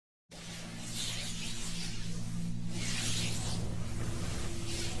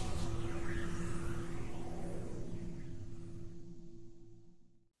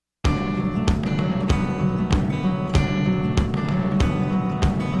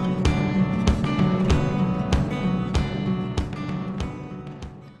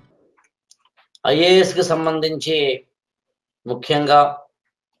ఐఏఎస్కి సంబంధించి ముఖ్యంగా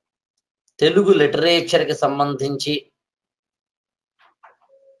తెలుగు లిటరేచర్కి సంబంధించి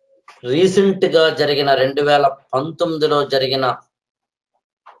రీసెంట్గా జరిగిన 2019లో జరిగిన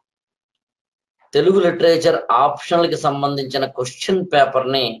తెలుగు లిటరేచర్ ఆప్షనల్కి సంబంధించిన క్వశ్చన్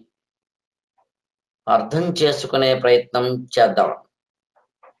పేపర్ని అర్థం చేసుకునే ప్రయత్నం చేద్దాం.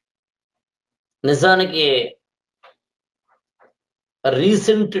 నిజానికి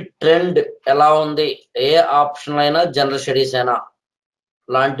రీసెంట్ ట్రెండ్ ఎలా ఉంది, ఏ ఆప్షన్ అయినా జనరల్ స్టడీస్ అయినా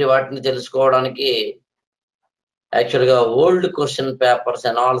లాంటి వాటిని తెలుసుకోవడానికి యాక్చువల్గా ఓల్డ్ క్వశ్చన్ పేపర్స్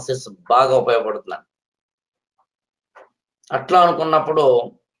అనాలిసిస్ బాగా ఉపయోగపడుతున్నాయి. అట్లా అనుకున్నప్పుడు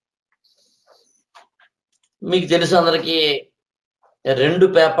మీకు తెలుసు అందరికీ 2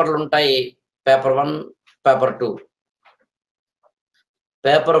 పేపర్లు ఉంటాయి, పేపర్ 1, పేపర్ 2.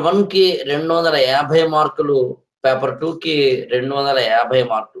 పేపర్ 1కి 250 మార్కులు, పేపర్ 2కి 250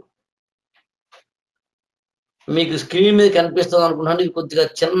 మార్కులు. మీకు స్క్రీన్ మీద కనిపిస్తుంది అనుకుంటున్నాను, ఇది కొద్దిగా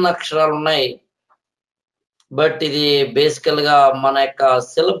చిన్న అక్షరాలు ఉన్నాయి. బట్ ఇది బేసికల్గా మన యొక్క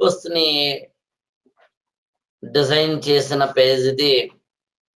సిలబస్ని డిజైన్ చేసిన పేజ్ ఇది.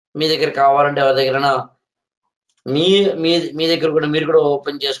 మీ దగ్గర కావాలంటే ఎవరి దగ్గర మీ దగ్గర కూడా మీరు కూడా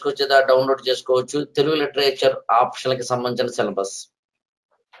ఓపెన్ చేసుకోవచ్చు, లేదా డౌన్లోడ్ చేసుకోవచ్చు. తెలుగు లిటరేచర్ ఆప్షన్కి సంబంధించిన సిలబస్.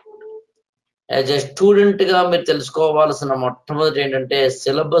 యాజ్ ఏ స్టూడెంట్గా మీరు తెలుసుకోవాల్సిన మొట్టమొదటి ఏంటంటే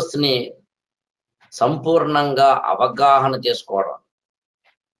సిలబస్ని సంపూర్ణంగా అవగాహన చేసుకోవడం.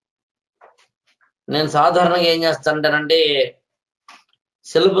 నేను సాధారణంగా ఏం చేస్తానంటేనండి,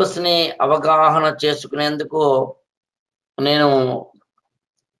 సిలబస్ని అవగాహన చేసుకునేందుకు నేను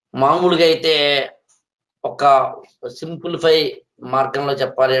మామూలుగా అయితే ఒక సింప్లిఫై మార్గంలో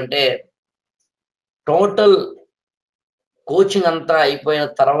చెప్పాలి అంటే, టోటల్ కోచింగ్ అంతా అయిపోయిన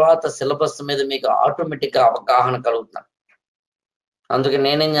తర్వాత సిలబస్ మీద మీకు ఆటోమేటిక్గా అవగాహన కలుగుతుంది. అందుకే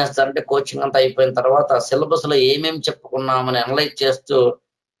నేనేం చేస్తానంటే, కోచింగ్ అంతా అయిపోయిన తర్వాత సిలబస్లో ఏమేమి చెప్పుకున్నామని అనలైజ్ చేస్తూ,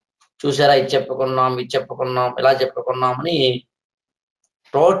 చూసారా ఇది చెప్పుకున్నాం, ఇది చెప్పుకున్నాం, ఇలా చెప్పుకున్నామని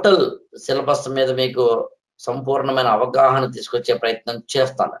టోటల్ సిలబస్ మీద మీకు సంపూర్ణమైన అవగాహన తీసుకొచ్చే ప్రయత్నం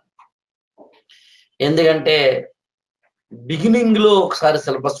చేస్తాను. ఎందుకంటే బిగినింగ్లో ఒకసారి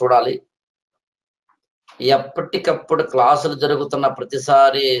సిలబస్ చూడాలి, ఎప్పటికప్పుడు క్లాసులు జరుగుతున్న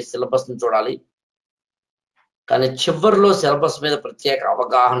ప్రతిసారి సిలబస్ని చూడాలి, కానీ చివరిలో సిలబస్ మీద ప్రత్యేక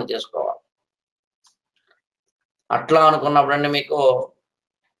అవగాహన చేసుకోవాలి. అట్లా అనుకున్నప్పుడండి మీకు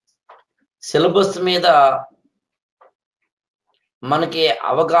సిలబస్ మీద మనకి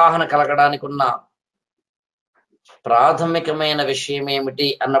అవగాహన కలగడానికి ఉన్న ప్రాథమికమైన విషయం ఏమిటి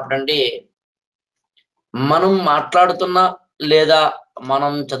అన్నప్పుడండి, మనం మాట్లాడుతున్న లేదా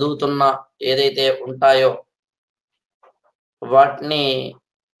మనం చదువుతున్న ఏదైతే ఉంటాయో వాటిని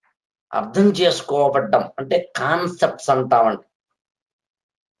అర్థం చేసుకోవడం అంటే కాన్సెప్ట్స్ అంటామండి.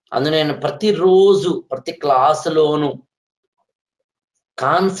 అందులో నేను ప్రతిరోజు ప్రతి క్లాసులోనూ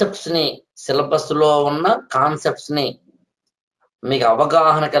కాన్సెప్ట్స్ని, సిలబస్లో ఉన్న కాన్సెప్ట్స్ని మీకు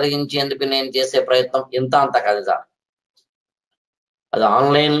అవగాహన కలిగించేందుకు నేను చేసే ప్రయత్నం ఇంత అంత కాదు సార్. అది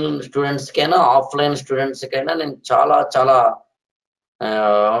ఆన్లైన్ స్టూడెంట్స్కైనా ఆఫ్లైన్ స్టూడెంట్స్కైనా నేను చాలా చాలా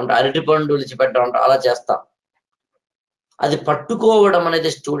అరటిపండు విడిచిపెట్టడం అలా చేస్తా. అది పట్టుకోవడం అనేది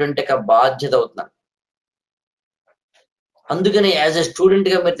స్టూడెంట్ యొక్క బాధ్యత అవుతుంది. అందుకని యాజ్ ఎ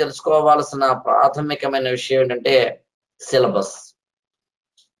స్టూడెంట్గా మీరు తెలుసుకోవాల్సిన ప్రాథమికమైన విషయం ఏంటంటే సిలబస్.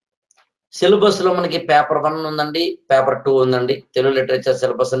 సిలబస్లో మనకి పేపర్ 1 ఉందండి, పేపర్ 2 ఉందండి. తెలుగు లిటరేచర్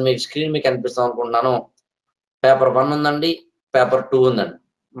సిలబస్ అని మీకు స్క్రీన్ మీకు కనిపిస్తాం అనుకుంటున్నాను. పేపర్ 1 ఉందండి, పేపర్ 2 ఉందండి.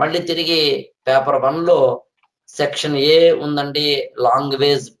 మళ్ళీ తిరిగి పేపర్ 1లో సెక్షన్ ఏ ఉందండి,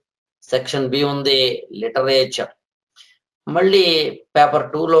 లాంగ్వేజ్. సెక్షన్ బి ఉంది, లిటరేచర్. మళ్ళీ పేపర్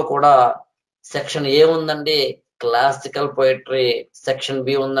 2లో కూడా సెక్షన్ ఏ ఉందండి, క్లాసికల్ పోయిటరీ. సెక్షన్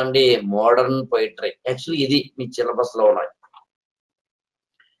బి ఉందండి, మోడర్న్ పోయిటరీ. యాక్చువల్లీ ఇది మీ సిలబస్లో ఉన్నాయి.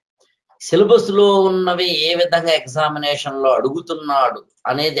 సిలబస్లో ఉన్నవి ఏ విధంగా ఎగ్జామినేషన్లో అడుగుతున్నాడు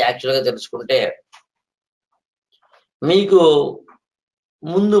అనేది యాక్చువల్గా తెలుసుకుంటే మీకు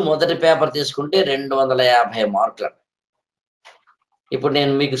ముందు మొదటి పేపర్ తీసుకుంటే 250 మార్కులు. ఇప్పుడు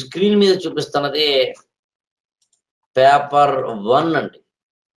నేను మీకు స్క్రీన్ మీద చూపిస్తున్నది పేపర్ 1 అండి.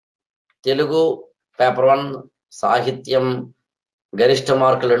 తెలుగు పేపర్ 1 సాహిత్యం, గరిష్ట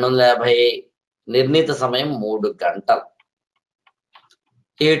మార్కులు 250, నిర్ణీత సమయం 3 గంటలు.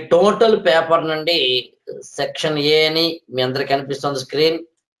 ఈ టోటల్ పేపర్ నుండి సెక్షన్ ఏ అని మీ అందరికి కనిపిస్తుంది స్క్రీన్,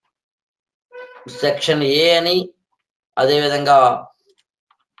 సెక్షన్ ఏ అని, అదేవిధంగా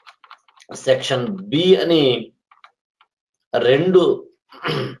సెక్షన్ బి అని 2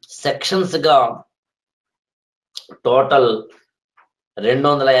 సెక్షన్స్గా టోటల్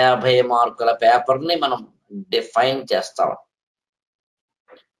 250 మార్కుల పేపర్ని మనం డిఫైన్ చేస్తాం.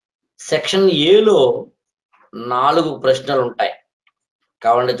 సెక్షన్ ఏలో 4 ప్రశ్నలు ఉంటాయి.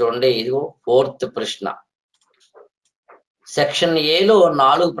 కావాలంటే చూడండి, ఇదిగో 4th ప్రశ్న. సెక్షన్ ఏలో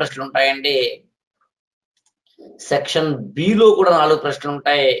 4 ప్రశ్నలు ఉంటాయండి. సెక్షన్ బిలో కూడా 4 ప్రశ్నలు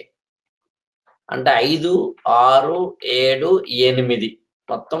ఉంటాయి. అంటే 5, 6, 7, 8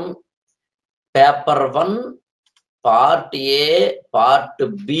 మొత్తం paper 1 part A part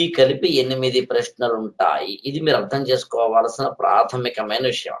B కలిపి 8 ప్రశ్నలు ఉంటాయి. ఇది మీరు అర్థం చేసుకోవాల్సిన ప్రాథమికమైన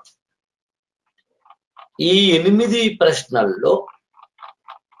విషయం. ఈ 8 ప్రశ్నల్లో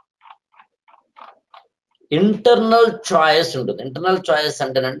ఇంటర్నల్ చాయిస్ ఉంటుంది. ఇంటర్నల్ చాయిస్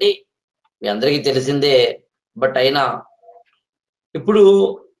అంటేనండి మీ అందరికీ తెలిసిందే, బట్ అయినా ఇప్పుడు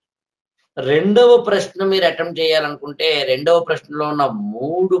రెండవ ప్రశ్న మీరు అటెంప్ట్ చేయాలనుకుంటే రెండవ ప్రశ్నలో ఉన్న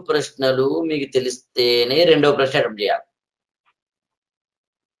 3 ప్రశ్నలు మీకు తెలిస్తేనే రెండవ ప్రశ్న అటెంప్ట్ చేయాలి.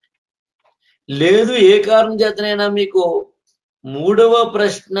 లేదు ఏ కారణం చేతనైనా మీకు మూడవ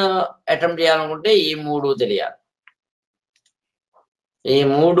ప్రశ్న అటెంప్ట్ చేయాలనుకుంటే ఈ 3 తెలియాలి. ఈ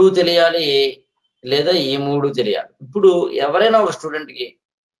 3 తెలియాలి లేదా ఈ 3 తెలియాలి. ఇప్పుడు ఎవరైనా ఒక స్టూడెంట్కి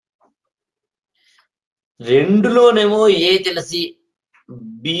 2లోనేమో ఏ తెలిసి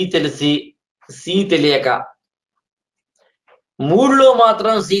బి తెలిసి సి తెలియక 3లో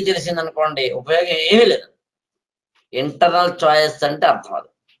మాత్రం సి తెలిసింది అనుకోండి, ఉపయోగం ఏమీ లేదు. ఇంటర్నల్ చాయిస్ అంటే అర్థం అది.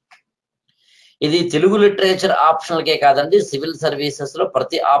 ఇది తెలుగు లిటరేచర్ ఆప్షనల్కే కాదండి, సివిల్ సర్వీసెస్ లో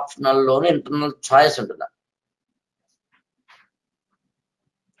ప్రతి ఆప్షనల్లోనూ ఇంటర్నల్ చాయిస్ ఉంటుంది.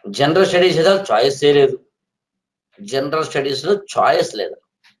 జనరల్ స్టడీస్ ఏదో చాయిస్ లేదు. జనరల్ స్టడీస్ లో చాయిస్ లేదు.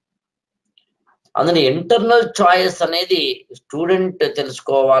 అందులో ఇంటర్నల్ చాయిస్ అనేది స్టూడెంట్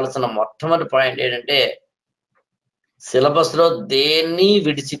తెలుసుకోవాల్సిన మొట్టమొదటి పాయింట్ ఏంటంటే సిలబస్ లో దేన్ని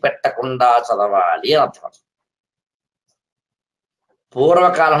విడిచిపెట్టకుండా చదవాలి అని అర్థం.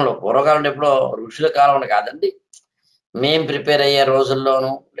 పూర్వకాలంలో ఎప్పుడో ఋషుల కాలంలో కాదండి, మేం ప్రిపేర్ అయ్యే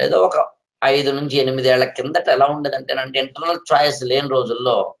రోజుల్లోనూ లేదా ఒక 5 నుంచి 8 ఏళ్ల కిందట ఎలా ఉండేదంటేనంటే ఇంటర్నల్ చాయిస్ లేని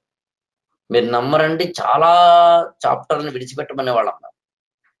రోజుల్లో మీరు నమ్మరండి, చాలా చాప్టర్ని విడిచిపెట్టమనే వాళ్ళం.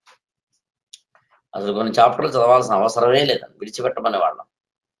 అసలు కొన్ని చాప్టర్లు చదవాల్సిన అవసరమే లేదండి, విడిచిపెట్టమనే వాళ్ళం.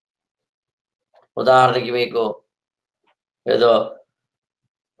 ఉదాహరణకి మీకు ఏదో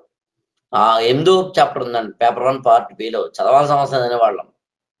 8వ చాప్టర్ ఉందండి పేపర్ 1 పార్ట్ బిలో, చదవాల్సిన అవసరం అనేవాళ్ళం.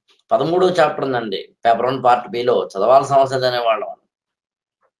 13వ చాప్టర్ ఉందండి పేపర్ 1 పార్ట్ బిలో, చదవాల్సిన అవసరం అనేవాళ్ళం.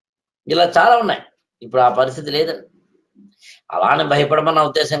 ఇలా చాలా ఉన్నాయి. ఇప్పుడు ఆ పరిస్థితి లేదండి. అలానే భయపడమన్న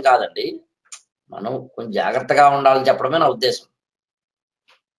ఉద్దేశం కాదండి, మనం కొంచెం జాగ్రత్తగా ఉండాలని చెప్పడమే నా ఉద్దేశం.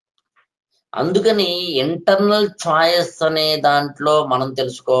 అందుకని ఇంటర్నల్ చాయిస్ అనే దాంట్లో మనం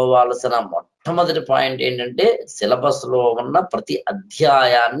తెలుసుకోవాల్సిన మొట్టమొదటి పాయింట్ ఏంటంటే సిలబస్ లో ఉన్న ప్రతి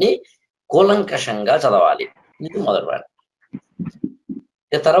అధ్యాయాన్ని కూలంకషంగా చదవాలి. ఇది మొదటి పాయింట్.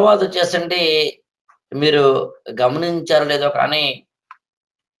 తర్వాత వచ్చేసండి, మీరు గమనించారో లేదో కానీ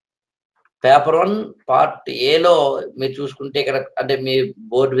పేపర్ 1 పార్ట్ ఏలో మీరు చూసుకుంటే ఇక్కడ అంటే మీ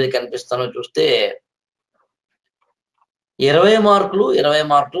బోర్డు మీద కనిపిస్తానో చూస్తే 20 మార్కులు 20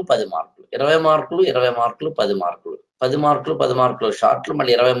 మార్కులు 10 మార్కులు, 20 మార్కులు 20 మార్కులు 10 మార్కులు, 10 మార్కులు 10 మార్కులు షార్ట్లు,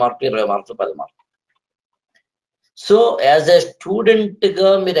 మళ్ళీ 20 మార్కులు 20 మార్కులు 10 మార్కులు. సో యాజ్ ఎ స్టూడెంట్ గా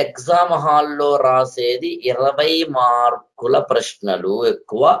మీరు ఎగ్జామ్ హాల్లో రాసేది 20 మార్కుల ప్రశ్నలు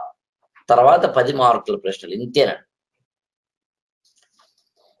ఎక్కువ, తర్వాత 10 మార్కుల ప్రశ్నలు, ఇంతేనండి.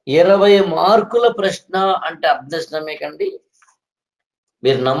 20 మార్కుల ప్రశ్న అంటే అర్థం మీకండి,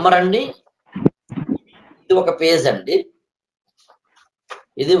 మీరు నమ్మరండి, ఇది ఒక పేజ్ అండి,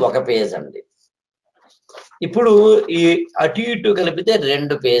 ఇది ఒక పేజ్ అండి. ఇప్పుడు ఈ అటు ఇటు కలిపితే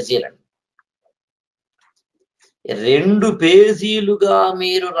 2 పేజీలండి. 2 పేజీలుగా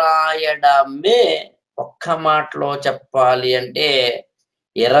మీరు రాయడమే ఒక్క మాటలో చెప్పాలి అంటే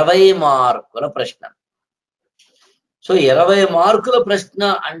 20 మార్కుల ప్రశ్న. సో 20 మార్కుల ప్రశ్న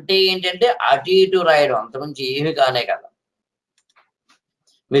అంటే ఏంటంటే అటు ఇటు రాయడం, అంతకుమించి ఏమి కానే కదా.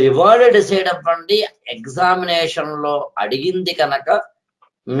 మీరు ఇవాళ డిసైడ్ అవ్వండి, ఎగ్జామినేషన్ లో అడిగింది కనుక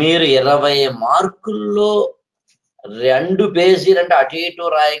మీరు 20 మార్కుల్లో 2 పేజీలు అంటే అటు ఇటు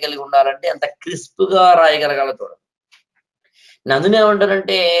రాయగలిగి ఉండాలంటే ఎంత క్రిస్ప్ గా రాయగలగాలో చూడండి. అందులో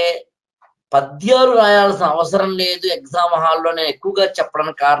ఏమంటారంటే పద్యాలు రాయాల్సిన అవసరం లేదు ఎగ్జామ్ హాల్లో నేను ఎక్కువగా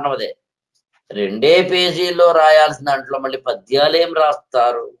చెప్పడానికి కారణం అదే. 2 పేజీల్లో రాయాల్సిన దాంట్లో మళ్ళీ పద్యాలు ఏం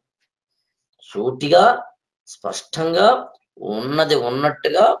రాస్తారు? సూటిగా స్పష్టంగా ఉన్నది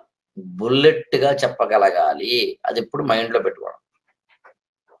ఉన్నట్టుగా బుల్లెట్ గా చెప్పగలగాలి. అది ఎప్పుడు మైండ్ లో పెట్టుకోవడం.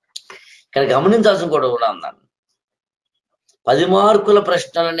 ఇక్కడ గమనించాల్సిన కూడా ఉందండి, 10 మార్కుల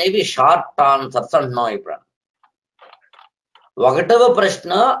ప్రశ్నలు అనేవి షార్ట్ ఆన్సర్స్ అంటున్నాం. ఇప్పుడు 1వ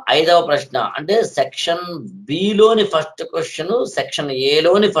ప్రశ్న 5వ ప్రశ్న అంటే section బిలోని first question, section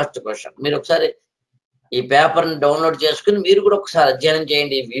ఏలోని first question. మీరు ఒకసారి ఈ పేపర్ని డౌన్లోడ్ చేసుకుని మీరు కూడా ఒకసారి అధ్యయనం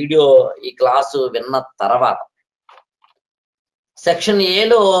చేయండి వీడియో ఈ క్లాసు విన్న తర్వాత. సెక్షన్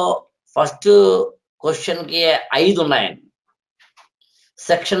ఏలో ఫస్ట్ క్వశ్చన్కి 5 ఉన్నాయండి.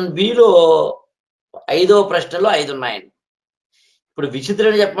 సెక్షన్ బిలో 5వ ప్రశ్నలో 5 ఉన్నాయండి. ఇప్పుడు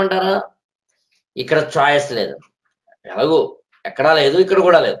విచిత్రం చెప్పమంటారా, ఇక్కడ చాయిస్ లేదు, ఎలాగో ఎక్కడా లేదు, ఇక్కడ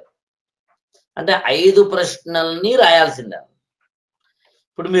కూడా లేదు. అంటే 5 ప్రశ్నల్ని రాయాల్సిందే.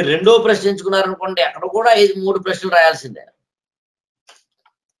 ఇప్పుడు మీరు 2వ ప్రశ్న ఎంచుకున్నారనుకోండి, అక్కడ కూడా 3 ప్రశ్నలు రాయాల్సిందే.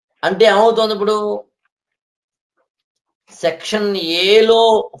 అంటే ఏమవుతుంది, ఇప్పుడు సెక్షన్ ఏలో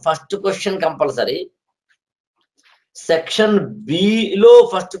first question compulsory, section below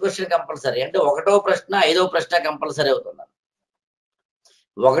first question compulsory. అంటే 1వ ప్రశ్న 5వ ప్రశ్న కంపల్సరీ అవుతుంది.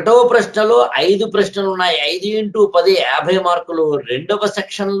 1వ ప్రశ్నలో 5 ప్రశ్నలు ఉన్నాయి, 5 × 10 50 మార్కులు. 2వ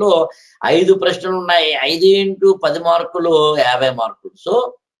సెక్షన్ లో 5 ప్రశ్నలు ఉన్నాయి, 5 × 10 మార్కులు 50 మార్కులు. సో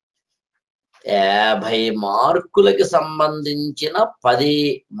 50 మార్కులకి సంబంధించిన 10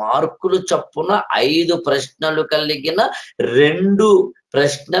 మార్కులు చొప్పున 5 ప్రశ్నలు కలిగిన 2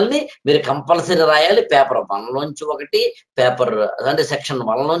 ప్రశ్నల్ని మీరు కంపల్సరీ రాయాలి. పేపర్ 1 లోంచి 1, పేపర్ అంటే సెక్షన్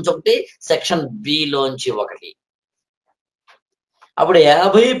 1 లోంచి 1, సెక్షన్ బి లోంచి 1. అప్పుడు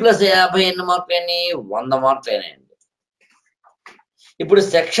 50 + 50 ఎన్ని మార్కులని? 100 మార్కులైనాయండి. ఇప్పుడు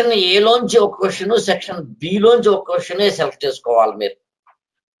సెక్షన్ ఏలోంచి ఒక క్వశ్చన్, సెక్షన్ బిలోంచి ఒక క్వశ్చన్ సెలెక్ట్ చేసుకోవాలి మీరు.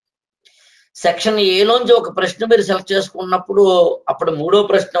 సెక్షన్ ఏలోంచి ఒక ప్రశ్న మీరు సెలెక్ట్ చేసుకున్నప్పుడు అప్పుడు 3వ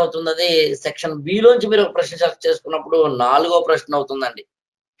ప్రశ్న అవుతుంది. అది సెక్షన్ బిలోంచి మీరు ఒక ప్రశ్న సెలెక్ట్ చేసుకున్నప్పుడు 4వ ప్రశ్న అవుతుందండి.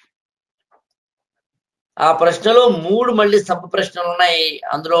 ఆ ప్రశ్నలో 3 మళ్ళీ సబ్ ప్రశ్నలు ఉన్నాయి.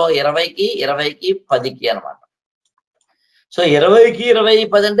 అందులో 20కి 20కి 10కి అనమాట. సో 20కి 20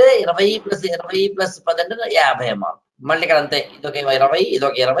 10 అంటే 20 + 20 + 10 అంటే 50 మార్కులు. మళ్ళీ ఇక్కడ అంతే, ఇదొక 20,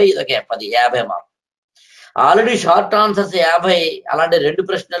 ఇదొక 20, ఇదొక 10, 50 మార్కులు. ఆల్రెడీ షార్ట్ ఆన్సర్స్ 50, అలాంటి 2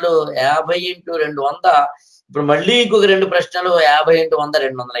 ప్రశ్నలు 50 × 200. ఇప్పుడు మళ్ళీ ఇంకొక 2 ప్రశ్నలు 50 × 100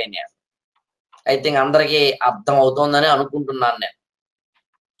 200 అయినాయి. ఐ థింక్ అందరికీ అర్థం అవుతోందని అనుకుంటున్నాను నేను.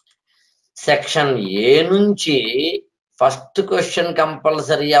 సెక్షన్ ఏ నుంచి ఫస్ట్ క్వశ్చన్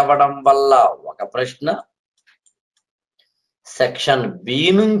కంపల్సరీ అవ్వడం వల్ల ఒక ప్రశ్న, సెక్షన్ బి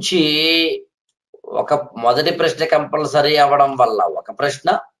నుంచి ఒక మొదటి ప్రశ్న కంపల్సరీ అవ్వడం వల్ల ఒక ప్రశ్న,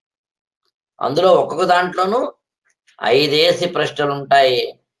 అందులో ఒక్కొక్క దాంట్లోనూ 5 ప్రశ్నలు ఉంటాయి.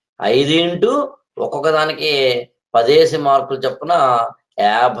 5 ఒక్కొక్క దానికి 10 మార్కులు చొప్పున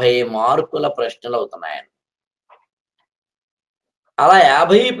 50 మార్కుల ప్రశ్నలు అవుతున్నాయండి. అలా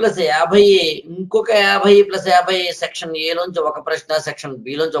 50 + 50 ఇంకొక 50 + 50 సెక్షన్ ఏ నుంచి ఒక ప్రశ్న, సెక్షన్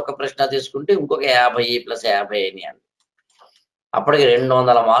బి నుంచి ఒక ప్రశ్న తీసుకుంటే ఇంకొక 50 + 50 అయినాయి. అప్పటికి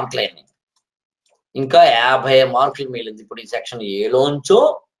 200 మార్కులు అయినాయి. ఇంకా 50 మార్కులు మిగిలింది. ఇప్పుడు ఈ సెక్షన్ ఏలోంచో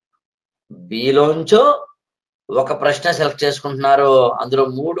బిలోంచో ఒక ప్రశ్న సెలెక్ట్ చేసుకుంటున్నారు. అందులో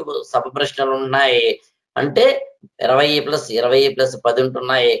 3 సబ్ ప్రశ్నలు ఉన్నాయి. అంటే 20 + 20 + 10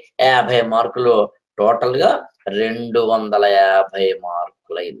 ఉంటున్నాయి. 50 మార్కులు. టోటల్ గా 250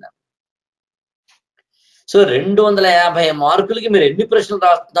 మార్కులు అయిందండి. సో 250 మార్కులకి మీరు ఎన్ని ప్రశ్నలు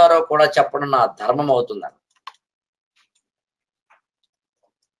రాస్తున్నారో కూడా చెప్పడం నా ధర్మం అవుతుందండి.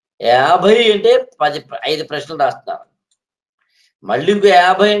 50 అంటే 5 ప్రశ్నలు రాస్తున్నారు. మళ్ళీ ఇంకో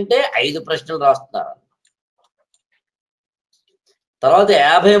 50 అంటే 5 ప్రశ్నలు రాస్తున్నారు. తర్వాత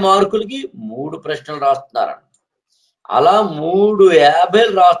 50 మార్కులకి 3 ప్రశ్నలు రాస్తున్నారు. అలా 3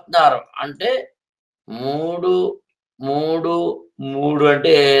 50 రాస్తున్నారు. అంటే 3 3 3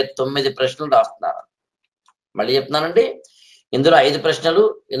 అంటే 9 ప్రశ్నలు రాస్తున్నారు. మళ్ళీ చెప్తున్నానండి, ఇందులో 5 ప్రశ్నలు,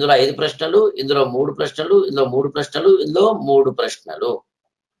 ఇందులో 5 ప్రశ్నలు, ఇందులో 3 ప్రశ్నలు, ఇందులో 3 ప్రశ్నలు, ఇందులో 3 ప్రశ్నలు.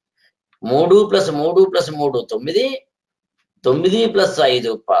 3 + 3 + 3 9, 9 +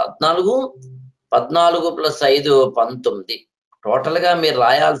 5 14, 14 + 5 19. టోటల్ గా మీరు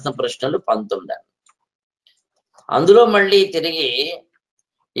రాయాల్సిన ప్రశ్నలు 19. అందులో మళ్ళీ తిరిగి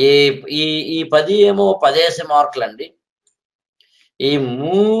ఈ ఈ ఈ 10 ఏమో 10 మార్కులు అండి. ఈ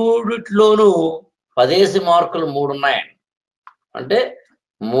మూడిట్లోనూ 10 మార్కులు 3 ఉన్నాయండి. అంటే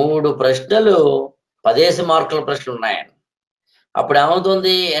 3 ప్రశ్నలు 10 మార్కుల ప్రశ్నలు ఉన్నాయండి. అప్పుడు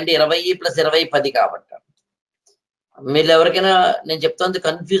ఏమవుతుంది అంటే 20 + 20 10 కాబట్టి. మీరు ఎవరికైనా నేను చెప్తుంది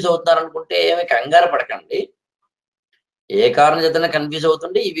కన్ఫ్యూజ్ అవుతున్నారు అనుకుంటే ఏమి కంగారు పడకండి. ఏ కారణం చేతనే కన్ఫ్యూజ్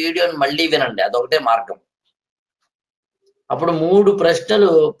అవుతుంటే ఈ వీడియోని మళ్ళీ వినండి, అదొకటే మార్గం. అప్పుడు 3 ప్రశ్నలు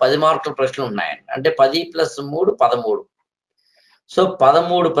 10 మార్కుల ప్రశ్నలు ఉన్నాయండి. అంటే 10 + 3 13. సో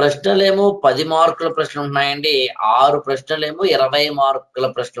 13 ప్రశ్నలేమో 10 మార్కుల ప్రశ్నలు ఉన్నాయండి. 6 ప్రశ్నలేమో 20 మార్కుల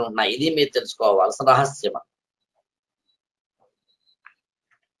ప్రశ్నలు ఉన్నాయి. ఇది మీరు తెలుసుకోవాల్సిన రహస్యం.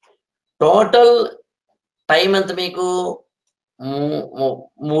 టోటల్ టైం ఎంత మీకు?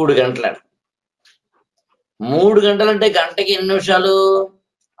 3 గంటలండి. 3 గంటలంటే గంటకి ఎన్ని నిమిషాలు?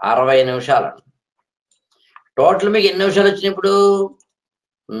 60 నిమిషాలండి. టోటల్ మీకు ఎన్ని నిమిషాలు వచ్చినప్పుడు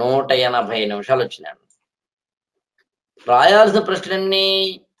 180 నిమిషాలు వచ్చినాయి. రాయాల్సిన ప్రశ్నలన్నీ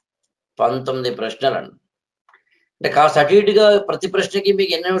 19 ప్రశ్నలండి. అంటే కాస్త అటు ఇటుగా ప్రతి ప్రశ్నకి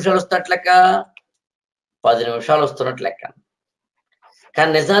మీకు ఎన్ని నిమిషాలు వస్తున్నట్లు లెక్క? 10 నిమిషాలు వస్తున్నట్లు లెక్క.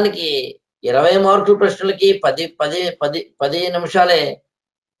 కానీ నిజానికి 20 మార్కుల ప్రశ్నలకి 10 నిమిషాలే.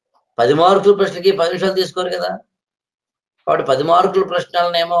 10 మార్కుల ప్రశ్నలకి 10 నిమిషాలు తీసుకోరు కదా. కాబట్టి 10 మార్కుల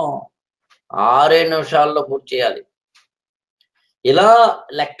ప్రశ్నలనేమో 6 నిమిషాల్లో పూర్తి చేయాలి. ఇలా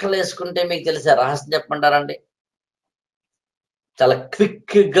లెక్కలు వేసుకుంటే మీకు తెలిసే రహస్యం చెప్పమంటారండి? చాలా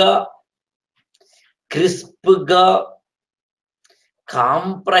క్విక్ గా, క్రిస్ప్ గా,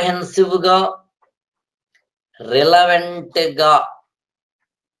 కాంప్రహెన్సివ్ గా, రిలవెంట్ గా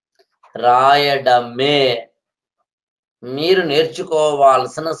రాయడమే మీరు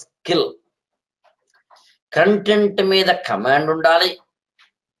నేర్చుకోవాల్సిన స్కిల్. కంటెంట్ మీద కమాండ్ ఉండాలి.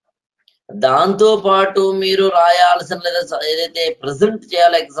 దాంతో పాటు మీరు రాయాల్సిన లేదా ఏదైతే ప్రెజెంట్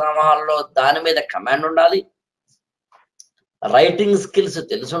చేయాలో ఎగ్జామ్ హాల్లో దాని మీద కమాండ్ ఉండాలి. రైటింగ్ స్కిల్స్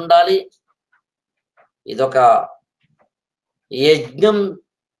తెలిసి ఉండాలి. ఇదొక యజ్ఞం,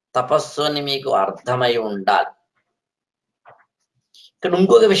 తపస్సు అని మీకు అర్థమై ఉండాలి. ఇక్కడ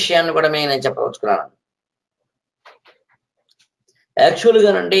ఇంకొక విషయాన్ని కూడా నేను చెప్పదలుచుకున్నాను.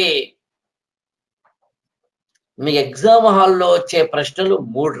 యాక్చువల్గానండి మీకు ఎగ్జామ్ హాల్లో వచ్చే ప్రశ్నలు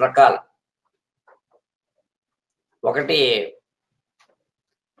 3 రకాలు. ఒకటి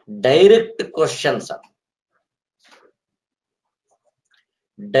డైరెక్ట్ క్వశ్చన్స్.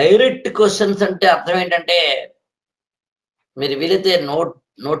 డైరెక్ట్ క్వశ్చన్స్ అంటే అర్థం ఏంటంటే, మీరు వీలైతే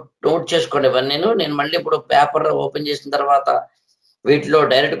నోట్ చేసుకోండి ఇవన్నీ. నేను మళ్ళీ ఇప్పుడు పేపర్ ఓపెన్ చేసిన తర్వాత వీటిలో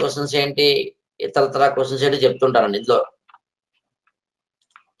డైరెక్ట్ క్వశ్చన్స్ ఏంటి, ఇతరతర క్వశ్చన్స్ ఏంటి చెప్తుంటానండి. ఇందులో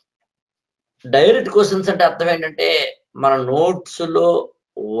డైరెక్ట్ క్వశ్చన్స్ అంటే అర్థం ఏంటంటే, మన నోట్స్ లో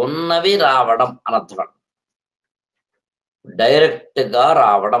ఉన్నవి రావడం అని అర్థం. డైరెక్ట్ గా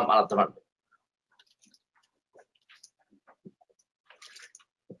రావడం అని అర్థం అండి.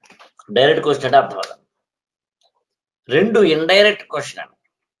 డైరెక్ట్ క్వశ్చన్ అంటే అర్థం అవుతుంది. 2 ఇండైరెక్ట్ క్వశ్చన్ అండి,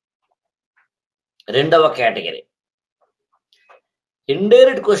 రెండవ కేటగిరీ.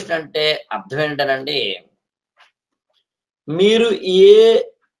 ఇండైరెక్ట్ క్వశ్చన్ అంటే అర్థం ఏంటనండి, మీరు ఏ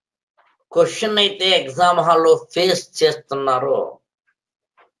క్వశ్చన్ అయితే ఎగ్జామ్ హాల్లో ఫేస్ చేస్తున్నారో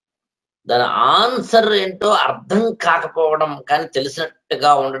దాని ఆన్సర్ ఏంటో అర్థం కాకపోవడం, కానీ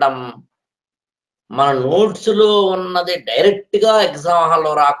తెలిసినట్టుగా ఉండడం. మన నోట్స్ లో ఉన్నది డైరెక్ట్ గా ఎగ్జామ్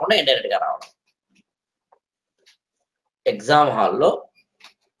హాల్లో రాకుండా ఇండైరెక్ట్ గా రావడం. ఎగ్జామ్ హాల్లో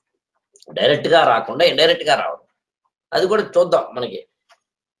డైరెక్ట్ గా రాకుండా ఇండైరెక్ట్ గా రావడం, అది కూడా చూద్దాం. మనకి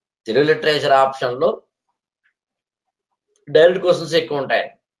తెలుగు లిటరేచర్ ఆప్షన్ లో డైరెక్ట్ క్వశ్చన్స్ ఎక్కువ ఉంటాయి,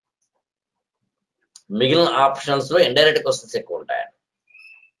 మిగిలిన ఆప్షన్స్ లో ఇండైరెక్ట్ క్వశ్చన్స్ ఎక్కువ ఉంటాయి.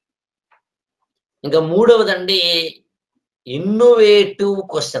 ఇంకా మూడవదండి innovative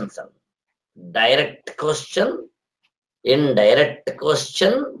questions. Direct question, indirect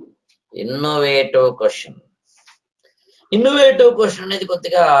question, innovative question. Innovative question అనేది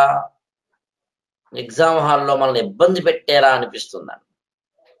కొద్దిగా ఎగ్జామ్ హాల్లో మనల్ని ఇబ్బంది పెట్టేలా అనిపిస్తుంది.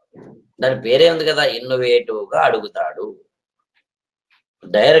 దాని పేరే ఉంది కదా, ఇన్నోవేటివ్ గా అడుగుతాడు,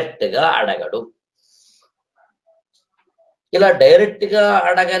 డైరెక్ట్ గా అడగడు. ఇలా డైరెక్ట్ గా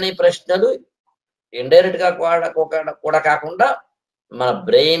అడగని ప్రశ్నలు ఇండైరెక్ట్ గా కూడా కాకుండా మన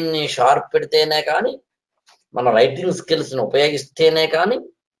బ్రెయిన్ ని షార్ప్ పెడితేనే కానీ, మన రైటింగ్ స్కిల్స్ ని ఉపయోగిస్తేనే కానీ,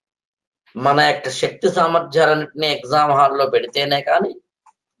 మన యొక్క శక్తి సామర్థ్యాలన్నింటినీ ఎగ్జామ్ హాల్లో పెడితేనే కానీ,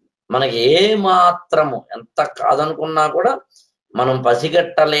 మనకి ఏ మాత్రము ఎంత కాదనుకున్నా కూడా మనం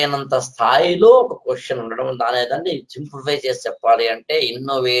పసిగట్టలేనంత స్థాయిలో ఒక క్వశ్చన్ ఉండడం. దాన్ని సింప్లిఫై చేసి చెప్పాలి అంటే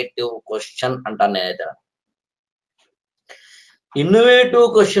ఇన్నోవేటివ్ క్వశ్చన్ అంటాను నేనైతే. Innovative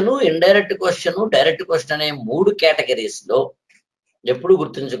question, indirect question, direct question అనే 3 కేటగిరీస్ లో ఎప్పుడు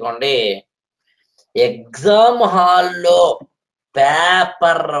గుర్తుంచుకోండి. ఎగ్జామ్ హాల్లో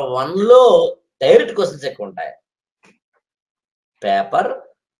పేపర్ 1 లో డైరెక్ట్ క్వశ్చన్స్ ఎక్కువ ఉంటాయి. పేపర్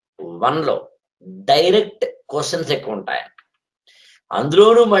 1 లో డైరెక్ట్ క్వశ్చన్స్ ఎక్కువ ఉంటాయి.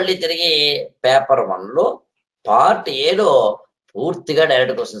 అందులోనూ మళ్ళీ తిరిగి పేపర్ 1 లో పార్ట్ ఏలో పూర్తిగా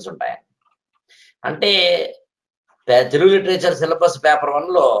డైరెక్ట్ క్వశ్చన్స్ ఉంటాయి. అంటే తెలుగు లిటరేచర్ సిలబస్ పేపర్ 1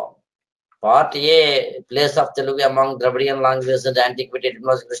 లో part A place of Telugu among Dravidian language and antiquity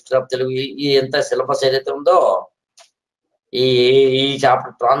history of Telugu, ఈ ఎంత సిలబస్ ఏదైతే ఉందో ఈ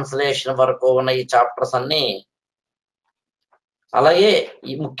చాప్టర్ ట్రాన్స్లేషన్ వరకు ఉన్న ఈ చాప్టర్స్ అన్ని, అలాగే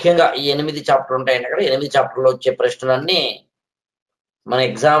ఈ ముఖ్యంగా ఈ 8 చాప్టర్ ఉంటాయండి. అక్కడ 8 చాప్టర్లో వచ్చే ప్రశ్నలన్నీ మన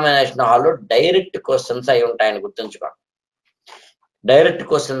ఎగ్జామినేషన్ హాల్లో డైరెక్ట్ క్వశ్చన్స్ అయి ఉంటాయని గుర్తుంచుకోండి. డైరెక్ట్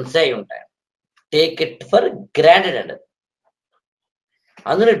క్వశ్చన్స్ అయి ఉంటాయి. టేక్ ఇట్ ఫర్ గ్రాంటెడ్ అండి.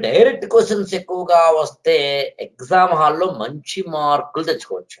 అందులో డైరెక్ట్ క్వశ్చన్స్ ఎక్కువగా వస్తే ఎగ్జామ్ హాల్లో మంచి మార్కులు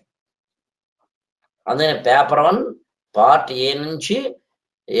తెచ్చుకోవచ్చు. అందుకని పేపర్ 1 పార్ట్ ఏ నుంచి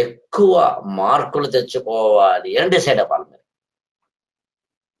ఎక్కువ మార్కులు తెచ్చుకోవాలి అని డిసైడ్ అవ్వాలి మీరు.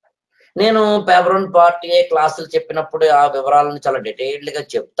 నేను పేపర్ 1 పార్ట్ ఏ క్లాసులు చెప్పినప్పుడు ఆ వివరాలను చాలా డీటెయిల్డ్గా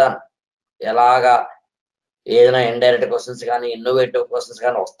చెప్తాను. ఎలాగా ఏదైనా ఇండైరెక్ట్ క్వశ్చన్స్ కానీ ఇన్నోవేటివ్ క్వశ్చన్స్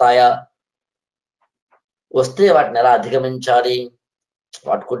కానీ వస్తాయా, వస్తే వాటిని ఎలా అధిగమించాలి,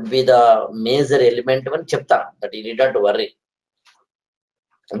 what could be the major element అని చెప్తాను. That you need not worry.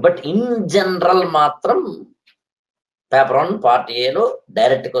 But in general మాత్రం పేపర్ 1 పార్ట్ ఏలో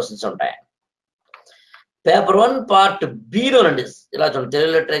డైరెక్ట్ క్వశ్చన్స్ ఉంటాయి. పేపర్ 1 పార్ట్ బిలోనండి ఇలా చూడండి,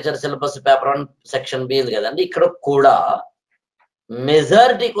 Telugu literature syllabus paper 1 section B ఉంది కదండి, ఇక్కడ కూడా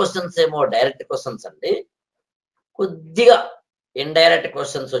మెజారిటీ క్వశ్చన్స్ ఏమో డైరెక్ట్ క్వశ్చన్స్ అండి, కొద్దిగా ఇండైరెక్ట్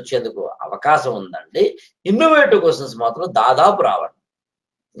క్వశ్చన్స్ వచ్చేందుకు అవకాశం ఉందండి. ఇన్నోవేటివ్ క్వశ్చన్స్ మాత్రం దాదాపు రావండి.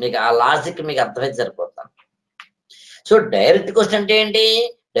 మీకు ఆ లాజిక్ మీకు అర్థమైతే సరిపోతాను. సో డైరెక్ట్ క్వశ్చన్ అంటే ఏంటి,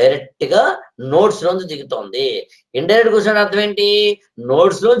 డైరెక్ట్ గా నోట్స్ లోంచి దిగుతోంది. ఇండైరెక్ట్ క్వశ్చన్ అర్థం ఏంటి,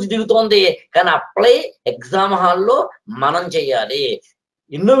 నోట్స్ లోంచి దిగుతోంది కానీ అప్లై ఎగ్జామ్ హాల్లో మనం చెయ్యాలి.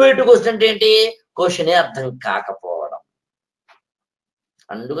 ఇన్నోవేటివ్ క్వశ్చన్ అంటే ఏంటి, క్వశ్చనే అర్థం కాకపోవడం.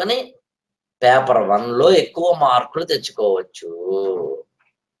 అందుకని పేపర్ 1లో ఎక్కువ మార్కులు తెచ్చుకోవచ్చు.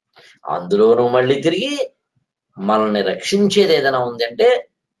 అందులోనూ మళ్ళీ తిరిగి మనల్ని రక్షించేది ఏదైనా ఉంది అంటే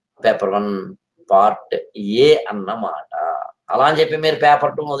పేపర్ 1 పార్ట్ ఏ అన్నమాట. అలా అని చెప్పి మీరు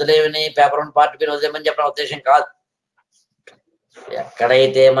పేపర్ 2 వదిలేవని పేపర్ 1 పార్ట్ బి వదిలేమని చెప్పిన ఉద్దేశం కాదు.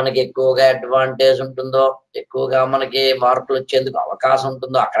 ఎక్కడైతే మనకి ఎక్కువగా అడ్వాంటేజ్ ఉంటుందో, ఎక్కువగా మనకి మార్కులు వచ్చేందుకు అవకాశం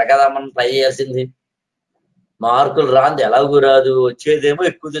ఉంటుందో అక్కడ కదా మనం ట్రై చేయాల్సింది. మార్కులు రాంది ఎలాగూ రాదు, వచ్చేదేమో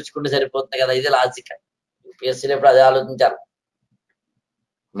ఎక్కువ తెచ్చుకుంటే సరిపోతుంది కదా, ఇది లాజిక్. యూపీఎస్సీలో ఇప్పుడు అదే ఆలోచించాలి.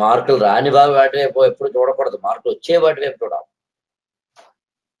 మార్కులు రాని వాటి వైపు ఎప్పుడు చూడకూడదు, మార్కులు వచ్చే వాటి వైపు చూడాలి.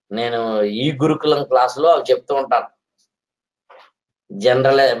 నేను ఈ గురుకులం క్లాసులో అవి చెప్తూ ఉంటాను.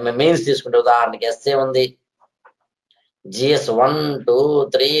 జనరల్ మెయిన్స్ తీసుకుంటే ఉదాహరణకి ఎస్ఏ ఉంది, జిఎస్ 1, 2,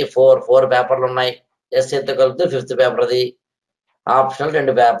 3, 4 పేపర్లు ఉన్నాయి. ఎస్ఏతో కలిపితే 5th పేపర్ అది. ఆప్షనల్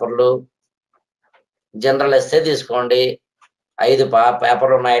 2 పేపర్లు. జనరల్ ఎస్ఏ తీసుకోండి, 5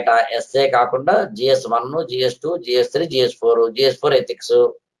 పేపర్లు ఉన్నాయట. ఎస్ఏ కాకుండా GS 1, GS 2, GS 3, GS 4 ethics.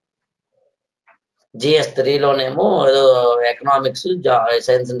 GS 3లోనేమో ఏదో economics,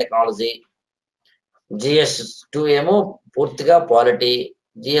 science and technology. GS 2 ఏమో పూర్తిగా పాలిటీ.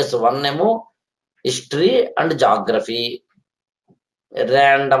 జిఎస్ 1 ఏమో హిస్టరీ అండ్ జాగ్రఫీ.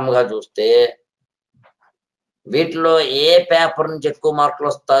 ర్యాండమ్ గా చూస్తే వీటిలో ఏ పేపర్ నుంచి ఎక్కువ మార్కులు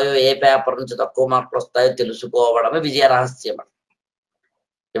వస్తాయో, ఏ పేపర్ నుంచి తక్కువ మార్కులు వస్తాయో తెలుసుకోవడమే విజయ రహస్యం.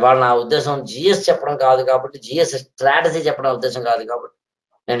 ఇవాళ నా ఉద్దేశం జిఎస్ చెప్పడం కాదు కాబట్టి, జిఎస్ స్ట్రాటజీ చెప్పడం ఉద్దేశం కాదు కాబట్టి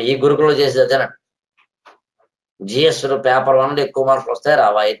నేను ఈ గురుకులో చేసేది అదేనండి. జిఎస్ పేపర్ 1లో ఎక్కువ మార్కులు వస్తాయి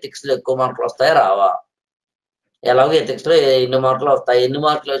రావా, ఎథిక్స్ లో ఎక్కువ మార్కులు వస్తాయి రావా, ఎలాగో ఎథిక్స్ లో ఎన్ని మార్కులు వస్తాయి, ఎన్ని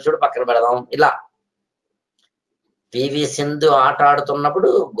మార్కులు వచ్చి పక్కన పెడదాం. ఇలా పివి సింధు ఆట ఆడుతున్నప్పుడు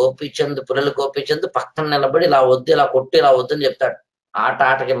పుల్లెల గోపీచంద్ పక్కన నిలబడి ఇలా వద్దు, ఇలా కొట్టు, ఇలా వద్దు అని చెప్తాడు.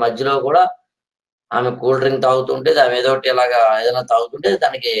 ఆటకి మధ్యలో కూడా ఆమె కూల్ డ్రింక్ తాగుతుంటే, ఆమె ఏదో ఒకటి ఇలాగా ఏదైనా తాగుతుంటే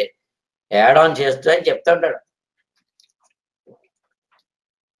దానికి యాడ్ ఆన్ చేస్తూ అని చెప్తా ఉంటాడు.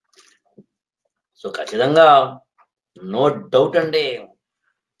 సో ఖచ్చితంగా నో డౌట్ అండి,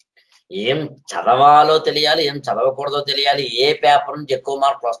 ఏం చదవాలో తెలియాలి, ఏం చదవకూడదో తెలియాలి, ఏ పేపర్ నుంచి ఎక్కువ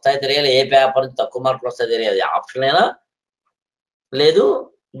మార్కులు వస్తాయో తెలియాలి, ఏ పేపర్ నుంచి తక్కువ మార్కులు వస్తాయో తెలియాలి. ఆప్షన్ అయినా లేదు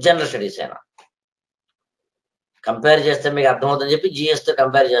జనరల్ స్టడీస్ అయినా కంపేర్ చేస్తే మీకు అర్థమవుతుందని చెప్పి జిఎస్ తో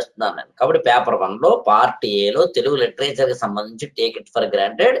కంపేర్ చేస్తున్నాను నేను. కాబట్టి పేపర్ 1లో పార్ట్ ఏలో తెలుగు లిటరేచర్ కి సంబంధించి take it for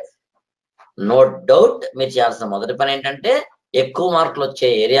granted, no doubt మీరు చేయాల్సిన మొదటి పని ఏంటంటే ఎక్కువ మార్కులు వచ్చే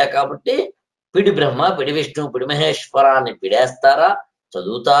ఏరియా కాబట్టి పిడి బ్రహ్మ, పిడి విష్ణు, పిడి మహేశ్వరాన్ని పిడేస్తారా,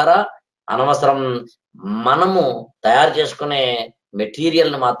 చదువుతారా, అనవసరం మనము తయారు చేసుకునే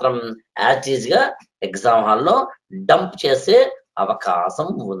మెటీరియల్ ని మాత్రం యాజ్ ఈజ్ గా ఎగ్జామ్ హాల్లో డంప్ చేసే అవకాశం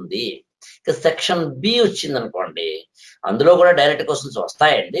ఉంది. ఇక సెక్షన్ బి వచ్చింది అనుకోండి, అందులో కూడా డైరెక్ట్ క్వశ్చన్స్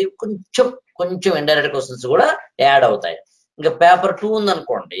వస్తాయండి, కొంచెం ఇండైరెక్ట్ క్వశ్చన్స్ కూడా యాడ్ అవుతాయి. ఇంకా పేపర్ 2 ఉంది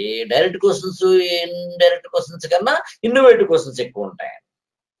అనుకోండి, డైరెక్ట్ క్వశ్చన్స్ ఇండైరెక్ట్ క్వశ్చన్స్ కన్నా ఇన్నోవేటివ్ క్వశ్చన్స్ ఎక్కువ ఉంటాయి.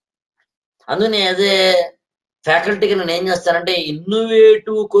 అందుకని అదే ఫ్యాకల్టీకి నేను ఏం చేస్తానంటే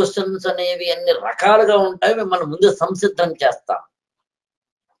ఇన్నోవేటివ్ క్వశ్చన్స్ అనేవి అన్ని రకాలుగా ఉంటాయి, మిమ్మల్ని ముందే సంసిద్ధం చేస్తాను.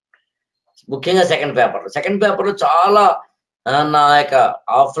 ముఖ్యంగా సెకండ్ పేపర్లో చాలా నా యొక్క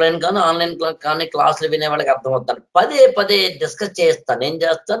ఆఫ్లైన్ కానీ ఆన్లైన్ కానీ క్లాసులు వినే వాళ్ళకి అర్థమవుతాను. పదే డిస్కస్ చేయిస్తాను. ఏం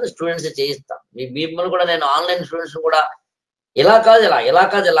చేస్తాను, స్టూడెంట్స్ చేయిస్తాను. మిమ్మల్ని కూడా నేను ఆన్లైన్ స్టూడెంట్స్ కూడా ఇలా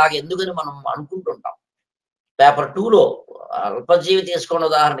కాదు ఇలాగ ఎందుకని మనం అనుకుంటుంటాం. పేపర్ 2లో అల్పజీవి తీసుకోండి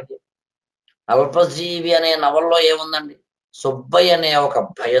ఉదాహరణకి. అల్పజీవి అనే నవల్లో ఏముందండి, సుబ్బయ్య అనే ఒక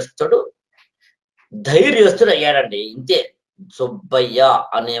భయస్థుడు ధైర్యస్తుడు అయ్యాడండి. ఇంతే. సుబ్బయ్య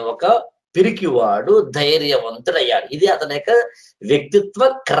అనే ఒక పిరికివాడు ధైర్యవంతుడయ్యాడు. ఇది అతని యొక్క వ్యక్తిత్వ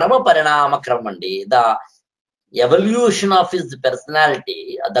క్రమ పరిణామ క్రమం అండి. The evolution of his personality,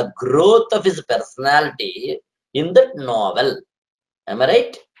 the growth of his personality in that novel. am I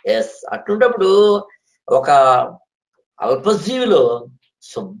right? Yes. అట్లుంటప్పుడు ఒక అల్పజీవిలో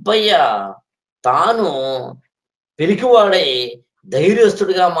సుబ్బయ్య తాను పిరికివాడై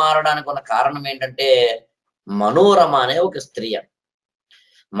ధైర్యస్తుడిగా మారడానికి ఉన్న కారణం ఏంటంటే మనోరమ అనే ఒక స్త్రీ.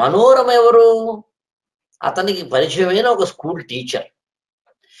 మనోరమ ఎవరు? అతనికి పరిచయమైన ఒక స్కూల్ టీచర్.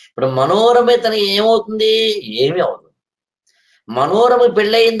 ఇప్పుడు మనోరమ తనకి ఏమవుతుంది? ఏమీ అవుతుంది. మనోరమ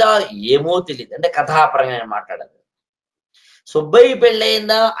పెళ్ళయిందా? ఏమో తెలియదు. అంటే కథాపరంగా నేను మాట్లాడదు. సుబ్బయ్య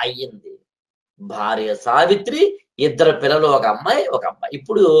పెళ్ళయిందా? అయ్యింది. భార్య సావిత్రి, ఇద్దరు పిల్లలు, ఒక అమ్మాయి ఒక అబ్బాయి.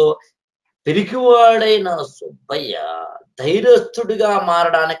 ఇప్పుడు పిరికివాడైన సుబ్బయ్య ధైర్యస్తుడిగా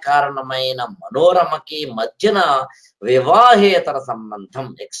మారడానికి కారణమైన మనోరమకి మధ్యన వివాహేతర సంబంధం,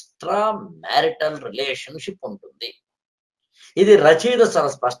 ఎక్స్ట్రా మ్యారిటల్ రిలేషన్షిప్ ఉంటుంది. ఇది రచయిత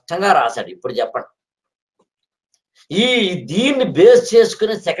చాలా స్పష్టంగా రాశాడు. ఇప్పుడు చెప్పండి, దీన్ని బేస్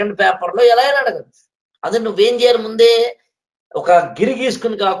చేసుకుని సెకండ్ పేపర్ లో ఎలా అయినా అడగచ్చు. అది నువ్వేం చేయాలి? ముందే ఒక గిరి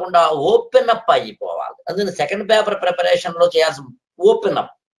గీసుకుని కాకుండా ఓపెన్ అప్ అయిపోవాలి. అందుకని సెకండ్ పేపర్ ప్రిపరేషన్ లో చేయాల్సిన ఓపెన్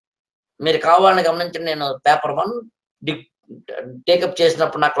అప్. మీరు కావాలని గమనించండి, నేను పేపర్ 1 టేకప్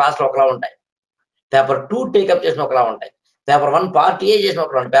చేసినప్పుడు నా క్లాస్లో ఒకలా ఉంటాయి, పేపర్ 2 టేకప్ చేసిన ఒకలా ఉంటాయి, పేపర్ 1 పార్ట్ ఏ చేసిన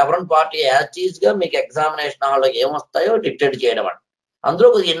ఒకలా ఉంటాయి. Paper 1 part A as is గా మీకు ఎగ్జామినేషన్ హాల్లో ఏమొస్తాయో డిక్టేట్ చేయడం అండి. అందులో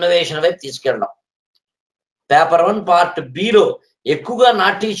కొద్దిగా ఇన్నోవేషన్ వైపు తీసుకెళ్ళడం. పేపర్ 1 పార్ట్ బిలో ఎక్కువగా నా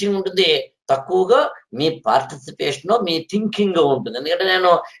టీచింగ్ ఉంటుంది, తక్కువగా మీ పార్టిసిపేషన్, మీ థింకింగ్ ఉంటుంది. ఎందుకంటే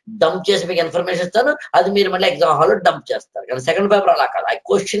నేను డంప్ చేసి మీకు ఇన్ఫర్మేషన్ ఇస్తాను, అది మీరు మళ్ళీ ఎగ్జామ్ హాల్లో డంప్ చేస్తారు. కానీ సెకండ్ పేపర్ అలా కాదు. I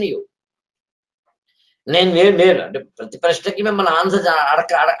question you. నేను అంటే ప్రతి ప్రశ్నకి మిమ్మల్ని ఆన్సర్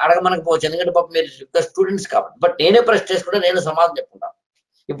అడగమనకపోవచ్చు, ఎందుకంటే పాపం మీరు స్టూడెంట్స్ కాబట్టి. బట్ నేనే ప్రశ్న చేసుకుంటే నేను సమాధానం చెప్పుకుంటాను.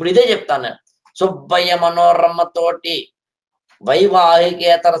 ఇప్పుడు ఇదే చెప్తాను నేను. సుబ్బయ్య మనోరమ్మతోటి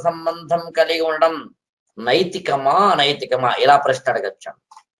వైవాహికేతర సంబంధం కలిగి ఉండడం నైతికమా అనైతికమా? ఇలా ప్రశ్న అడగచ్చాను.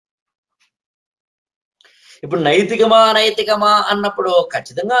 ఇప్పుడు నైతికమా అన్నప్పుడు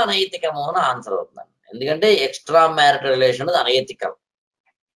ఖచ్చితంగా అనైతికము అని ఆన్సర్ అవుతున్నాను. ఎందుకంటే extra marital relation అనైతికం,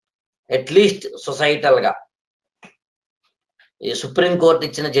 at least societal గా. ఈ సుప్రీంకోర్టు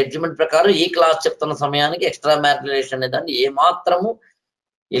ఇచ్చిన జడ్జిమెంట్ ప్రకారం ఈ క్లాస్ చెప్తున్న సమయానికి ఎక్స్ట్రా మ్యారిటల్ రిలేషన్ అనే దాన్ని ఏమాత్రము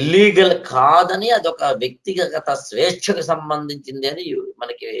ఇల్లీగల్ కాదని, అదొక వ్యక్తిగత స్వేచ్ఛకు సంబంధించింది అని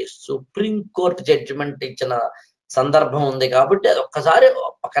మనకి సుప్రీంకోర్టు జడ్జిమెంట్ ఇచ్చిన సందర్భం ఉంది. కాబట్టి అది ఒక్కసారి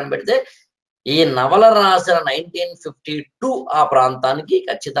పక్కన పెడితే, ఈ నవల రాసిన 1952 ఆ ప్రాంతానికి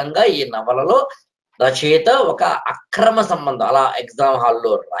ఖచ్చితంగా ఈ నవలలో రచయిత ఒక అక్రమ సంబంధం, అలా ఎగ్జామ్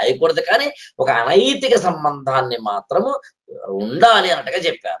హాల్లో రాయకూడదు, కానీ ఒక అనైతిక సంబంధాన్ని మాత్రము ఉండాలి అన్నట్టుగా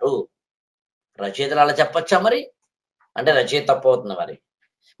చెప్పారు. రచయితలు అలా చెప్పచ్చా మరి? అంటే రచయిత తప్పు అవుతుంది.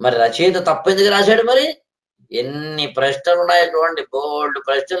 మరి రచయిత తప్పు ఎందుకు రాశాడు? మరి ఎన్ని ప్రశ్నలు ఉన్నాయో చూడండి, బోల్డ్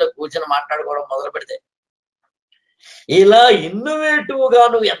ప్రశ్నలు. కూర్చొని మాట్లాడుకోవడం మొదలు పెడితే ఇలా ఇన్నోవేటివ్ గా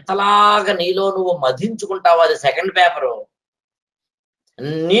నువ్వు ఎంతలాగా నీలో నువ్వు మధించుకుంటావు. అది సెకండ్ పేపరు.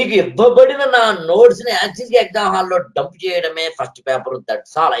 నీకు ఇవ్వబడిన నా నోట్స్ ని యాక్చువల్గా ఎగ్జామ్ హాల్లో డంప్ చేయడమే ఫస్ట్ పేపర్.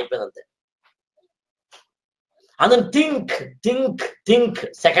 That's all. అయిపోయింది అంతే. అందులో థింక్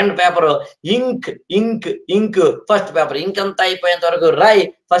సెకండ్ పేపర్, ఇంక్ ఫస్ట్ పేపర్. ఇంక్ అంతా అయిపోయేంత వరకు రాయ్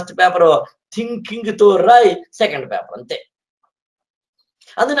ఫస్ట్ పేపర్, థింకింగ్ తో రాయ్ సెకండ్ పేపర్. అంతే.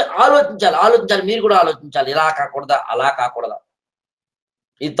 అందులో ఆలోచించాలి. మీరు కూడా ఆలోచించాలి. ఇలా కాకూడదా, అలా కాకూడదా,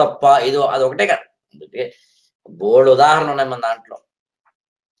 ఇది తప్ప, ఇదో అది ఒకటే కాదు. బోల్డ్ ఉదాహరణ ఉన్నాయి మన దాంట్లో.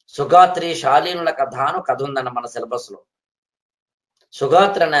 సుగాత్రి శాలీనుల కథ అని కథ ఉందండి మన సిలబస్ లో.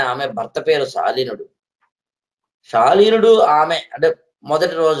 సుగాత్రి అనే ఆమె భర్త పేరు శాలీనుడు ఆమె అంటే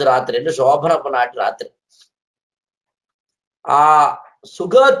మొదటి రోజు రాత్రి, అంటే శోభనపు నాటి రాత్రి, ఆ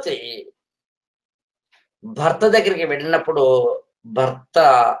సుగాత్రి భర్త దగ్గరికి వెళ్ళినప్పుడు భర్త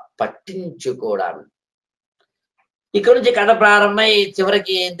పట్టించుకోవడానికి, ఇక్కడ నుంచి కథ ప్రారంభమై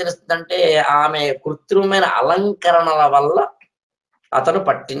చివరికి ఏం తెలుస్తుందంటే, ఆమె కృత్రిమమైన అలంకరణల వల్ల అతను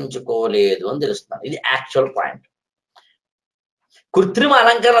పట్టించుకోలేదు అని తెలుస్తుంది. ఇది యాక్చువల్ పాయింట్. కృత్రిమ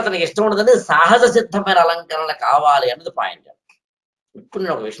అలంకరణ అతనికి ఇష్టం ఉండదని, సహజ సిద్ధమైన అలంకరణ కావాలి అన్నది పాయింట్. ఇప్పుడు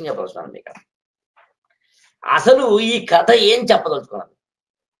నేను ఒక విషయం చెప్పవలసిన మీకు, అసలు ఈ కథ ఏం చెప్పదలుచుకున్నాను?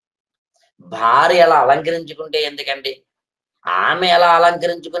 భార్య ఎలా అలంకరించుకుంటే ఎందుకండి, ఆమె ఎలా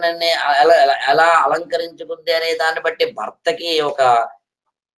అలంకరించుకుంది అనే దాన్ని బట్టి భర్తకి ఒక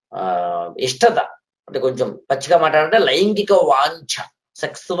ఇష్టత, అంటే కొంచెం పచ్చిగా మాట్లాడంటే లైంగిక వాంఛ,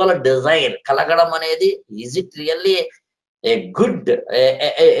 సెక్సువల్ డిజైర్ కలగడం అనేది, is it really a good,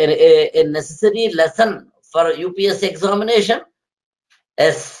 A necessary lesson for UPSC examination.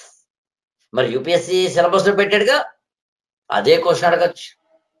 Yes, మరి యూపీఎస్సీ సిలబస్ లో పెట్టాడుగా, అదే క్వశ్చన్ అడగచ్చు.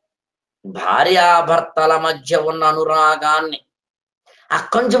 భార్యాభర్తల మధ్య ఉన్న అనురాగాన్ని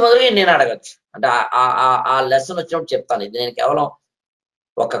అక్కడి నుంచి మొదలు నేను అడగచ్చు. అంటే ఆ లెసన్ వచ్చినప్పుడు చెప్తాను. ఇది నేను కేవలం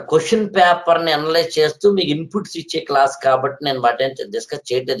ఒక క్వశ్చన్ పేపర్ ని అనలైజ్ చేస్తూ మీకు ఇన్పుట్స్ ఇచ్చే క్లాస్ కాబట్టి నేను వాటిని డిస్కస్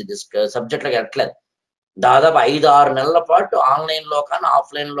చేయట్లేదు, సబ్జెక్ట్లోకి వెళ్ళట్లేదు. దాదాపు 5-6 నెలల పాటు ఆన్లైన్ లో కానీ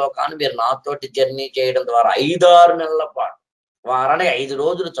ఆఫ్లైన్ లో కానీ మీరు నాతోటి జర్నీ చేయడం ద్వారా 5-6 నెలల పాటు వారానికి 5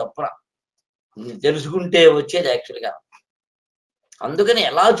 రోజులు చొప్పున తెలుసుకుంటే వచ్చేది యాక్చువల్గా. అందుకని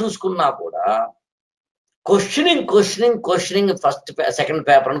ఎలా చూసుకున్నా కూడా క్వశ్చనింగ్ ఫస్ట్ సెకండ్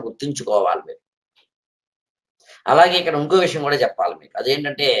పేపర్ అని గుర్తుంచుకోవాలి మీరు. అలాగే ఇక్కడ ఇంకో విషయం కూడా చెప్పాలి మీకు.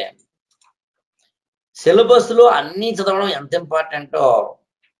 అదేంటంటే సిలబస్ లో అన్ని చదవడం ఎంత ఇంపార్టెంటో,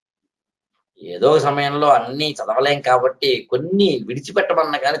 ఏదో సమయంలో అన్ని చదవలేం కాబట్టి కొన్ని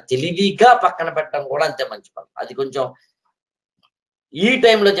విడిచిపెట్టమన్నా కానీ తెలివిగా పక్కన పెట్టడం కూడా అంతే మంచి పని. అది కొంచెం ఈ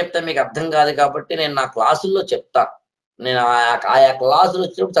టైంలో చెప్తే మీకు అర్థం కాదు కాబట్టి నేను నా క్లాసుల్లో చెప్తాను. నేను ఆయా క్లాసులు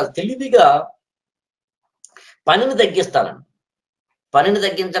వచ్చినప్పుడు చాలా తెలివిగా పనిని తగ్గిస్తానండి. పనిని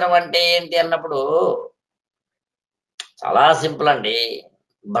తగ్గించడం అంటే ఏంటి అన్నప్పుడు చాలా సింపుల్ అండి.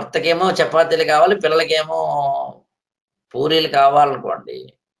 భర్తకేమో చపాతీలు కావాలి, పిల్లలకేమో పూరీలు కావాలనుకోండి.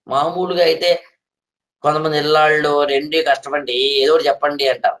 మామూలుగా అయితే కొంతమంది ఇళ్ళాళ్ళు రెండు కష్టపడి ఏదో ఒకటి చెప్పండి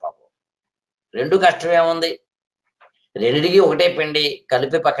అంటారు. పాపం రెండు కష్టం ఏముంది, రెండింటికి ఒకటే పిండి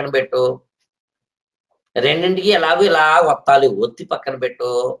కలిపి పక్కన పెట్టు, రెండింటికి ఎలాగో ఇలా ఒత్తాలి, ఒత్తి పక్కన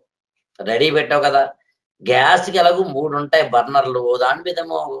పెట్టు, రెడీ పెట్టావు కదా. గ్యాస్కి ఎలాగో 3 ఉంటాయి బర్నర్లు, దాని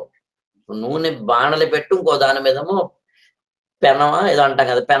మీదేమో నూనె బాణలు పెట్టు, ఇంకో దాని మీదేమో పెనమా ఏదో అంటాం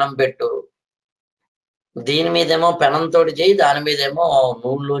కదా, పెనం పెట్టు, దీని మీదేమో పెనంతో చేయి, దాని మీదేమో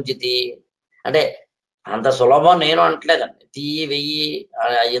నూనెలోంచి తీ. అంటే అంత సులభం నేను అంటలేదండి, తీ వెయ్యి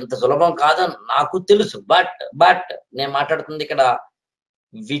ఇంత సులభం కాదని నాకు తెలుసు. బట్ నేను మాట్లాడుతుంది ఇక్కడ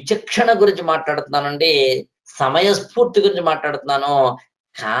విచక్షణ గురించి మాట్లాడుతున్నానండి, సమయస్ఫూర్తి గురించి మాట్లాడుతున్నాను,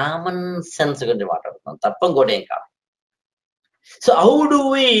 కామన్ సెన్స్ గురించి మాట్లాడుతున్నాను, తప్ప ఇంకోటి ఏం కాదు. So how do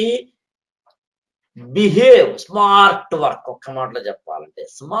we behave smart work, ఒక్క మాటలో చెప్పాలంటే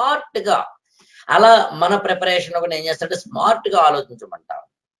స్మార్ట్ గా. అలా మన ప్రిపరేషన్ కూడా ఏం చేస్తారంటే స్మార్ట్ గా ఆలోచించమంటారు.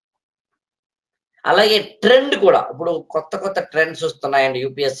 అలాగే ట్రెండ్ కూడా, ఇప్పుడు కొత్త ట్రెండ్స్ వస్తున్నాయండి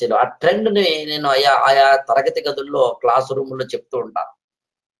యూపీఎస్సీలో. ఆ ట్రెండ్ ని నేను ఆయా తరగతి గదుల్లో క్లాస్ రూమ్ లో చెప్తూ ఉంటాను.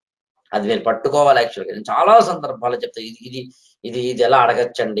 అది మీరు పట్టుకోవాలి. యాక్చువల్గా నేను చాలా సందర్భాలు చెప్తాను, ఇది ఇది ఇది ఎలా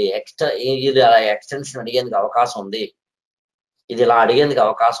అడగచ్చండి, ఇది ఎక్స్టెన్షన్ అడిగేందుకు అవకాశం ఉంది, ఇది ఇలా అడిగేందుకు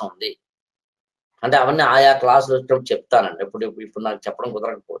అవకాశం ఉంది అంటే అవన్నీ ఆయా క్లాసులు వచ్చినప్పుడు చెప్తానండి. ఇప్పుడు నాకు చెప్పడం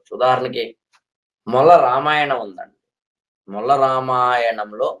కుదరకపోవచ్చు. ఉదాహరణకి మొల్ల రామాయణం ఉందండి. మొల్ల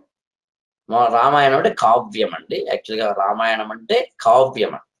రామాయణంలో రామాయణం అంటే కావ్యం అండి. యాక్చువల్గా రామాయణం అంటే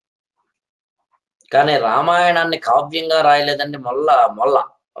కావ్యం. కానీ రామాయణాన్ని కావ్యంగా రాయలేదండి మొల్ల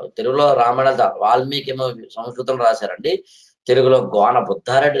తెలుగులో రామాయణ వాల్మీకి ఏమో సంస్కృతంలో రాశారండి. తెలుగులో గోన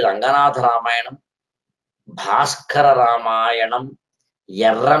బుద్ధారెడ్డి రంగనాథ రామాయణం, భాస్కర రామాయణం,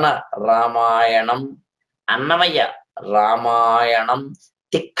 ఎర్రన రామాయణం, అన్నమయ్య రామాయణం,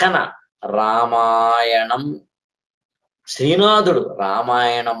 తిక్కన రామాయణం, శ్రీనాథుడు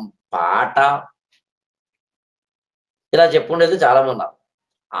రామాయణం పాట, ఇలా చెప్పుండేది చాలా మంది ఉన్నారు.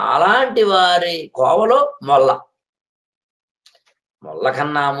 అలాంటి వారి కోవలో మొల్ల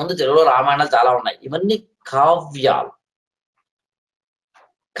కన్నా ముందు తెలుగులో రామాయణాలు చాలా ఉన్నాయి. ఇవన్నీ కావ్యాలు.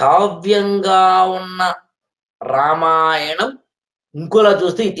 కావ్యంగా ఉన్న రామాయణం ఇంకోలా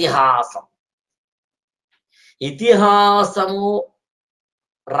చూస్తే ఇతిహాసము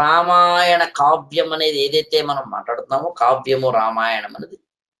రామాయణ కావ్యం అనేది ఏదైతే మనం మాట్లాడుతున్నామో, కావ్యము రామాయణం అనేది,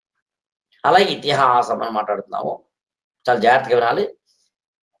 అలాగే ఇతిహాసం అని మాట్లాడుతున్నామో చాలా జాగ్రత్తగా వినాలి.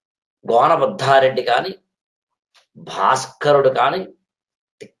 గోనబుద్ధారెడ్డి కానీ, భాస్కరుడు కానీ,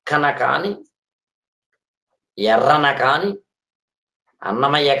 తిక్కన కానీ, ఎర్రన కానీ,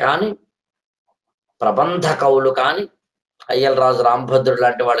 అన్నమయ్య కానీ, ప్రబంధ కవులు కానీ, అయ్యలరాజు రాంభద్రుడు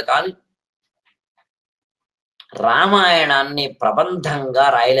లాంటి వాళ్ళు కానీ రామాయణాన్ని ప్రబంధంగా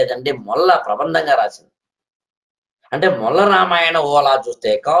రాయలేదండి, మొల్ల ప్రబంధంగా రాసింది. అంటే మొల్ల రామాయణం ఓలా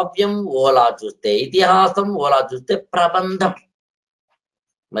చూస్తే కావ్యం, ఓలా చూస్తే ఇతిహాసం, ఓలా చూస్తే ప్రబంధం.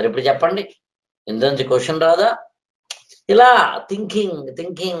 మరి ఇప్పుడు చెప్పండి, ఇందులోంచి క్వశ్చన్ రాదా? ఇలా థింకింగ్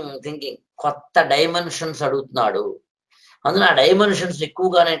కొత్త డైమెన్షన్స్ అడుగుతున్నాడు. అందులో ఆ డైమెన్షన్స్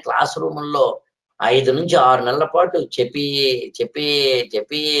ఎక్కువగా నేను క్లాస్ రూముల్లో 5 నుంచి 6 నెలల పాటు చెప్పి చెప్పి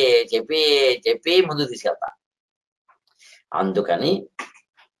చెప్పి చెప్పి చెప్పి ముందుకు తీసుకెళ్తా. అందుకని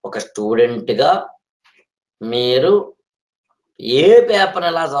ఒక స్టూడెంట్గా మీరు ఏ పేపర్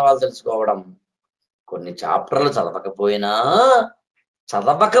ఎలా చదవాలో తెలుసుకోవడం, కొన్ని చాప్టర్లు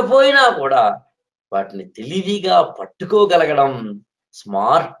చదవకపోయినా కూడా వాటిని తెలివిగా పట్టుకోగలగడం,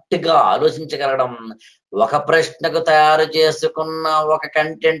 స్మార్ట్ గా ఆలోచించగలగడం, ఒక ప్రశ్నకు తయారు చేసుకున్న ఒక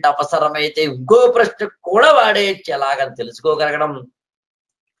కంటెంట్ అవసరమైతే ఇంకో ప్రశ్నకు కూడా వాడేయచ్చు ఎలాగని తెలుసుకోగలగడం,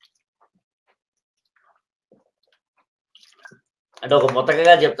 అంటే ఒక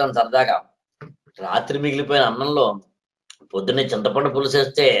ముతకగా చెప్తాను సరదాగా, రాత్రి మిగిలిపోయిన అన్నంలో పొద్దున్నే చింతపండు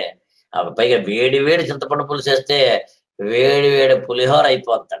పులుసేస్తే, పైగా వేడి వేడి చింతపండు పులుసేస్తే వేడి వేడి పులిహోర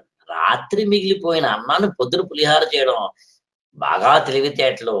అయిపోతాడు. రాత్రి మిగిలిపోయిన అన్నాన్ని పొద్దున పులిహోర చేయడం బాగా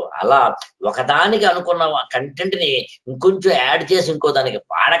తెలివితేటలు. అలా ఒకదానికి అనుకున్న కంటెంట్ ని ఇంకొంచెం యాడ్ చేసి ఇంకో దానికి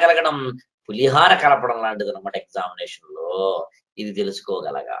పాడగలగడం, పులిహార కలపడం లాంటిది అనమాట ఎగ్జామినేషన్ లో. ఇది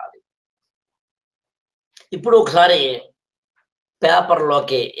తెలుసుకోగలగాలి. ఇప్పుడు ఒకసారి పేపర్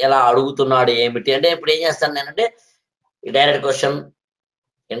లోకి ఎలా అడుగుతున్నాడు ఏమిటి అంటే, ఇప్పుడు ఏం చేస్తాను నేనంటే, direct question,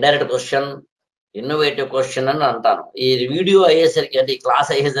 indirect question, innovative question అని అంటాను. ఈ వీడియో అయ్యేసరికి, అంటే ఈ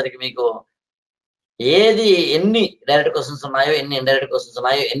క్లాస్ అయ్యేసరికి మీకు ఏది ఎన్ని డైరెక్ట్ క్వశ్చన్స్ ఉన్నాయో, ఎన్ని ఇండైరెక్ట్ క్వశ్చన్స్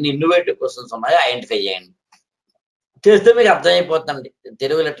ఉన్నాయో, ఎన్ని ఇన్నోవేటివ్ క్వశ్చన్స్ ఉన్నాయో ఐడెంటిఫై చేయండి. చేస్తే మీకు అర్థమైపోతుంది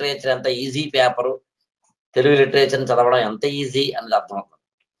తెలుగు లిటరేచర్ ఎంత ఈజీ పేపరు, తెలుగు లిటరేచర్ చదవడం ఎంత ఈజీ అనేది అర్థమవుతుంది.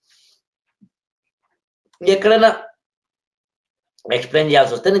 ఎక్కడైనా ఎక్స్ప్లెయిన్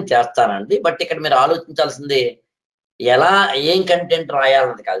చేయాల్సి వస్తే నేను చేస్తానండి. బట్ ఇక్కడ మీరు ఆలోచించాల్సింది ఎలా, ఏం కంటెంట్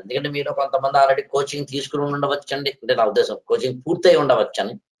రాయాలన్నది కాదు. ఎందుకంటే మీరు కొంతమంది ఆల్రెడీ కోచింగ్ తీసుకుని ఉండవచ్చండి, అంటే నా ఉద్దేశం కోచింగ్ పూర్తయి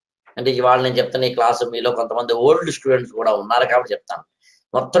ఉండవచ్చని. అంటే ఇవాళ నేను చెప్తున్న ఈ క్లాసు మీలో కొంతమంది ఓల్డ్ స్టూడెంట్స్ కూడా ఉన్నారు కాబట్టి చెప్తాను.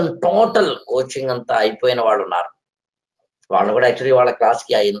 మొత్తం టోటల్ కోచింగ్ అంతా అయిపోయిన వాళ్ళు ఉన్నారు. వాళ్ళు కూడా యాక్చువల్లీ వాళ్ళ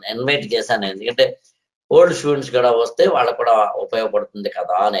క్లాస్కి ఇన్వైట్ చేశాను, ఎందుకంటే ఓల్డ్ స్టూడెంట్స్ కూడా వస్తే వాళ్ళకు కూడా ఉపయోగపడుతుంది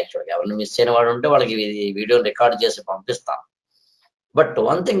కదా అని. యాక్చువల్గా ఎవరిని మిస్ అయిన వాడు ఉంటే వాళ్ళకి వీడియో రికార్డ్ చేసి పంపిస్తాను. But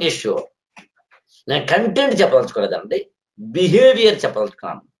one thing is sure, నేను కంటెంట్ చెప్పదలుచుకోలేదండి, బిహేవియర్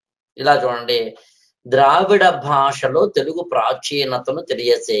చెప్పదలుచుకున్నాను. ఇలా చూడండి, ద్రావిడ భాషలో తెలుగు ప్రాచీనతను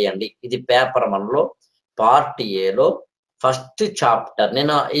తెలియజేయండి. ఇది పేపర్ 1లో పార్ట్ ఏలో ఫస్ట్ చాప్టర్.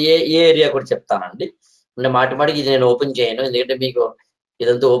 నేను ఏ ఏరియా కూడా చెప్తానండి, అంటే మాటిమాటికి ఇది నేను ఓపెన్ చేయను, ఎందుకంటే మీకు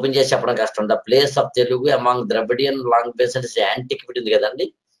ఇదంతా ఓపెన్ చేసి చెప్పడం కష్టం. The place of Telugu among Dravidian language అంటే యాంటిక్విటీ ఉంది కదండి,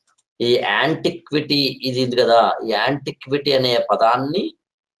 ఈ యాంటిక్విటీ ఇది ఉంది కదా, ఈ యాంటిక్విటీ అనే పదాన్ని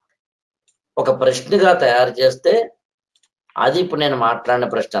ఒక ప్రశ్నగా తయారు చేస్తే అది ఇప్పుడు నేను మాట్లాడిన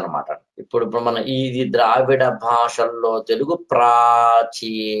ప్రశ్న అనమాట. ఇప్పుడు మన ఇది ద్రావిడ భాషల్లో తెలుగు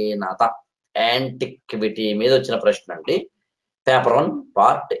ప్రాచీనత, యాంటిక్విటీ మీద వచ్చిన ప్రశ్న అండి. Paper 1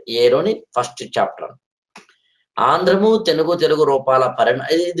 part ఏలోని first chapter. ఆంధ్రము Telugu రూపాల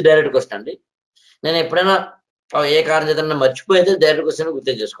ఇది డైరెక్ట్ క్వశ్చన్ అండి. నేను ఎప్పుడైనా ఏ కారణం చేత మర్చిపోయితే డైరెక్ట్ క్వశ్చన్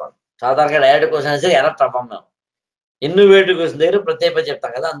గుర్తు చేసుకోండి. సాధారణంగా డైరెక్ట్ క్వశ్చన్ అయితే ఎలా ప్రభావం, ఇన్నోవేటివ్ క్వశ్చన్ దగ్గర ప్రత్యేక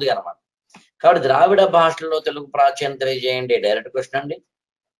చెప్తాం కదా, అందుకే అనమాట. కాబట్టి ద్రావిడ భాషల్లో తెలుగు ప్రాచీనం తెలియజేయండి డైరెక్ట్ క్వశ్చన్ అండి.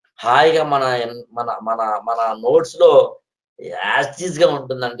 హాయిగా మన మన మన మన నోట్స్ లో యాజ్ గా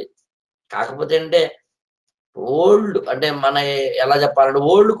ఉంటుందండి. కాకపోతే అంటే ఓల్డ్, అంటే మన ఎలా చెప్పాలంటే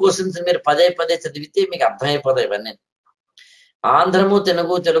ఓల్డ్ క్వశ్చన్స్ మీరు పదే చదివితే మీకు అర్థమైపోతాయి ఇవన్నీ. ఆంధ్రము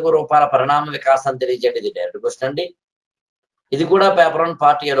తెలుగు రూపాల పరిణామ వికాసం తెలియజేయండి, ఇది డైరెక్ట్ క్వశ్చన్ అండి. ఇది కూడా పేపర్ 1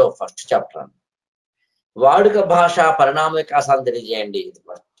 పార్ట్ ఏలో ఫస్ట్ చాప్టర్ అండి. వాడుక భాష పరిణామ వికాసాన్ని తెలియజేయండి,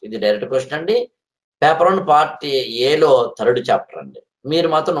 ఇది డైరెక్ట్ క్వశ్చన్ అండి. పేపర్ 1 పార్ట్ ఏలో థర్డ్ చాప్టర్ అండి. మీరు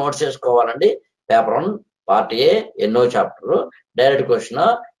మాత్రం నోట్స్ చేసుకోవాలండి. పేపర్ 1 పార్ట్ ఏ ఎన్నో chapter, direct question,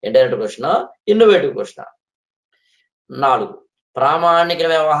 indirect question, innovative question. 4 ప్రామాణిక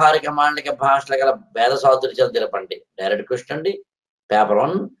వ్యవహారిక మాండలిక భాషల గల భేద సాదృశ్యాలు తెలపండి, డైరెక్ట్ క్వశ్చన్ అండి. Paper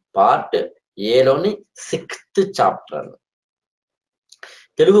 1 part ఏలోని 6th chapter.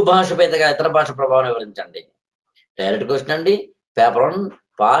 Telugu భాషపై ఇతర భాష ప్రభావం వివరించండి, డైరెక్ట్ క్వశ్చన్ అండి. పేపర్ 1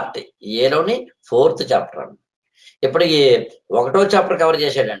 పార్ట్ ఏలోని 4th చాప్టర్ అండి. ఇప్పటికి 1వ చాప్టర్ కవర్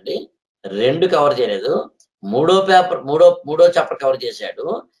చేశాడండి, 2 కవర్ చేయలేదు, మూడో చాప్టర్ కవర్ చేశాడు,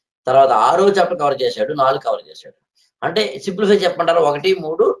 తర్వాత 6వ చాప్టర్ కవర్ చేశాడు, 4 కవర్ చేశాడు. అంటే సింప్లిఫై చెప్పమంటారు, 1,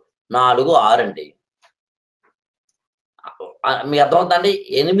 3, 4, 6 అండి. మీకు అర్థమవుతుందండి.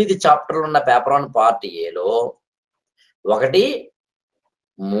 8 చాప్టర్లు ఉన్న పేపర్ 1 పార్ట్ ఏలో 1,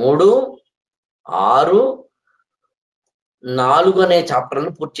 3, 6, 4 అనే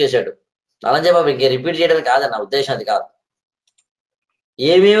చాప్టర్లను పూర్తి చేశాడు. అలా చెప్పి ఇంక రిపీట్ చేయడానికి కాదు నా ఉద్దేశం, అది కాదు.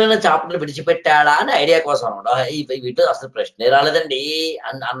 ఏమేమైనా చాప్టర్లు విడిచిపెట్టాడా అని ఐడియా కోసం అనమాట. వీటిలో అసలు ప్రశ్నే రాలేదండి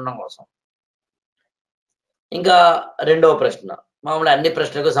అన్నం కోసం. ఇంకా 2వ ప్రశ్న, మామూలు అన్ని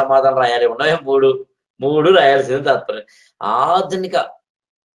ప్రశ్నలకు సమాధానం రాయాలి, ఉన్నాయి 3 రాయాల్సింది తాత్పర్యం. ఆధునిక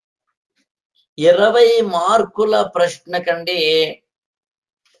 20 మార్కుల ప్రశ్న కంటే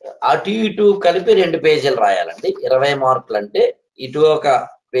అటు ఇటు కలిపి 2 పేజీలు రాయాలండి. 20 మార్కులు అంటే ఇటు ఒక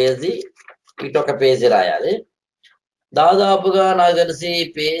పేజీ, ఇటు ఒక పేజీ రాయాలి. దాదాపుగా నాకు తెలిసి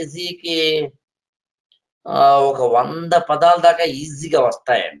పేజీకి ఒక 100 పదాల దాకా ఈజీగా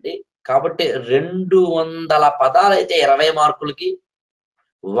వస్తాయండి. కాబట్టి 200 పదాలైతే 20 మార్కులకి,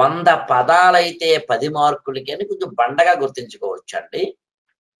 100 పదాలైతే 10 మార్కులకి అని కొంచెం బండగా గుర్తించుకోవచ్చు అండి.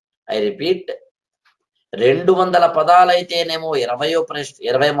 ఐ రిపీట్, 200 పదాలైతేనేమో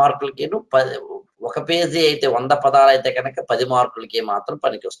 20 మార్కులకి, ఒక పేజీ అయితే 100 పదాలైతే కనుక 10 మార్కులకి మాత్రం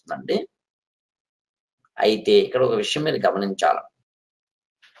పనికి వస్తుందండి. అయితే ఇక్కడ ఒక విషయం మీరు గమనించాలి.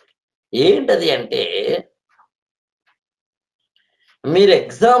 ఏంటది అంటే, మీరు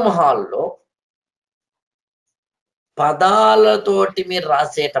ఎగ్జామ్ హాల్లో పదాలతోటి మీరు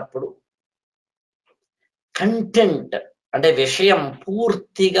రాసేటప్పుడు కంటెంట్ అంటే విషయం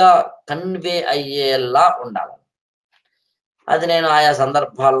పూర్తిగా కన్వే అయ్యేలా ఉండాలి. అది నేను ఆయా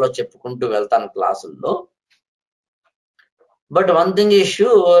సందర్భాల్లో చెప్పుకుంటూ వెళ్తాను క్లాసుల్లో. But one thing is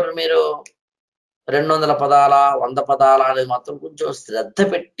sure, మీరు 200 పదాల 100 పదాల అనేది మాత్రం కొంచెం శ్రద్ధ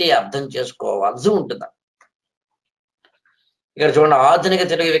పెట్టి అర్థం చేసుకోవాల్సి ఉంటుంది. ఇక్కడ చూడండి, ఆధునిక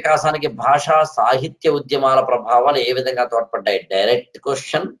తెలుగు వికాసానికి భాషా సాహిత్య ఉద్యమాల ప్రభావాలు ఏ విధంగా తోడ్పడ్డాయి. Direct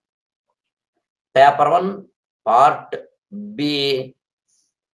question, paper 1 part B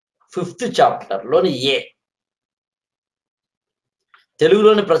 5th chapter లోని ఏ.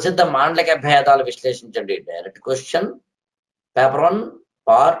 తెలుగులోని ప్రసిద్ధ మాండలిక భేదాలు విశ్లేషించండి. Direct question, paper 1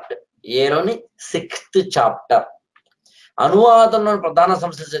 part ఏలోని 6th chapter. అనువాదంలోని ప్రధాన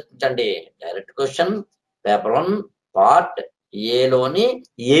సమస్యలు చర్చించండి. Direct question, paper 1 part ఏలోని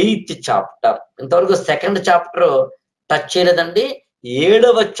 8th chapter. ఇంతవరకు 2nd చాప్టర్ టచ్ చేయలేదండి,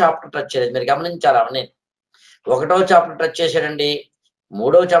 7వ చాప్టర్ టచ్ చేయలేదు. మీరు గమనించాలి అవన్నీ. 1వ చాప్టర్ టచ్ చేశాడండి,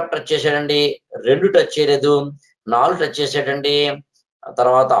 3వ చాప్టర్ టచ్ చేశాడండి, 2 టచ్ చేయలేదు, 4 టచ్ చేశాడండి,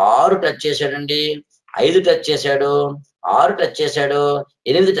 తర్వాత 6 టచ్ చేశాడండి, 5 టచ్ చేశాడు, 6 టచ్ చేశాడు,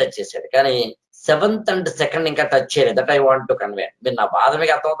 8 టచ్ చేశాడు. కానీ 7th and 2nd ఇంకా టచ్ చేయలేదు. That I want to convey. మీరు నా బాధ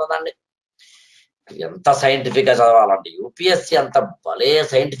మీకు అర్థమవుతుందండి. ఎంత సైంటిఫిక్ గా చదవాలండి, యూపీఎస్సీ అంత భలే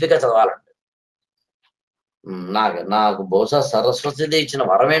సైంటిఫిక్ గా చదవాలండి. నాకు బహుశా సరస్వతిదేవి ఇచ్చిన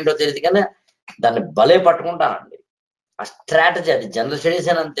వరం ఏంటో తెలియదు, కానీ దాన్ని భలే పట్టుకుంటానండి. ఆ స్ట్రాటజీ అది. జనరల్ స్టడీస్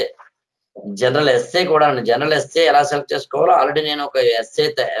అని అంతే, జనరల్ ఎస్సే కూడా అండి. జనరల్ ఎస్సే ఎలా సెలెక్ట్ చేసుకోవాలో ఆల్రెడీ నేను ఒక ఎస్సే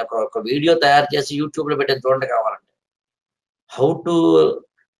ఒక వీడియో తయారు చేసి యూట్యూబ్ లో పెట్టే చూడండి కావాలండి. How to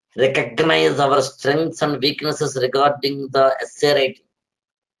recognise hour strengths and weaknesses regarding the essay writing.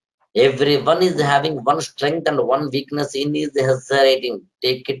 Everyone is having one strength and one weakness in his essay writing.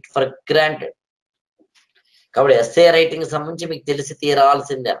 Take it for granted. కాబట్టి ఎస్సే రైటింగ్ సంబంధించి మీకు తెలిసి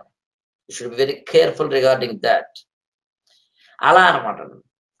తీరాల్సిందే. You should be very careful regarding that. అలా అనమాట.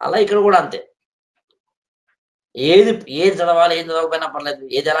 అలా ఇక్కడ కూడా అంతే. ఏది చదవాలి, ఏది చదవకపోయినా పర్లేదు,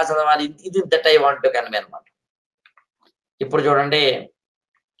 ఏది ఎలా చదవాలి, ఇది that I want to convey అనమాట. ఇప్పుడు చూడండి,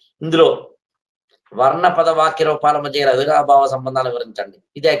 ఇందులో వర్ణ పద వాక్య రూపాల మధ్య అవినాభావ సంబంధాలు వివరించండి.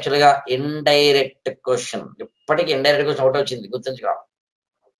 ఇది యాక్చువల్గా ఇండైరెక్ట్ క్వశ్చన్. ఇప్పటికీ ఇండైరెక్ట్ క్వశ్చన్ ఒకటి వచ్చింది, గుర్తుంచుకోవాలి.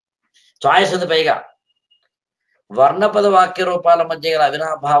 చాయిస్ ఉంది పైగా. వర్ణ పద వాక్య రూపాల మధ్య గల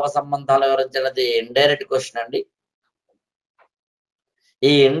అవినాభావ సంబంధాలు వివరించినది ఇండైరెక్ట్ క్వశ్చన్ అండి.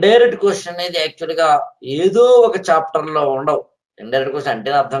 ఈ ఇండైరెక్ట్ క్వశ్చన్ అనేది యాక్చువల్గా ఏదో ఒక చాప్టర్ లో ఉండవు. ఇండైరెక్ట్ క్వశ్చన్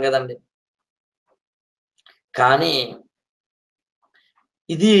అంటేనే అర్థం కదండి. కానీ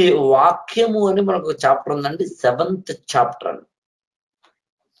ఇది వాక్యము అని మనకు చాప్టర్ ఉందండి, 7th చాప్టర్ అని.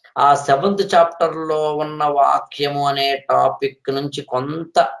 ఆ 7th చాప్టర్ లో ఉన్న వాక్యము అనే టాపిక్ నుంచి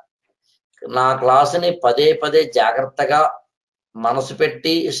కొంత నా క్లాసుని పదే పదే జాగ్రత్తగా మనసు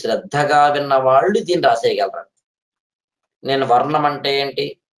పెట్టి శ్రద్ధగా విన్న వాళ్ళు దీన్ని రాసేయగలరు. నేను వర్ణం అంటే ఏంటి,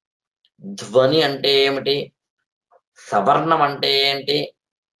 ధ్వని అంటే ఏమిటి, సవర్ణం అంటే ఏంటి,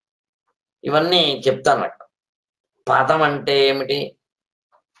 ఇవన్నీ చెప్తాను అక్కడ. పదం అంటే ఏమిటి,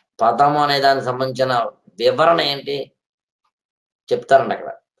 పదము అనే దానికి సంబంధించిన వివరణ ఏంటి చెప్తారండి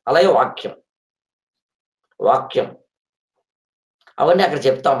అక్కడ. అలాగే వాక్యం అవన్నీ అక్కడ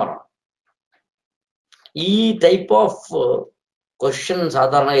చెప్తాం మనం. ఈ టైప్ ఆఫ్ క్వశ్చన్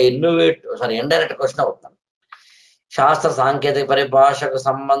సాధారణంగా ఇండైరెక్ట్ క్వశ్చన్ అవుతుంది. శాస్త్ర సాంకేతిక పరిభాషకు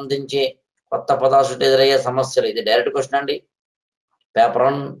సంబంధించి కొత్త పదాలు సృష్టి ఎదురయ్యే సమస్యలు. ఇది డైరెక్ట్ క్వశ్చన్ అండి. పేపర్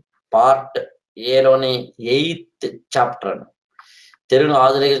 1 పార్ట్ ఏలోని 8th చాప్టర్ అండి. తెలుగు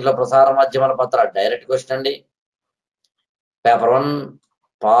ఆధునిక ప్రసార మాధ్యమాల పత్ర. డైరెక్ట్ క్వశ్చన్ అండి. పేపర్ 1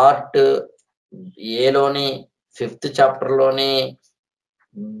 పార్ట్ ఏలోని 5th చాప్టర్ లోని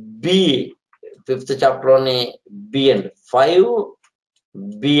బి 5th చాప్టర్ లోని బి అండి,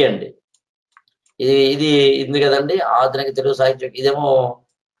 5B అండి. ఇది ఇది కదండి ఆధునిక తెలుగు సాహిత్యం. ఇదేమో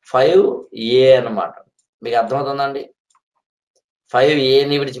 5A అన్నమాట. మీకు అర్థమవుతుందండి.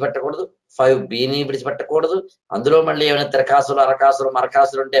 5Aని విడిచిపెట్టకూడదు, 5Bని విడిచిపెట్టకూడదు. అందులో మళ్ళీ ఏమైనా తిరకాసులు, అరకాసులు,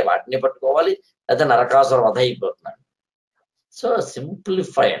 మరకాసులు ఉంటే వాటిని పట్టుకోవాలి, అయితే నరకాసులు వధ అయిపోతున్నాడు. సో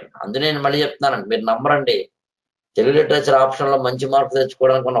సింప్లిఫై అండి. అందులో నేను మళ్ళీ చెప్తున్నానండి, మీరు నమ్మరండి. తెలుగు లిటరేచర్ ఆప్షన్ లో మంచి మార్కులు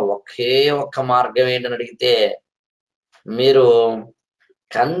తెచ్చుకోవడానికి ఉన్న ఒకే ఒక్క మార్గం ఏంటని అడిగితే, మీరు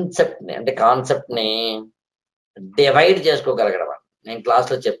కాన్సెప్ట్ ని డివైడ్ చేసుకోగలగడం. నేను క్లాస్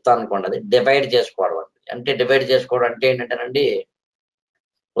లో చెప్తాను అనుకోండి, అది డివైడ్ చేసుకోవడం. అంటే డివైడ్ చేసుకోవడం అంటే ఏంటంటేనండి,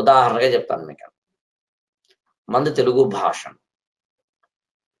 ఉదాహరణగా చెప్తాను మీకు. మంది తెలుగు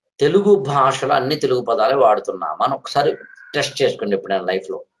భాషలో అన్ని తెలుగు పదాలే వాడుతున్నాం అని ఒకసారి టెస్ట్ చేసుకోండి ఎప్పుడైనా లైఫ్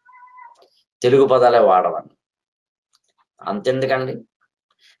లో. తెలుగు పదాలే వాడమని. అంతెందుకండి,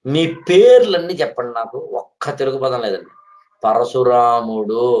 మీ పేర్లన్నీ చెప్పండి నాకు, ఒక్క తెలుగు పదం లేదండి.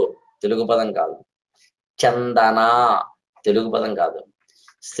 పరశురాముడు తెలుగు పదం కాదు. చందన తెలుగు పదం కాదు.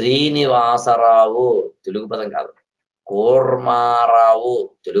 శ్రీనివాసరావు తెలుగు పదం కాదు. కూర్మారావు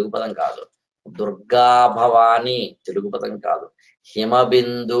తెలుగు పదం కాదు. దుర్గా భవాని తెలుగు పదం కాదు.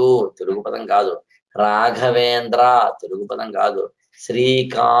 హిమబిందు తెలుగు పదం కాదు. రాఘవేంద్ర తెలుగు పదం కాదు.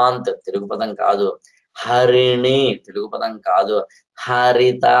 శ్రీకాంత్ తెలుగు పదం కాదు. హరిణి తెలుగు పదం కాదు.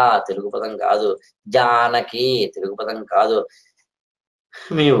 హరిత తెలుగు పదం కాదు. జానకి తెలుగు పదం కాదు.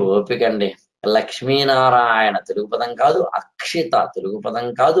 మీ ఓపిక అండి. లక్ష్మీనారాయణ తెలుగు పదం కాదు. అక్షిత తెలుగు పదం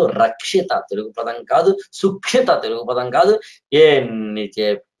కాదు. రక్షిత తెలుగు పదం కాదు. సుక్షిత తెలుగు పదం కాదు. ఎన్ని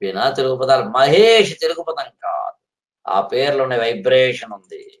చెప్పినా తెలుగు పదాలు. మహేష్ తెలుగు పదం కాదు. ఆ పేర్లోనే వైబ్రేషన్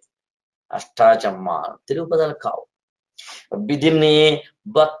ఉంది. అష్టాచమ్మ తెలుగు పదాలు కావు. దీన్ని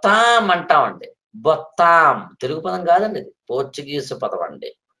బొత్తాం అంటామండి. బొత్తాం తెలుగు పదం కాదండి, ఇది పోర్చుగీస్ పదం అండి.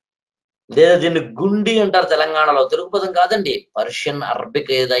 లేదా దీన్ని గుండి అంటారు తెలంగాణలో, తెలుగు పదం కాదండి, పర్షియన్,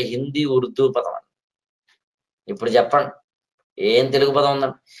 అరబిక్ లేదా హిందీ, ఉర్దూ పదం అండి. ఇప్పుడు చెప్పండి, ఏం తెలుగు పదం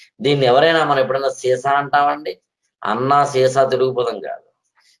ఉందండి? దీన్ని ఎవరైనా మనం ఎప్పుడైనా సీసా అంటామండి? అన్నా సీసా తెలుగు పదం కాదు.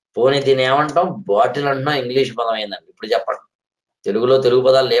 పోనీ దీన్ని ఏమంటాం? బాటిల్ అంటున్నాం, ఇంగ్లీష్ పదం అయిందండి. ఇప్పుడు చెప్పండి, తెలుగులో తెలుగు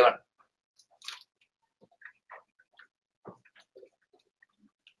పదాలు లేవండి.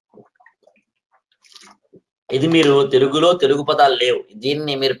 ఇది మీరు తెలుగులో తెలుగు పదాలు లేవు.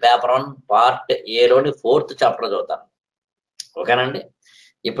 దీన్ని మీరు పేపర్ 1 పార్ట్ ఏలోని 4th చాప్టర్ చదువుతాను. ఓకేనండి?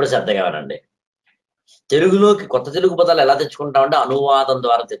 ఇప్పుడు శ్రద్ధగా వినండి. తెలుగులోకి కొత్త తెలుగు పదాలు ఎలా తెచ్చుకుంటామంటే అనువాదం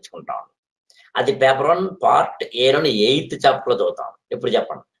ద్వారా తెచ్చుకుంటాం. అది పేపర్ 1 పార్ట్ ఏలోని 8th చాప్టర్ లో చదువుతాం. ఇప్పుడు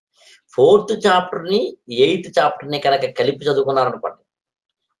చెప్పండి, 4th చాప్టర్ ని 8th చాప్టర్ ని కనుక కలిపి చదువుకున్నారనుకోండి,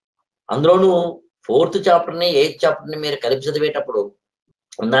 అందులోనూ 4th చాప్టర్ ని 8th చాప్టర్ ని మీరు కలిపి చదివేటప్పుడు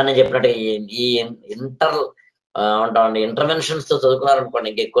ఉందని చెప్పినట్టు ఈ ఉంటామండి ఇంటర్వెన్షన్స్ తో చదువుకున్నారనుకోండి,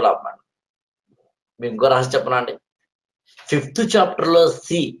 ఇంకెక్కువ లాభం. మీకు ఇంకో రహస్యం చెప్పనా అండి? 5th చాప్టర్ లో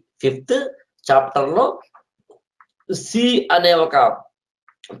సి అనే ఒక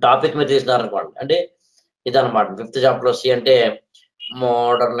టాపిక్ మీరు తీసుకున్నారనుకోండి, అంటే ఇదనమాట. 5th చాప్టర్ లో సి అంటే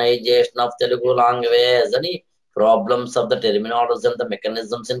మోడర్నైజేషన్ ఆఫ్ తెలుగు లాంగ్వేజ్ అని, problems of the terminology and the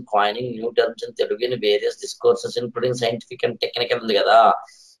mechanisms in coining new terms in Telugu in various discourses including scientific and technical ఉంది కదా.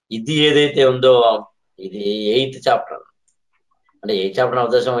 ఇది ఏదైతే ఉందో ఇది 8th చాప్టర్. అంటే 8th చాప్టర్ నా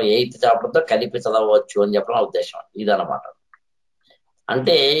ఉద్దేశం 8th చాప్టర్ తో కలిపి చదవచ్చు అని చెప్పడం నా ఉద్దేశం. ఇదనమాట.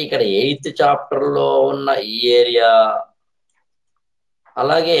 అంటే ఇక్కడ 8th చాప్టర్ లో ఉన్న ఈ ఏరియా,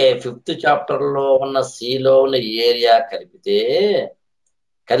 అలాగే 5th చాప్టర్ లో ఉన్న సిలో ఉన్న ఏరియా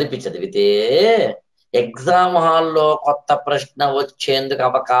కలిపి చదివితే ఎగ్జామ్ హాల్లో కొత్త ప్రశ్న వచ్చేందుకు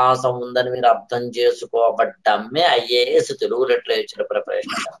అవకాశం ఉందని మీరు అర్థం చేసుకోబడ్డమ్మే ఐఏఎస్ తెలుగు లిటరేచర్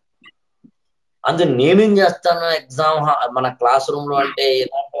ప్రిపరేషన్. అందుకు నేనేం చేస్తాను, మన క్లాస్ రూమ్ లో అంటే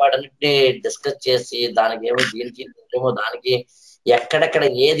ఇలాంటి వాటన్నిటిని డిస్కస్ చేసి దానికి దానికి ఎక్కడెక్కడ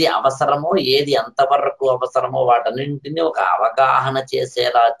ఏది అవసరమో, ఏది ఎంతవరకు అవసరమో వాటన్నింటినీ ఒక అవగాహన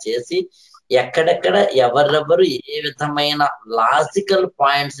చేసేలా చేసి, ఎక్కడెక్కడ ఎవరెవరు ఏ విధమైన లాజికల్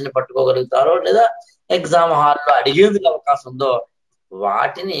పాయింట్స్ ని పట్టుకోగలుగుతారో, లేదా ఎగ్జామ్ హాల్లో అడిగేందుకు అవకాశం ఉందో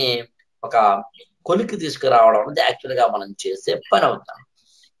వాటిని ఒక కొలికి తీసుకురావడం అనేది యాక్చువల్ గా మనం చేసే పని అవుతాం.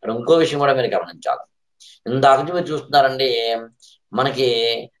 ఇంకో విషయం కూడా మీరు గమనించాలి. ఇందాక నుంచి మీరు చూస్తున్నారండి, మనకి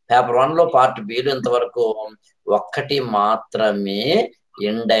పేపర్ 1 లో పార్ట్ బిలో ఇంతవరకు ఒక్కటి మాత్రమే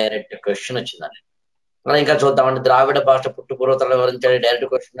ఇండైరెక్ట్ క్వశ్చన్ వచ్చిందండి. మనం ఇంకా చూద్దామండి. ద్రావిడ భాష పుట్టుపూర్వతలు వివరించే direct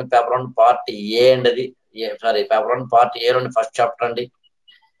question paper 1 part A అండి. అది పేపర్ 1 పార్ట్ ఏలోని ఫస్ట్ చాప్టర్ అండి.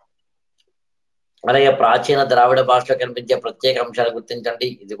 అలాగే ప్రాచీన ద్రావిడ భాషలో కనిపించే ప్రత్యేక అంశాలు గుర్తించండి.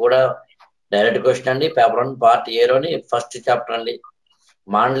 ఇది కూడా డైరెక్ట్ క్వశ్చన్ అండి. పేపర్ 1 పార్ట్ ఏలోని ఫస్ట్ చాప్టర్ అండి.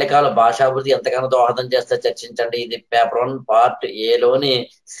 మాండలికాలు భాషాభివృద్ధి ఎంతగానో దోహదం చేస్తే చర్చించండి. ఇది పేపర్ 1 పార్ట్ ఏలోని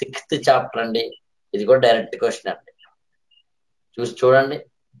 6th చాప్టర్ అండి. ఇది కూడా డైరెక్ట్ క్వశ్చన్ అండి. చూడండి,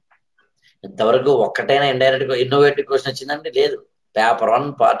 ఇంతవరకు ఒక్కటైనా ఇండైరెక్ట్ ఇన్నోవేటివ్ క్వశ్చన్ వచ్చిందండి? లేదు. పేపర్ 1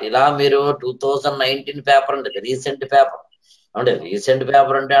 పార్ట్ ఇలా మీరు 2019 పేపర్ అండి, రీసెంట్ పేపర్. అంటే రీసెంట్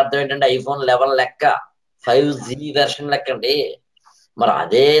పేపర్ అంటే అర్థం ఏంటంటే ఐఫోన్ 11 లెక్క, 5G వెర్షన్ లెక్క అండి. మరి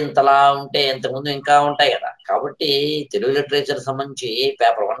అదే ఇంతలా ఉంటే ఇంతకుముందు ఇంకా ఉంటాయి కదా. కాబట్టి తెలుగు లిటరేచర్ సంబంధించి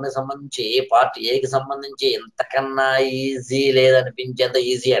పేపర్ 1 కి సంబంధించి పార్ట్ ఏకి సంబంధించి ఇంతకన్నా ఈజీ లేదనిపించేంత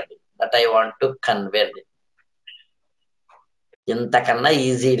ఈజీ అండి. That I want to convey. ఇంతకన్నా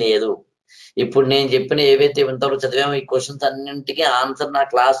ఈజీ లేదు. ఇప్పుడు నేను చెప్పిన ఏవైతే ఇంతవరకు చదివామో ఈ క్వశ్చన్స్ అన్నింటికి ఆన్సర్ నా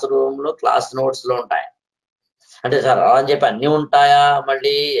క్లాస్ రూమ్ లో క్లాస్ నోట్స్ లో ఉంటాయి. అంటే సార్ అలా అని చెప్పి అన్ని ఉంటాయా,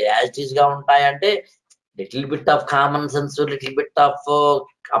 మళ్ళీ యాజ్ ఈజ్ గా ఉంటాయా అంటే little bit of common sense, little bit of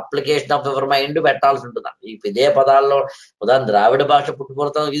application of your mind పెట్టాల్సి ఉంటుందా. ఈ ఇదే పదాల్లో ఉదాహరణ ద్రావిడ భాష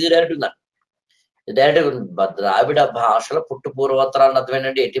పుట్టుపూర్వతం ఇది డైరెక్ట్ ఉందా, డైరెక్ట్ ద్రావిడ భాషల పుట్టుపూర్వోత్తరాలు అర్థం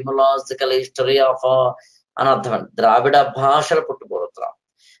ఏంటంటే ఎటిమలాజికల్ హిస్టరీ ఆఫ్ అని అర్థం. ద్రావిడ భాషల పుట్టుపూర్వోత్తరాలు,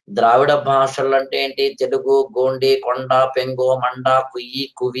 ద్రావిడ భాషలు అంటే ఏంటి? తెలుగు, గోండి, కొండ, పెంగో, మండ, కుయ్యి,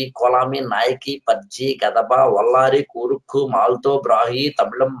 కువి, కొలామి, నాయకి, పజ్జి, గదబ, వల్లారి, కూరుక్కు, మాల్తో, బ్రాహి,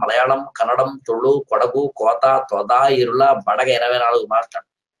 తమిళం, మలయాళం, కన్నడం, తుళు, కొడగు, కోత, తొద, ఇరుల, బడగ 24 భాషలు.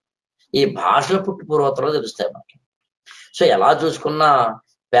 ఈ భాషల పుట్టుపూర్వోత్తరాలు తెలుస్తాయి మనకి. సో ఎలా చూసుకున్నా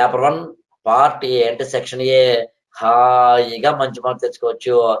పేపర్ 1 పార్ట్ ఏ అంటే సెక్షన్ ఏ హాయిగా మంచి మార్క్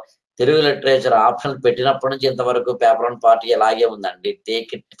తెచ్చుకోవచ్చు. తెలుగు లిటరేచర్ ఆప్షన్ పెట్టినప్పటి నుంచి ఇంతవరకు పేపర్ 1 పార్ట్ ఎలాగే ఉందండి. Take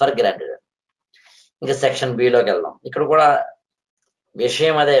it for granted. ఇంకా సెక్షన్ బిలోకి వెళ్దాం. ఇక్కడ కూడా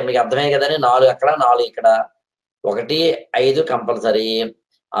విషయం అదే, మీకు అర్థమయ్యే కదండి. 4 అక్కడ 4 ఇక్కడ, 1, 5 కంపల్సరీ,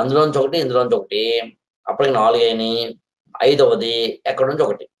 అందులోంచి ఒకటి ఇందులోంచి ఒకటి, అప్పటికి 4 అయినాయి. 5వది ఎక్కడి నుంచి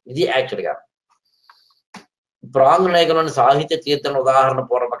ఒకటి. ఇది యాక్చువల్ గా ప్రాంగణైకలోని సాహిత్య తీర్థన ఉదాహరణ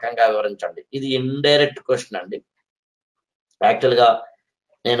పూర్వకంగా వివరించండి. ఇది ఇండైరెక్ట్ క్వశ్చన్ అండి. యాక్చువల్ గా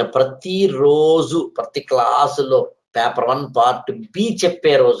నేను ప్రతిరోజు ప్రతి క్లాసులో పేపర్ 1 పార్ట్ బి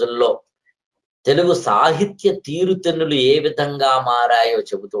చెప్పే రోజుల్లో తెలుగు సాహిత్య తీరుతెన్నులు ఏ విధంగా మారాయో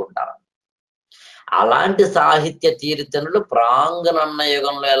చెబుతూ ఉంటాను. అలాంటి సాహిత్య తీరుతెన్నులు ప్రాంగణన్న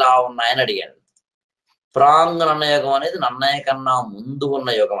యుగంలో ఎలా ఉన్నాయని అడిగాను. ప్రాంగణన్న యుగం అనేది నన్నయ్య కన్నా ముందు ఉన్న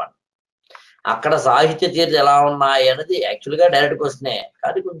యుగం అని. అక్కడ సాహిత్య తీరు ఎలా ఉన్నాయి అనేది యాక్చువల్ గా డైరెక్ట్ క్వశ్చనే,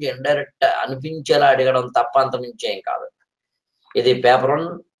 కానీ కొంచెం ఇండైరెక్ట్ అనిపించేలా అడగడం తప్ప అంత మించి ఏం కాదు. ఇది పేపర్ 1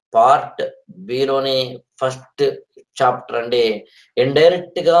 పార్ట్ బిలోని ఫస్ట్ చాప్టర్ అండి.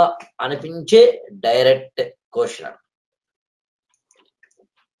 ఇండైరెక్ట్ గా అనిపించే డైరెక్ట్ క్వశ్చన్.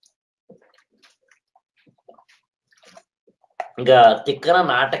 ఇంకా తిక్కన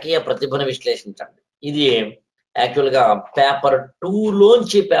నాటకీయ ప్రతిభను విశ్లేషించండి. ఇది యాక్చువల్ గా పేపర్ 2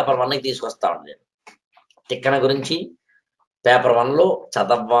 లోంచి పేపర్ 1కి తీసుకొస్తా ఉంది. తిక్కన గురించి పేపర్ 1 లో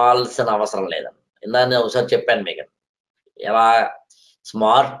చదవాల్సిన అవసరం లేదండి. ఇందాక ఒకసారి చెప్పాను మీకు ఎలా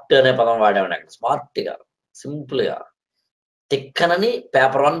స్మార్ట్ అనే పదం వాడామని. అక్కడ స్మార్ట్ గా సింపుల్ గా తిక్కనని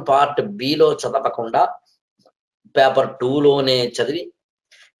పేపర్ 1 పార్ట్ బిలో చదవకుండా పేపర్ 2లోనే చదివి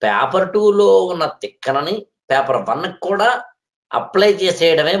పేపర్ 2లో ఉన్న తిక్కనని పేపర్ 1 కూడా అప్లై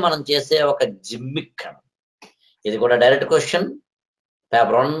చేసేయడమే మనం చేసే ఒక జిమ్మిక్. ఇది కూడా direct question.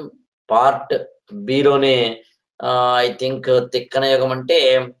 Paper 1 part బిలోనే I think Tikkana యుగం అంటే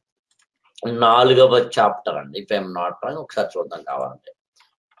 4వ చాప్టర్ అండి. ఇఫ్ ఐఎమ్ నాట్ రాంగ్, ఒకసారి చూద్దాం కావాలంటే.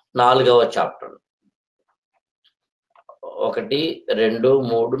 4వ చాప్టర్ 1, 2,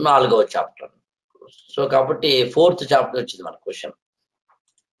 3, 4వ చాప్టర్. సో కాబట్టి 4th చాప్టర్ వచ్చింది మన క్వశ్చన్.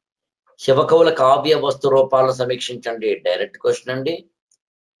 శివకవుల కావ్య వస్తు రూపాలను సమీక్షించండి. డైరెక్ట్ క్వశ్చన్ అండి.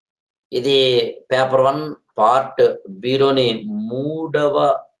 ఇది పేపర్ 1 పార్ట్ బిలోని 3వ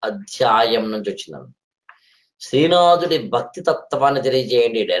అధ్యాయం నుంచి వచ్చిందండి. శ్రీనాథుడి భక్తి తత్వాన్ని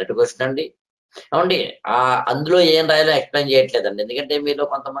తెలియజేయండి. డైరెక్ట్ క్వశ్చన్ అండి. అవునండి, అందులో ఏం రాయాలో ఎక్స్ప్లెయిన్ చేయట్లేదండి. ఎందుకంటే మీలో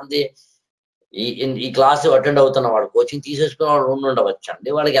కొంతమంది ఈ క్లాస్ అటెండ్ అవుతున్న వాడు కోచింగ్ తీసేసుకున్న వాడు ఉండవచ్చు అండి.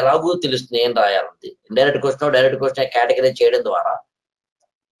 వాళ్ళకి ఎలాగో తెలుస్తుంది ఏం రాయాలండి. డైరెక్ట్ క్వశ్చన్ కేటగిరీ చేయడం ద్వారా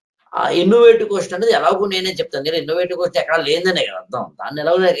ఇన్నోవేటివ్ క్వశ్చన్ అనేది ఎలాగో నేనే చెప్తాను. నేను ఇన్నోవేటివ్ క్వశ్చన్ ఎక్కడ లేదనే కదా అర్థం. దాన్ని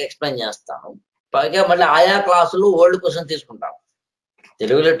ఎలాగో ఎక్స్ప్లెయిన్ చేస్తాను. పైగా మళ్ళీ ఆయా క్లాసులు ఓల్డ్ క్వశ్చన్ తీసుకుంటాం.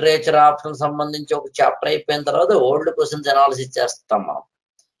 తెలుగు లిటరేచర్ ఆప్షన్ సంబంధించి ఒక చాప్టర్ అయిపోయిన తర్వాత ఓల్డ్ క్వశ్చన్స్ అనాలిసిస్ చేస్తాం మనం.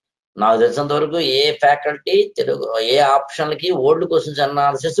 నాకు తెలిసినంత వరకు ఏ ఫ్యాకల్టీ తెలుగు ఏ ఆప్షన్లకి ఓల్డ్ క్వశ్చన్స్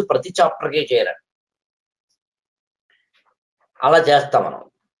అనాలిసిస్ ప్రతి చాప్టర్కి చేయరు. అలా చేస్తాం మనం.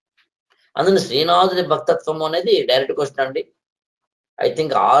 అందులో శ్రీనాథుడి భక్తత్వం అనేది డైరెక్ట్ క్వశ్చన్ అండి. ఐ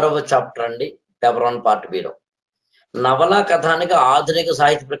థింక్ 6వ చాప్టర్ అండి పేపర్ 1 పార్ట్ బిలో. నవల కథానిక ఆధునిక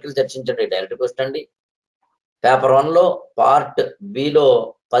సాహిత్య ప్రక్రియ చర్చించండి. డైరెక్ట్ క్వశ్చన్ అండి. పేపర్ 1లో పార్ట్ బిలో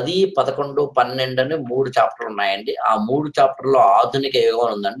 10, 11, 12 అని 3 చాప్టర్లు ఉన్నాయండి. ఆ 3 చాప్టర్లో ఆధునిక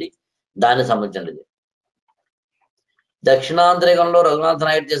యుగం ఉందండి. దానికి సంబంధించినది. దక్షిణాంధ్ర యుగంలో రఘునాథ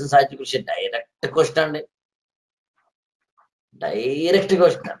నాయుడు చేసిన సాహిత్య కృషి. డైరెక్ట్ క్వశ్చన్ అండి. Direct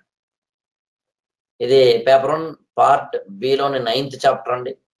question. ఇది పేపర్ 1 పార్ట్ బిలోని 9th చాప్టర్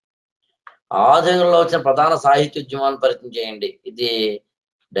అండి. ఆధునికంలో వచ్చిన ప్రధాన సాహిత్యోద్యమాన్ని పరిచయం చేయండి. ఇది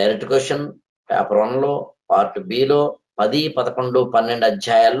direct question. Paper 1లో part below 10, 11, 12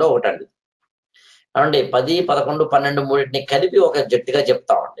 అధ్యాయాల్లో ఒకటండి. అంటే 10, 11, 12 మూడింటిని కలిపి ఒక జట్టుగా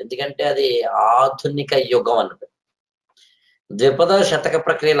చెప్తామండి. ఎందుకంటే అది ఆధునిక యుగం అన్నది. ద్విపద శతక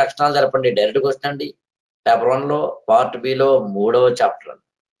ప్రక్రియ లక్షణాలు తెలపండి. డైరెక్ట్ క్వశ్చన్ అండి. పేపర్ 1 లో, పార్ట్ బిలో 3వ చాప్టర్ అండి.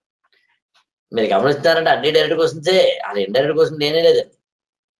 మీరు గమనిస్తున్నారంటే అన్ని డైరెక్ట్ క్వశ్చన్సే, అది ఇండైరెక్ట్ క్వశ్చన్ నేనే లేదండి.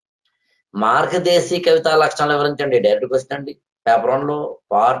 మార్గదేశీ కవిత లక్షణాలు వివరించండి. డైరెక్ట్ క్వశ్చన్ అండి. పేపర్ 1 లో,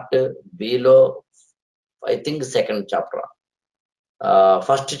 part below I think second chapter,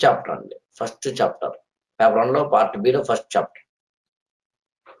 first chapter అండి. ఫస్ట్ చాప్టర్ పేపర్ 1 లో, పార్ట్ బిలో ఫస్ట్ చాప్టర్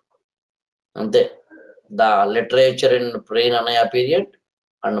అంతే. The literature in pre Nannaya period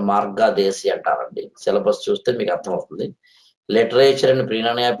and మార్గాదేశి అంటారండి. సిలబస్ చూస్తే మీకు అర్థమవుతుంది. Literature in pre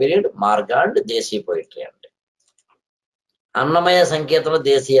Nannaya period, మార్గా and desi poetry అండి. అన్నమయ సంకేతంలో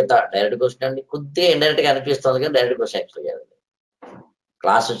దేశీయత డైరెక్ట్ క్వశ్చన్ అండి. కొద్దిగా ఇండైరెక్ట్ గా అనిపిస్తుంది కానీ డైరెక్ట్ క్వశ్చన్ యాక్చువల్ కాదండి.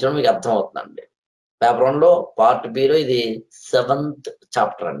 క్లాస్ వచ్చిన మీకు అర్థం అవుతుందండి. పేపర్ 1 లో, పార్ట్ బిలో ఇది 7th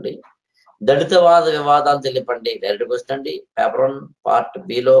చాప్టర్ అండి. దళితవాద వివాదాలు తెలిపండి. డైరెక్ట్ క్వశ్చన్ అండి. పేపర్ 1 పార్ట్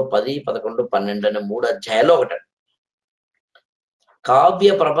బిలో 10, 11, 12 అనే 3 అధ్యాయాల్లో ఒకటండి.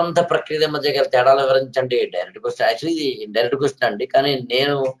 కావ్య ప్రబంధ ప్రక్రియ మధ్య గల తేడాలు వివరించండి. Direct question. యాక్చువల్లీ ఇది డైరెక్ట్ క్వశ్చన్ అండి, కానీ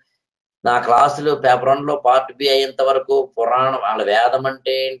నేను నా క్లాసులు పేపర్ 1 లో పార్ట్ బి అయ్యేంత వరకు పురాణం, వాళ్ళ వేదం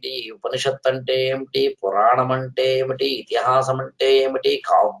అంటే ఏంటి, ఉపనిషత్తు అంటే ఏమిటి, పురాణం అంటే ఏమిటి, ఇతిహాసం అంటే ఏమిటి,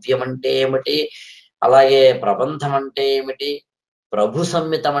 కావ్యం అంటే ఏమిటి, అలాగే ప్రబంధం అంటే ఏమిటి, ప్రభు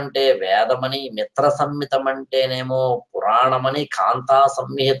సంహితం అంటే వేదమని, మిత్ర సంహితం అంటేనేమో పురాణమని, కాంతా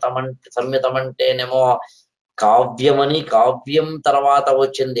సంహితం అంటేనేమో కావ్యమని, కావ్యం తర్వాత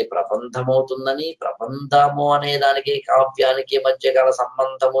వచ్చింది ప్రబంధమవుతుందని, ప్రబంధము అనే దానికి కావ్యానికి మధ్య గల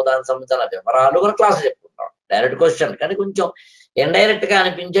సంబంధము, దాని సంబంధించిన వివరాలు మన క్లాస్ చెప్పుకుంటాం. డైరెక్ట్ క్వశ్చన్ కానీ కొంచెం ఇండైరెక్ట్ గా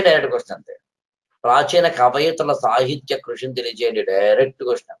అనిపించే డైరెక్ట్ క్వశ్చన్ అంతే. ప్రాచీన కవయితల సాహిత్య కృషిని తెలియజేయండి. Direct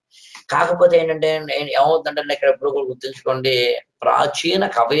question. కాకపోతే ఏంటంటే ఏమవుతుందంటే ఇక్కడ ఎప్పుడు కూడా గుర్తుంచుకోండి, ప్రాచీన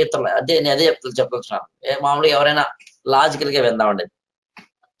కవయితలు అదే నేను అదే చెప్పొచ్చున్నాను. మామూలుగా ఎవరైనా లాజికల్ గా విందామండి.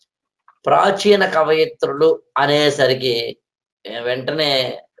 ప్రాచీన కవయిత్రులు అనేసరికి వెంటనే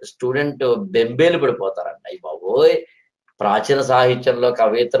స్టూడెంట్ బెంబేలు పడిపోతారండి. అయ్యి బాబోయ్, ప్రాచీన సాహిత్యంలో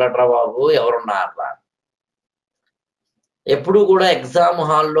కవయిత్రులు అంటారా బాబు, ఎవరున్నారా? ఎప్పుడు కూడా ఎగ్జామ్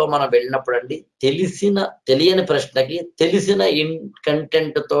హాల్లో మనం వెళ్ళినప్పుడు అండి, తెలియని ప్రశ్నకి తెలిసిన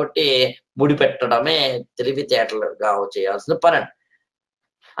కంటెంట్ తోటి ముడిపెట్టడమే తెలివితేటలుగా చేయాల్సిన పని అండి.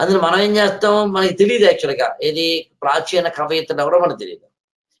 అందులో మనం ఏం చేస్తాం, మనకి తెలియదు యాక్చువల్గా ఏది ప్రాచీన కవయిత్రులు ఎవరో మనకు తెలియదు,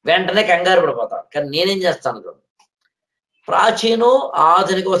 వెంటనే కంగారు పడిపోతాం. కానీ నేనేం చేస్తాను, ప్రాచీన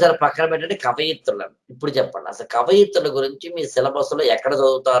ఆధునిక ఒకసారి పక్కన పెట్టండి, కవయిత్రులు. ఇప్పుడు చెప్పండి అసలు కవయిత్రుల గురించి మీ సిలబస్ లో ఎక్కడ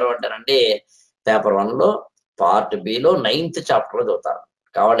చదువుతారు అంటేనండి, పేపర్ 1 లో, పార్ట్ బిలో 9th చాప్టర్ లో చదువుతారు.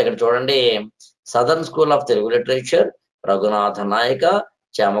 కాబట్టి ఇక్కడ చూడండి, southern school of Telugu literature, Raghunatha నాయక,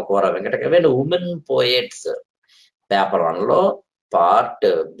 చామకూర వెంకట కవి అండ్ ఉమెన్ పోయెట్స్. పేపర్ 1 లో, పార్ట్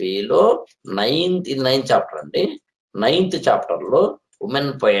బిలో 9th చాప్టర్ అండి. 9th చాప్టర్ లో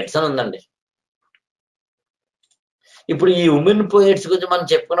ఉమెన్ పోయెట్స్ అని ఉందండి. ఇప్పుడు ఈ ఉమెన్ పోయెట్స్ గురించి మనం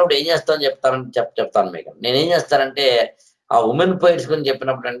చెప్పుకున్నప్పుడు ఏం చేస్తామని చెప్తాను మీకు. నేనేం చేస్తానంటే ఆ ఉమెన్ పోయెట్స్ గురించి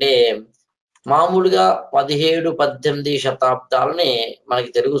చెప్పినప్పుడు అంటే మామూలుగా 17, 18 శతాబ్దాలని మనకి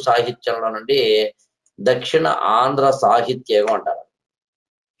తెలుగు సాహిత్యంలో నుండి దక్షిణ ఆంధ్ర సాహిత్యం అంటారు.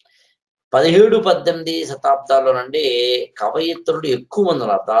 17, 18 శతాబ్దాల్లో నుండి కవయిత్రులు ఎక్కువ మంది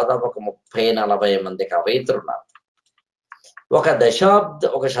ఉన్నారు. దాదాపు ఒక 30-40 మంది కవయిత్రులు ఉన్నారు.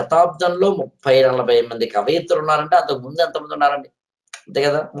 ఒక శతాబ్దంలో 30-40 మంది కవయిత్రులు ఉన్నారంటే అంతకు ముందు ఎంతమంది ఉన్నారండి? అంతే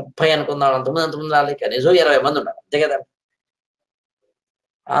కదా, 30 అనుకుందాం. అంతకుముందు ఎంతమంది ఉండాలి? కనీసం 20 మంది ఉండాలి, అంతే కదా.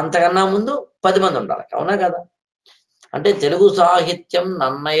 అంతకన్నా ముందు 10 మంది ఉండాలి, అవునా కదా. అంటే తెలుగు సాహిత్యం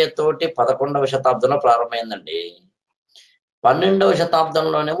నన్నయ్యతోటి 11వ శతాబ్దంలో ప్రారంభమైందండి. 12వ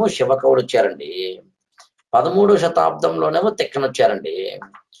శతాబ్దంలోనేమో శివకవులు వచ్చారండి. 13వ శతాబ్దంలోనేమో తిక్కన వచ్చారండి.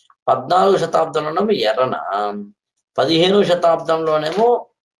 14వ శతాబ్దంలోనేమో ఎర్రన. 15వ శతాబ్దంలోనేమో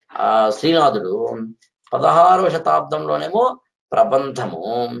శ్రీనాథుడు. 16వ శతాబ్దంలోనేమో ప్రబంధము.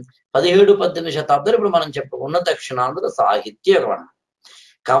 17, 18 శతాబ్దాలు ఇప్పుడు మనం చెప్పుకున్న దక్షిణాంధ్ర సాహిత్యం.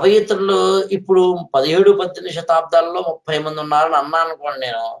 కవయిత్రులు ఇప్పుడు 17, 18 శతాబ్దాల్లో 30 మంది ఉన్నారని అన్నాను అనుకోండి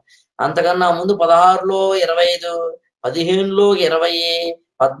నేను. అంతకన్నా ముందు 16లో 25, 15లో 20,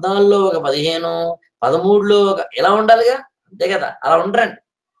 14లో ఒక 15, 13లో ఇలా ఉండాలిగా, అంతే కదా. అలా ఉండరండి.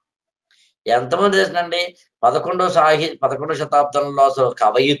 ఎంతమంది చేసినండి, 11వ శతాబ్దంలో అసలు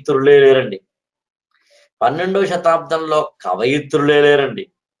కవయిత్రులే లేరండి. 12వ శతాబ్దంలో కవయిత్రులే లేరండి.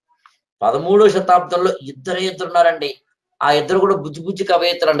 13వ శతాబ్దంలో ఇద్దరు ఉన్నారండి. ఆ ఇద్దరు కూడా బుజ్జి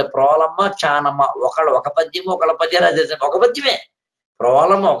కవయిత్రులు అండి. ప్రోలమ్మ, చానమ్మ. ఒకళ్ళు ఒక పద్యము, ఒకళ్ళ పద్యం రాసేసారు. ఒక పద్యమే.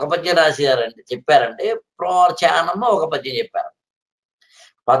 ప్రోలమ్మ ఒక పద్యం రాశారండి, చెప్పారంటే చానమ్మ ఒక పద్యం చెప్పారు.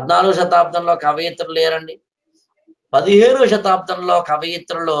 14వ శతాబ్దంలో కవయిత్రులు లేరండి. 15వ శతాబ్దంలో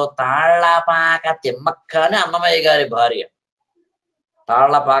కవయిత్రులు తాళ్లపాక తిమ్మక్క అని అన్నమయ్య గారి భార్య.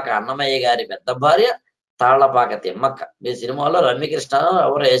 తాళ్లపాక అన్నమయ్య గారి పెద్ద భార్య తాళ్లపాక తిమ్మక్క. మీ సినిమాలో రమ్యకృష్ణ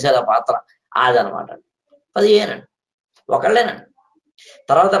ఎవరు వేశారు ఆ పాత్ర, అదనమాట. 15 అండి, ఒకళ్ళేనండి.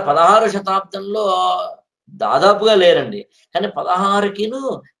 తర్వాత 16వ శతాబ్దంలో దాదాపుగా లేరండి, కానీ 16కిను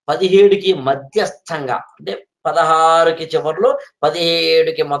 17కి మధ్యస్థంగా, అంటే 16కి చివరిలో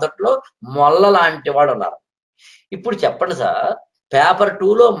 17కి మొదట్లో మొల్ల లాంటి వాడు ఉన్నారు. ఇప్పుడు చెప్పండి సార్, పేపర్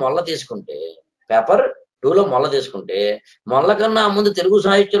 2లో మొల్ల తీసుకుంటే, పేపర్ 2లో మొల్ల తీసుకుంటే మొల్ల కన్నా ముందు తెలుగు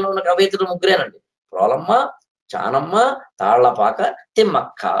సాహిత్యంలో ఉన్న కవయిత్రులు ముగ్గురేనండి: రోలమ్మ, చానమ్మ, తాళ్లపాక,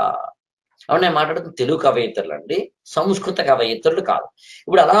 తిమ్మక్క. అవును, నేను మాట్లాడుతున్న తెలుగు కవయిత్రులు అండి, సంస్కృత కవయిత్రులు కాదు.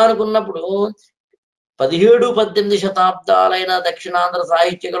 ఇప్పుడు అలా అనుకున్నప్పుడు 17, 18 శతాబ్దాలైన దక్షిణాంధ్ర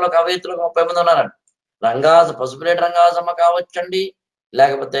సాహిత్యంలో కవయిత్రులు 30 మంది ఉన్నారండి. పసుపులేటి రంగాజమ్మ కావచ్చండి,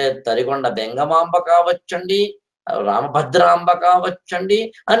 లేకపోతే తరికొండ బెంగమాంబ కావచ్చండి, రామభద్రాంబ కావచ్చండి,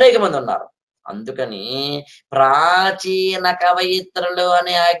 అనేక మంది ఉన్నారు. అందుకని ప్రాచీన కవయిత్రులు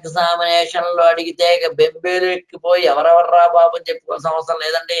అనే ఎగ్జామినేషన్ లో అడిగితే బెంబేలు ఎక్కిపోయి ఎవరెవర్రా బాబు అని చెప్పుకోవాల్సిన అవసరం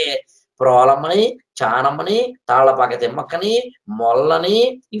లేదండి. ప్రోలమ్మని, చానమ్మని, తాళ్లపాక తిమ్మక్కని, మొల్లని,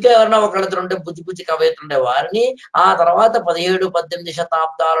 ఇంకా ఎవరైనా ఒకళ్ళిద్దరు ఉంటే బుజ్జి బుజ్జి కవయిత్రులు ఉండే వారిని, ఆ తర్వాత 17, 18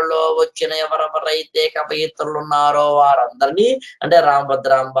 శతాబ్దాలలో వచ్చిన ఎవరెవరైతే కవయిత్రులు ఉన్నారో వారందరినీ, అంటే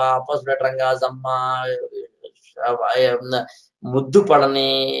రామభద్రాంబ, పసుపులేటి రంగాజమ్మ, ముద్దు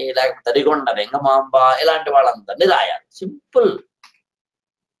పడని, లేకపోతే తరిగొండ వెంగమాంబ, ఇలాంటి వాళ్ళందరినీ రాయాలి. సింపుల్.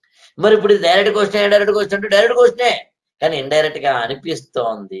 మరి ఇప్పుడు డైరెక్ట్ క్వశ్చన్ అంటే డైరెక్ట్ క్వశ్చనే, కానీ ఇండైరెక్ట్ గా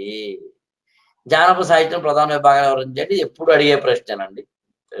అనిపిస్తోంది. జానపద సాహిత్యం ప్రధాన విభాగాలు వివరించండి, ఎప్పుడు అడిగే ప్రశ్నేనండి,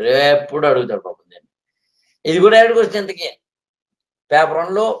 ఎప్పుడు అడుగుతాడు పాపం. ఇది కూడా డైరెక్ట్ క్వశ్చన్. ఎందుకే పేపర్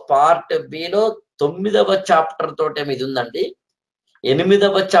 1లో పార్ట్ బిలో 9వ చాప్టర్ తోటేమో ఇది ఉందండి,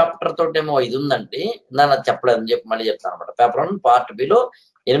 8వ చాప్టర్ తోటేమో ఇది ఉందండి. నన్ను అది చెప్పలేదని చెప్పి మళ్ళీ చెప్తాను అనమాట. పేపర్ 1 పార్ట్ బిలో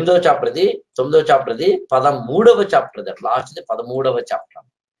 8వ చాప్టర్ ఇది, 9వ చాప్టర్ ఇది, 13వ చాప్టర్ ఇది, లాస్ట్ ఇది 13వ చాప్టర్.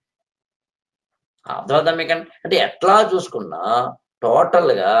 అర్థమవుతా మీకు? అంటే ఎట్లా చూసుకున్నా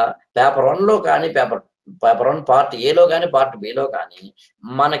టోటల్ గా పేపర్ 1లో కానీ పేపర్ 1 పార్ట్ ఏలో కానీ పార్ట్ బిలో కానీ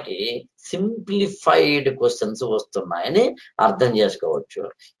మనకి సింప్లిఫైడ్ క్వశ్చన్స్ వస్తున్నాయని అర్థం చేసుకోవచ్చు.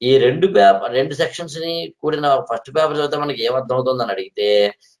 ఈ రెండు సెక్షన్స్ ని కూడిన ఫస్ట్ పేపర్ చదివితే మనకి ఏమర్థం అవుతుందని అడిగితే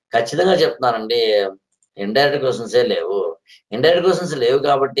ఖచ్చితంగా చెప్తున్నానండి, ఇండైరెక్ట్ క్వశ్చన్సే లేవు. ఇండైరెక్ట్ క్వశ్చన్స్ లేవు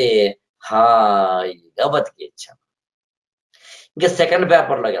కాబట్టి హాయిగా బతికిచ్చాం. ఇంకా సెకండ్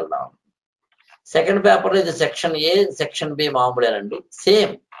పేపర్లోకి వెళ్దాం. సెకండ్ పేపర్ ఇది సెక్షన్ ఏ, సెక్షన్ బి మామూలేనండి,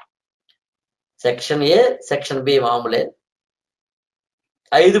 సేమ్. సెక్షన్ ఏ, సెక్షన్ బి మామూలే,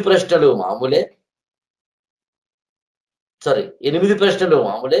 5 ప్రశ్నలు మామూలే, సారీ 8 ప్రశ్నలు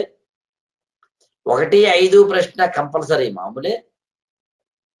మామూలే, 1, 5 ప్రశ్న కంపల్సరీ మామూలే,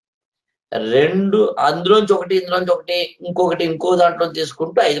 2 అందులోంచి ఒకటి ఇంకో దాంట్లో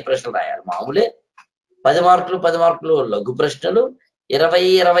తీసుకుంటూ 5 ప్రశ్నలు రాయాలి మామూలే. 10 మార్కులు లఘు ప్రశ్నలు, 20,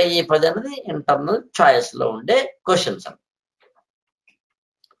 20, 10 అనేది ఇంటర్నల్ చాయిస్ లో ఉండే క్వశ్చన్స్.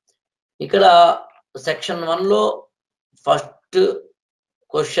 ఇక్కడ సెక్షన్ 1లో ఫస్ట్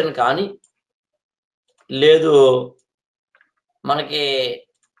క్వశ్చన్ కానీ, లేదు మనకి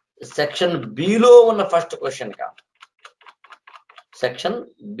సెక్షన్ బిలో ఉన్న ఫస్ట్ క్వశ్చన్ కానీ, సెక్షన్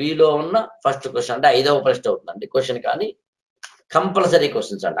బిలో ఉన్న ఫస్ట్ క్వశ్చన్ అంటే 5వ ప్రశ్న అవుతుందండి క్వశ్చన్ కానీ, కంపల్సరీ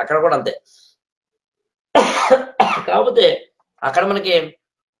క్వశ్చన్స్ అండి. అక్కడ కూడా అంతే. కాకపోతే అక్కడ మనకి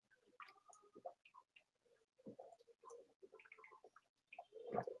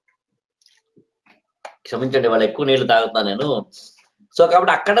క్షమించండి, వాళ్ళు ఎక్కువ నీళ్లు తాగుతున్నా నేను. సో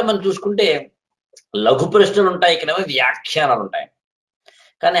కాబట్టి అక్కడ మనం చూసుకుంటే లఘు ప్రశ్నలు ఉంటాయి, ఇక్కడేమో వ్యాఖ్యానాలు ఉంటాయి.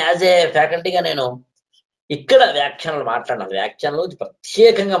 కానీ యాజ్ ఏ ఫ్యాకల్టీగా నేను ఇక్కడ వ్యాఖ్యానాలు మాట్లాడాను, వ్యాఖ్యానాలు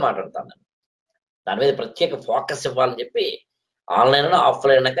ప్రత్యేకంగా మాట్లాడతాను. నేను దాని మీద ప్రత్యేక ఫోకస్ ఇవ్వాలని చెప్పి ఆన్లైన్ అయినా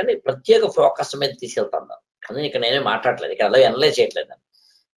ఆఫ్లైన్ అయినా కానీ ప్రత్యేక ఫోకస్ మీద తీసుకెళ్తాను. కానీ ఇక్కడ నేనే మాట్లాడలేదు, ఇక్కడ అలా అనలైజ్ చేయట్లేదు.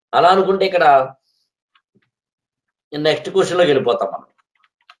 అలా అనుకుంటే ఇక్కడ నెక్స్ట్ క్వశ్చన్లోకి వెళ్ళిపోతాం మనం.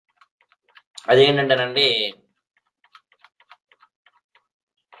 అదేంటంటేనండి,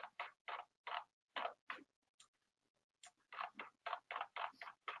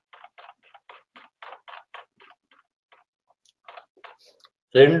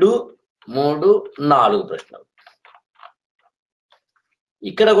 రెండు, 3, 4 ప్రశ్నలు.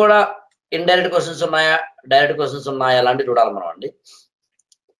 ఇక్కడ కూడా ఇండైరెక్ట్ క్వశ్చన్స్ ఉన్నాయా, డైరెక్ట్ క్వశ్చన్స్ ఉన్నాయా అలాంటివి చూడాలి మనం అండి.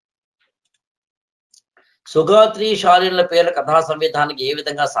 సుగాత్రి, శాలినుల పేర్లు కథా సంవిధానానికి ఏ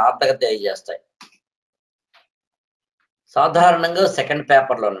విధంగా సార్థకత తెలియజేస్తాయి? సాధారణంగా సెకండ్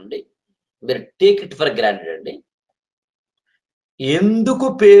పేపర్లో నుండి మీరు టేక్ ఇట్ ఫర్ గ్రాంటెడ్ అండి, ఎందుకు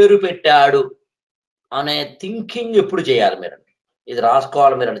పేరు పెట్టాడు అనే థింకింగ్ ఎప్పుడు చేయాలి మీరండి. ఇది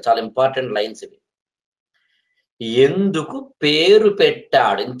రాసుకోవాలి మీరండి, చాలా ఇంపార్టెంట్ లైన్స్ ఇవి. ఎందుకు పేరు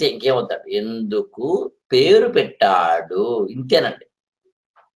పెట్టాడు, ఇంతే, ఇంకేమవుతాడు. ఎందుకు పేరు పెట్టాడు, ఇంతేనండి.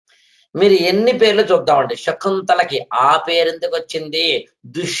 మీరు ఎన్ని పేర్లు చూద్దామండి. శకుంతలకి ఆ పేరు ఎందుకు వచ్చింది,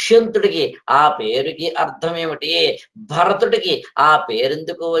 దుష్యంతుడికి ఆ పేరుకి అర్థం ఏమిటి, భరతుడికి ఆ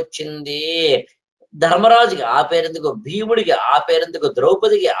పేరెందుకు వచ్చింది, ధర్మరాజుకి ఆ పేరెందుకు, భీముడికి ఆ పేరెందుకు,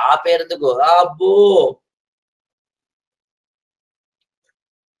 ద్రౌపదికి ఆ పేరెందుకు, అబ్బో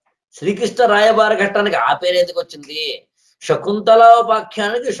శ్రీకృష్ణ రాయబార ఘట్టానికి ఆ పేరు ఎందుకు వచ్చింది,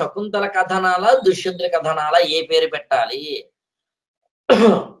 శకుంతలోపాఖ్యానికి శకుంతల కథనాల దుష్యంతుడి కథనాల ఏ పేరు పెట్టాలి,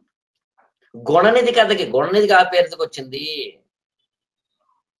 గుణనిధి కథకి గుణనిధికి ఆ పేరు ఎందుకు వచ్చింది,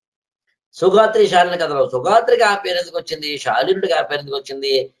 సుగాత్రి శాలిని కథలో సుగాత్రికి ఆ పేరు ఎందుకు వచ్చింది, శాలినుడికి ఆ పేరు ఎందుకు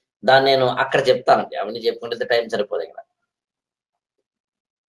వచ్చింది, దాన్ని నేను అక్కడ చెప్తానండి. అవన్నీ చెప్పుకుంటే టైం సరిపోదు. ఇక్కడ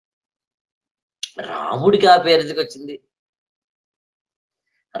రాముడికి ఆ పేరు ఎందుకు వచ్చింది,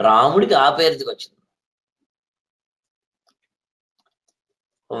 రాముడికి ఆ పేరు ఎందుకు వచ్చింది.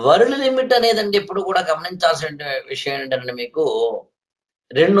 వరుల లిమిట్ అనేదండి ఎప్పుడు కూడా గమనించాల్సిన విషయం ఏంటంటే, మీకు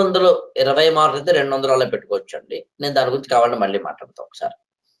 220 మార్కులు అయితే 200 అలా పెట్టుకోవచ్చు అండి. నేను దాని గురించి కావాలని మళ్ళీ మాట్లాడతాను ఒకసారి.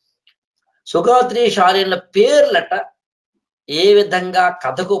 సుగాత్రి శాలినుల పేర్లట ఏ విధంగా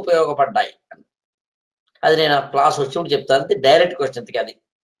కథకు ఉపయోగపడ్డాయి అది నేను క్లాస్ వచ్చినప్పుడు చెప్తాను. డైరెక్ట్ క్వశ్చన్కి అది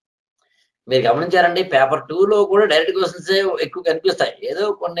మీరు గమనించారండి. పేపర్ 2లో కూడా డైరెక్ట్ క్వశ్చన్స్ ఎక్కువ కనిపిస్తాయి, ఏదో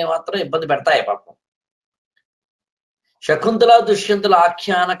కొన్ని మాత్రం ఇబ్బంది పెడతాయి పాపం. శకుంతల దుష్యంతుల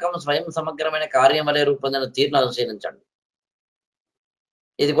ఆఖ్యానకం స్వయం సమగ్రమైన కార్యం వలె రూపొందిన తీరును అనుశీలించండి.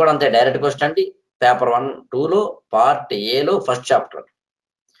 ఇది కూడా అంతే, డైరెక్ట్ క్వశ్చన్ అండి. పేపర్ 1, 2లో పార్ట్ ఏలో ఫస్ట్ చాప్టర్,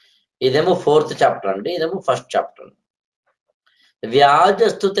 ఇదేమో 4th చాప్టర్ అండి, ఇదేమో ఫస్ట్ చాప్టర్.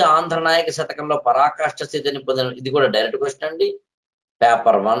 వ్యాజస్తుతి ఆంధ్ర నాయక శతకంలో పరాకాష్ఠ స్థితిని పొందిన, ఇది కూడా డైరెక్ట్ క్వశ్చన్ అండి.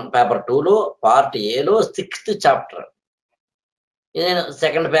 పేపర్ 2లో పార్ట్ ఏలో 6th చాప్టర్. ఇది నేను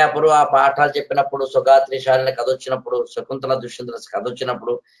సెకండ్ పేపరు ఆ పాఠాలు చెప్పినప్పుడు, సుగాత్రి శాలిని కథ వచ్చినప్పుడు, శకుంతల దుష్యంతుల కథ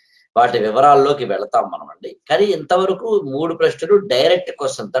వచ్చినప్పుడు వాటి వివరాల్లోకి వెళతాం మనం అండి. కానీ ఇంతవరకు 3 ప్రశ్నలు direct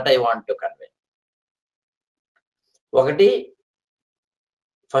question that I want to convey. ఒకటి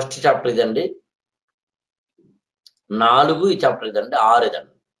ఫస్ట్ చాప్టర్ ఇదండి, 4 ఈ చాప్టర్ ఇదండి, 6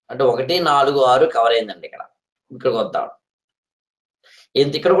 ఇదండి. అంటే 1, 4, 6 కవర్ అయిందండి. ఇక్కడ వద్దాం.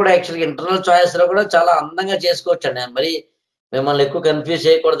 ఇక్కడ కూడా యాక్చువల్గా ఇంటర్నల్ చాయిస్ లో కూడా చాలా అందంగా చేసుకోవచ్చు అండి. మరి మిమ్మల్ని ఎక్కువ కన్ఫ్యూజ్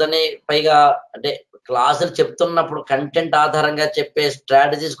చేయకూడదని, పైగా అంటే క్లాసులు చెప్తున్నప్పుడు కంటెంట్ ఆధారంగా చెప్పే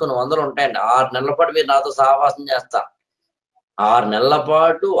స్ట్రాటజీస్ కొన్ని 100 ఉంటాయండి. 6 నెలల పాటు మీరు నాతో సహవాసం చేస్తా, 6 నెలల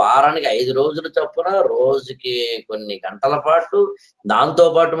పాటు, వారానికి 5 రోజులు చొప్పున, రోజుకి కొన్ని గంటల పాటు, దాంతో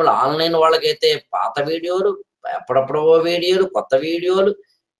పాటు మళ్ళీ ఆన్లైన్ వాళ్ళకైతే పాత వీడియోలు, ఎప్పుడప్పుడో వీడియోలు, కొత్త వీడియోలు,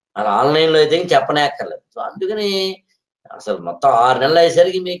 అలా ఆన్లైన్ లో అయితే చెప్పనే అక్కర్లేదు. సో అందుకని అసలు మొత్తం 6 నెలలు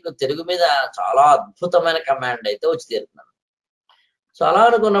అయ్యేసరికి మీకు తెలుగు మీద చాలా అద్భుతమైన కమాండ్ అయితే వచ్చి తీరుతున్నాను. సో అలా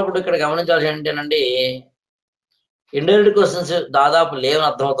అనుకున్నప్పుడు ఇక్కడ గమనించాల్సి ఏంటంటే, ఇండైరెక్ట్ క్వశ్చన్స్ దాదాపు లేవని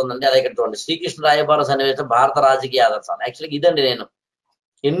అర్థమవుతుందండి. అదే ఇక్కడ చూడండి, శ్రీకృష్ణ రాయబార సన్నివేశం భారత రాజకీయ ఆదర్శాలు. యాక్చువల్గా ఇదండి నేను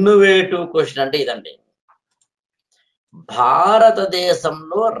ఇన్నోవేటివ్ క్వశ్చన్ అంటే ఇదండి.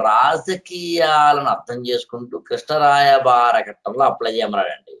 భారతదేశంలో రాజకీయాలను అర్థం చేసుకుంటూ కృష్ణ రాయబార ఘట్టంలో అప్లై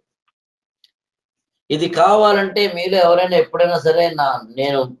చేయమన్నాడండి. ఇది కావాలంటే మీలో ఎవరైనా ఎప్పుడైనా సరే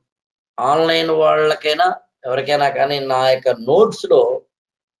నేను ఆన్లైన్ వాళ్ళకైనా ఎవరికైనా కానీ నా యొక్క నోట్స్ లో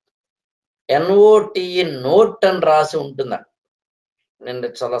NOTE నోట్ అని రాసి ఉంటుందండి. నేను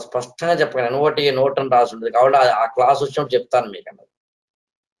చాలా స్పష్టంగా చెప్పాను, NOTE నోట్ అని రాసి ఉంటుంది. కాబట్టి ఆ క్లాస్ వచ్చినప్పుడు చెప్తాను మీకు.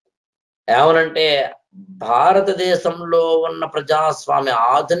 ఏమనంటే, భారతదేశంలో ఉన్న ప్రజాస్వామ్య,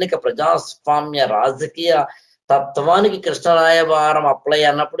 ఆధునిక ప్రజాస్వామ్య రాజకీయ తత్వానికి కృష్ణ రాయబారం అప్లై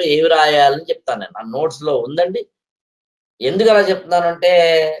అన్నప్పుడు ఏవి రాయాలని చెప్తాను నేను. ఆ నోట్స్ లో ఉందండి. ఎందుకు అలా చెప్తున్నానంటే,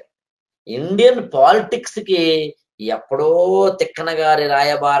 ఇండియన్ పాలిటిక్స్ కి ఎప్పుడో తిక్కన గారి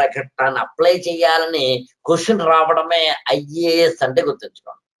రాయబార ఘట్టాన్ని అప్లై చేయాలని క్వశ్చన్ రావడమే IAS అంటే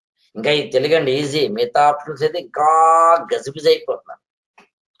గుర్తుంచుకోండి. ఇంకా ఇది తెలుగండి ఈజీ, మిగతా ఆప్షన్స్ అయితే ఇంకా గజిబిజి అయిపోతున్నారు.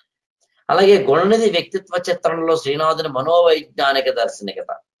 అలాగే గుణనిధి వ్యక్తిత్వ చిత్రణలో శ్రీనాథుని మనోవైజ్ఞానిక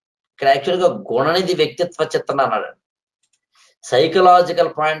దార్శనికత. ఇక్కడ యాక్చువల్గా గుణనిధి వ్యక్తిత్వ చిత్రణ అన్నాడు.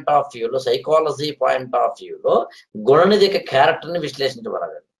 సైకలాజికల్ పాయింట్ ఆఫ్ వ్యూలో, సైకాలజీ పాయింట్ ఆఫ్ వ్యూలో గుణనిధి యొక్క క్యారెక్టర్ ని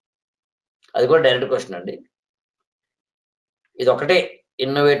విశ్లేషించబడాలి. అది కూడా డైరెక్ట్ క్వశ్చన్ అండి. ఇది ఒకటే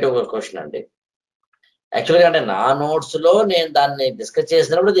ఇన్నోవేటివ్ క్వశ్చన్ అండి. యాక్చువల్గా అంటే నా నోట్స్ లో నేను దాన్ని డిస్కస్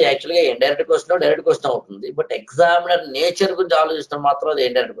చేసినప్పుడు ఇది యాక్చువల్గా ఇండైరెక్ట్ క్వశ్చన్, డైరెక్ట్ క్వశ్చన్ అవుతుంది. బట్ ఎగ్జామినర్ నేచర్ గురించి ఆలోచిస్తున్న మాత్రం అది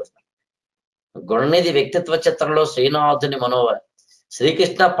ఇండైరెక్ట్ క్వశ్చన్. గుణనిధి వ్యక్తిత్వ చిత్రంలో శ్రీనాథుని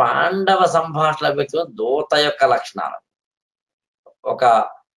శ్రీకృష్ణ పాండవ సంభాషణ వ్యక్తిత్వం దూత యొక్క లక్షణాలు, ఒక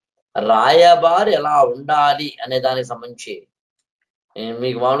రాయబారి ఎలా ఉండాలి అనే దానికి సంబంధించి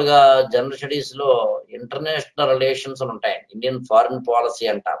మీకు మామూలుగా జనరల్ స్టడీస్ లో ఇంటర్నేషనల్ రిలేషన్స్ ఉంటాయి, ఇండియన్ ఫారిన్ పాలసీ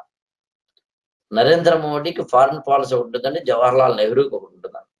అంటారు. నరేంద్ర మోడీకి ఫారిన్ పాలసీ ఉంటుందండి, జవహర్లాల్ నెహ్రూకి ఒకటి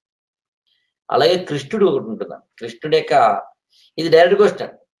ఉంటుందండి, అలాగే కృష్ణుడు ఒకటి ఉంటుందండి. కృష్ణుడి యొక్క ఇది డైరెక్ట్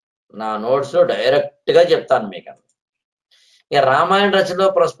క్వశ్చన్, నా నోట్స్ లో డైరెక్ట్ గా చెప్తాను మీకు. ఇక రామాయణ రచనలో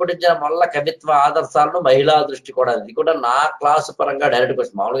ప్రస్ఫుటించిన మొల్ల కవిత్వ ఆదర్శాలను మహిళా దృష్టి కూడా, ఇది కూడా నా క్లాసు పరంగా డైరెక్ట్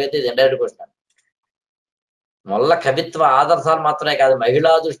క్వశ్చన్, మామూలుగా అయితే ఇది ఇండైరెక్ట్ క్వశ్చన్. మొల్ల కవిత్వ ఆదర్శాలు మాత్రమే కాదు,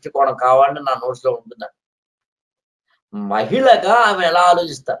 మహిళా దృష్టికోణం కావాలని నా నోట్స్ లో ఉంటుందండి. మహిళగా ఆమె ఎలా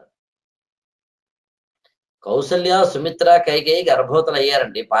ఆలోచిస్తారు? కౌసల్య, సుమిత్ర, కైకేయి గర్భవతులు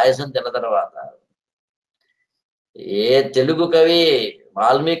అయ్యారండి పాయసం తిన్న తర్వాత. ఏ తెలుగు కవి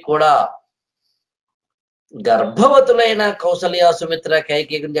వాల్మీకి కూడా గర్భవతులైన కౌసల్య, సుమిత్ర,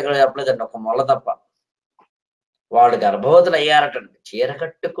 కైకేయి గురించి ఎక్కడ చెప్పలేదండి, ఒక మొల్ల తప్ప. వాళ్ళు గర్భవతులు అయ్యారటండి, చీర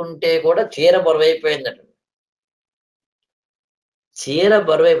కట్టుకుంటే కూడా చీర బరువైపోయిందటండి, చీర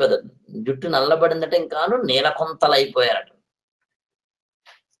బరువైపోతుంది, జుట్టు నల్లబడిందట, ఇంకాను నీలకొంతలు అయిపోయారట.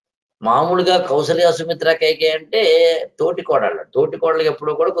 మామూలుగా కౌసల్య, సుమిత్ర, కైకేయి అంటే తోటి కోడళ్ళకి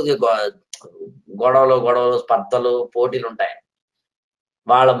ఎప్పుడు కూడా కొద్దిగా గొడవలు స్పర్ధలు పోటీలు ఉంటాయి.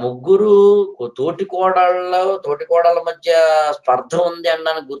 వాళ్ళ ముగ్గురు తోటి కోడళ్ళ మధ్య స్పర్ధ ఉంది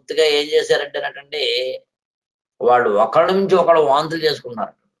అనడానికి గుర్తుగా ఏం చేశారంటేనంటే, వాళ్ళు ఒకళ్ళ నుంచి ఒకళ్ళు వాంతులు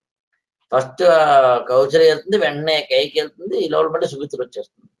చేసుకున్నారు. ఫస్ట్ కౌసల్య వెళ్తుంది, వెంటనే కైకి వెళ్తుంది, ఈ లోపల బట్టి సుమిత్ర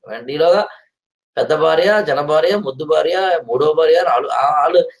వచ్చేస్తుంది. వెంటనే ఈలోగా పెద్ద భార్య, జన భార్య, ముద్దు భార్య, మూడో భార్య,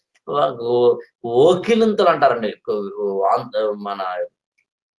 వాళ్ళు ఓకిలింతలు అంటారండి. మన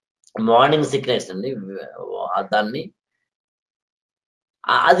మార్నింగ్ సిక్నెస్ అండి దాన్ని.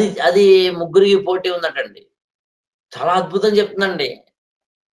 అది ముగ్గురికి పోటీ ఉందటండి. చాలా అద్భుతం చెప్తుందండి.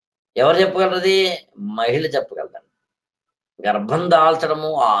 ఎవరు చెప్పగలరది? మహిళ చెప్పగలదండి. గర్భం దాల్చడము,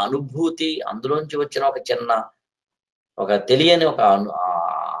 ఆ అనుభూతి, అందులోంచి వచ్చిన ఒక తెలియని ఒక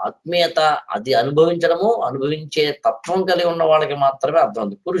ఆత్మీయత, అది అనుభవించే తత్వం కలిగి ఉన్న వాళ్ళకి మాత్రమే అర్థం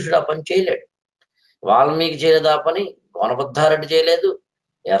ఉంది. పురుషుడు ఆ పని చేయలేడు. వాల్మీకి చేయలేదు ఆ పని, గోనబద్ధారెడ్డి చేయలేదు,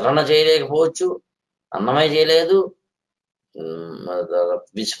 ఎర్రన చేయలేకపోవచ్చు, అన్నమయ్య చేయలేదు,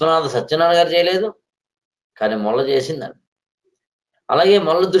 విశ్వనాథ సత్యనారాయణ గారు చేయలేదు, కానీ మొల్ల చేసిందండి. అలాగే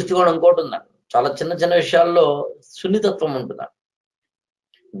మొల్ల దృష్టికోణం ఇంకోటి ఉందండి, చాలా చిన్న చిన్న విషయాల్లో సున్నితత్వం ఉంటుందండి.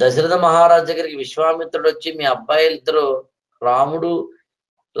 దశరథ మహారాజు దగ్గరికి విశ్వామిత్రుడు వచ్చి, మీ అబ్బాయిలు ఇద్దరు రాముడు,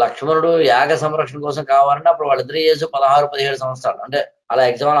 లక్ష్మణుడు యాగ సంరక్షణ కోసం కావాలంటే, అప్పుడు వాళ్ళిద్దరు ఏసు 16-17 సంవత్సరాలు. అంటే అలా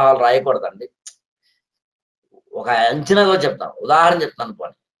ఎగ్జామ్ హాల్ రాయకూడదండి, ఒక అంచనాగా చెప్తాను, ఉదాహరణ చెప్తాను.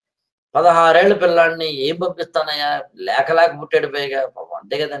 పోనీ 16 ఏళ్ల పిల్లాడిని ఏం పంపిస్తానయ్యా, లేక పుట్టాడు పైగా,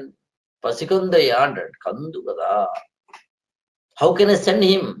 అంతే కదండి, పసికందయ్యా అంటాడు, కందు కదా, how can I send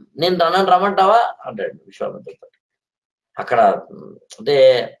him, నేను రమ్మంటావా అంటాడు విశ్వామిత్రుడు. అక్కడ అంటే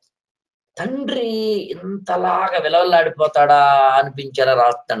తండ్రి ఇంతలాగా విలవల్లాడిపోతాడా అనిపించేలా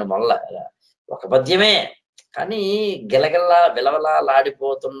రాస్తాడు మొల్ల. ఒక పద్యమే కానీ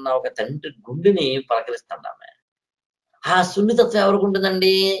విలవలాడిపోతున్న ఒక తండ్రి గుండెని పలకరిస్తాడు ఆమె. ఆ సున్నితత్వం ఎవరికి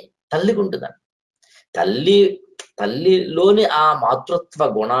ఉంటుందండి? తల్లికి ఉంటుందండి. తల్లిలోని ఆ మాతృత్వ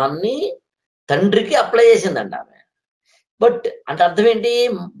గుణాన్ని తండ్రికి అప్లై చేసిందండి ఆమె. బట్ అంటే అర్థం ఏంటి?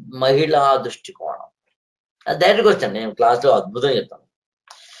 మహిళా దృష్టికోణం. అది డైరెక్ట్గా వచ్చాను, నేను క్లాస్లో అద్భుతంగా చెప్తాను.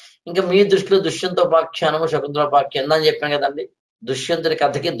 ఇంకా మీ దృష్టిలో దుష్యంతోపాఖ్యానము, శకుంతలోపాఖ్యానం అని చెప్పాను కదండి. దుష్యంతుడి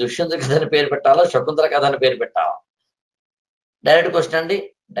కథ అని పేరు పెట్టాలా, శకుంతల కథ అని పేరు పెట్టాలా? డైరెక్ట్ క్వశ్చన్ అండి,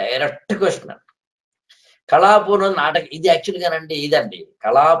 డైరెక్ట్ క్వశ్చన్ అండి. కళాపూర్ణోదం నాటక, ఇది యాక్చువల్గానండి ఇదండి,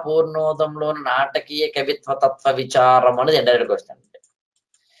 కళాపూర్ణోదంలోని నాటకీయ కవిత్వ తత్వ విచారం అనేది ఇండైరెక్ట్ క్వశ్చన్ అండి.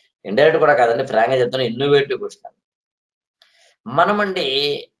 ఇండైరెక్ట్ కూడా కాదండి, ఫ్రాంక్గా చెప్తాను, ఇన్నోవేటివ్ క్వశ్చన్. మనమండి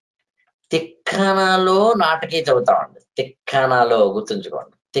తిక్కనలో నాటకీయ చదువుతామండి. తిక్కనలో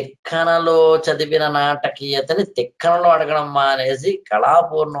గుర్తుంచుకోండి, తిక్కనలో చదివిన నాటకీయతని తిక్కనలో అడగడం మానేసి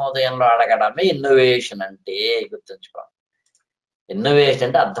కళాపూర్ణోదయంలో అడగడమే ఇన్నోవేషన్ అంటే, గుర్తుంచుకోండి. ఇన్నోవేషన్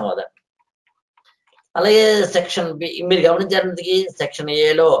అంటే అర్థం అదండి. అలాగే సెక్షన్ బి మీరు గమనించారంటే, సెక్షన్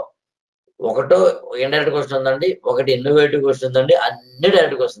ఏలో ఒకటో ఇండైరెక్ట్ క్వశ్చన్ ఉందండి, ఒకటి ఇన్నోవేటివ్ క్వశ్చన్ ఉందండి, అన్ని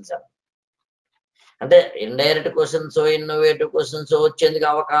డైరెక్ట్ క్వశ్చన్స్. అంటే ఇండైరెక్ట్ క్వశ్చన్స్, ఇన్నోవేటివ్ క్వశ్చన్స్ వచ్చేందుకు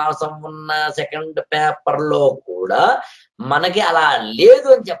అవకాశం ఉన్న సెకండ్ పేపర్ లో కూడా మనకి అలా లేదు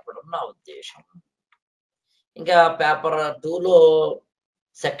అని చెప్పడం నా ఉద్దేశం. ఇంకా పేపర్ 2లో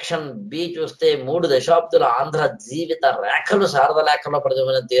సెక్షన్ బి చూస్తే 3 దశాబ్దుల ఆంధ్ర జీవిత రేఖలు శారద లేఖలో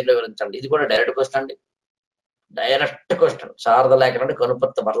ప్రతిబింబించిన తీరులో వివరించండి. ఇది కూడా డైరెక్ట్ క్వశ్చన్ అండి, డైరెక్ట్ క్వశ్చన్. శారద లేఖలు అంటే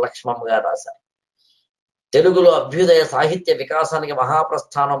కనుపర్తి వరలక్ష్మమ్మ గారు రాశారు. తెలుగులో అభ్యుదయ సాహిత్య వికాసానికి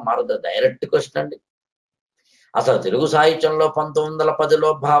మహాప్రస్థానం మారదు, డైరెక్ట్ క్వశ్చన్ అండి. అసలు తెలుగు సాహిత్యంలో 1910లో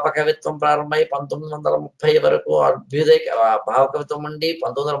భావకవిత్వం ప్రారంభమై 1930 వరకు అభ్యుదయ భావకవిత్వం ఉండి,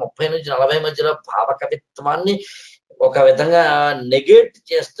 1930 నుంచి 40 మధ్యలో భావకవిత్వాన్ని ఒక విధంగా నెగేట్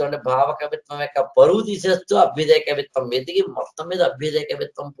చేస్తుండే భావ కవిత్వం యొక్క పరువు తీసేస్తూ అభ్యుదయ కవిత్వం ఎదిగి మొత్తం మీద అభ్యుదయ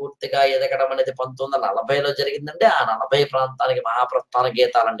కవిత్వం పూర్తిగా ఎదగడం అనేది 1940లో జరిగిందండి. ఆ 40 ప్రాంతానికి మహాప్రస్థాన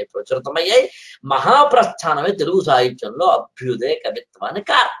గీతాలండి ప్రచురితమయ్యాయి. మహాప్రస్థానమే తెలుగు సాహిత్యంలో అభ్యుదయ కవిత్వానికి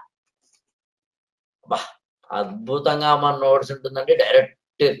కారణం. అద్భుతంగా మన నోట్స్ ఉంటుందండి. డైరెక్ట్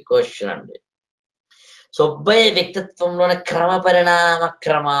క్వశ్చన్ అండి. సుబ్బయ్య వ్యక్తిత్వంలోని క్రమ పరిణామ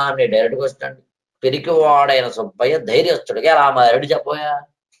క్రమాన్ని డైరెక్ట్ క్వశ్చన్ అండి. పిరికివాడైన సుబ్బయ్య ధైర్యస్తుడిగా ఎలా మారాడు చెప్పబోయా.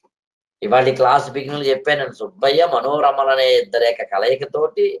 ఇవాళ క్లాస్ బిగినింగ్ చెప్పాను నేను. సుబ్బయ్య మనోరమలనే ఇద్దరు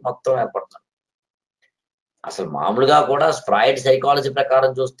కలయికతోటి మొత్తం ఏర్పడుతున్నాడు. అసలు మామూలుగా కూడా ఫ్రాయిడ్ సైకాలజీ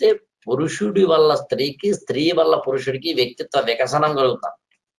ప్రకారం చూస్తే పురుషుడి వల్ల స్త్రీకి, స్త్రీ వల్ల పురుషుడికి వ్యక్తిత్వ వికసనం కలుగుతాం.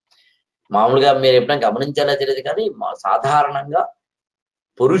 మామూలుగా మీరు ఎప్పుడైనా గమనించాలో తెలియదు కానీ సాధారణంగా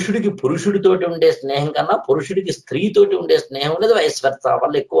పురుషుడికి పురుషుడితోటి ఉండే స్నేహం కన్నా పురుషుడికి స్త్రీతోటి ఉండే స్నేహం అనేది వైస్ వర్సా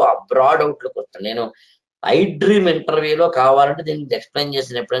వల్ల ఎక్కువ బ్రాడ్ అవుట్లోకి వస్తాను. నేను ఐ డ్రీమ్ ఇంటర్వ్యూలో కావాలంటే దీనికి ఎక్స్ప్లెయిన్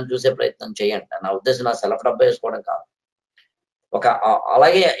చేసిన ఎప్పుడైనా చూసే ప్రయత్నం చేయండి. నా ఉద్దేశం నా సెల్ఫ్ డబ్బా వేసుకోవడం కాదు.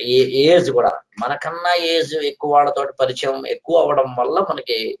 అలాగే ఏజ్ కూడా మనకన్నా ఏజ్ ఎక్కువ వాళ్ళతోటి పరిచయం ఎక్కువ అవ్వడం వల్ల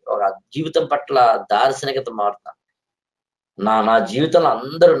మనకి ఒక జీవితం పట్ల దార్శనికత మారుతాం. నా జీవితంలో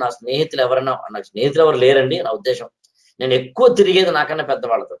అందరూ నా స్నేహితులు ఎవరైనా, నాకు స్నేహితులు ఎవరు లేరండి నా ఉద్దేశం. నేను ఎక్కువ తిరిగేది నాకన్నా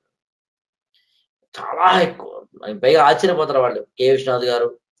పెద్దవాళ్ళతో, చాలా ఎక్కువ. పైగా ఆశ్చర్యపోతారు వాళ్ళు. కె విశ్వనాథ్ గారు,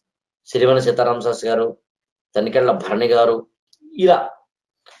 సిరివెన సీతారామ శాస్త్రి గారు, తనికెళ్ళ భరణి గారు, ఇలా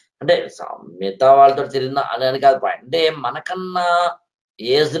అంటే మిగతా వాళ్ళతో తిరిగిన అని కాదు పాయింట్. అంటే మనకన్నా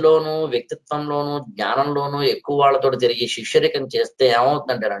ఏజ్ లోను, వ్యక్తిత్వంలోను, జ్ఞానంలోను ఎక్కువ వాళ్ళతో తిరిగి శిష్యరికం చేస్తే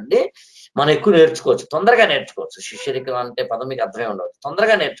ఏమవుతుందంటేనండి, మనం ఎక్కువ నేర్చుకోవచ్చు, తొందరగా నేర్చుకోవచ్చు. శిష్యరికం అంటే పదం మీకు అర్థమే ఉండవచ్చు.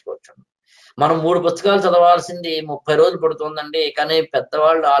 తొందరగా నేర్చుకోవచ్చు. మనం 3 పుస్తకాలు చదవాల్సింది 30 రోజులు పడుతుందండి. కానీ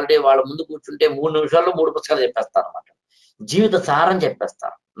పెద్దవాళ్ళు ఆల్రెడీ వాళ్ళ ముందు కూర్చుంటే 3 నిమిషాల్లో 3 పుస్తకాలు చెప్పేస్తారు అనమాట. జీవిత సారం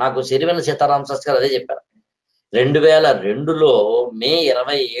చెప్పేస్తారు. నాకు సిరివెన సీతారామ శాస్త్రి గారు అదే చెప్పారు. 2002లో మే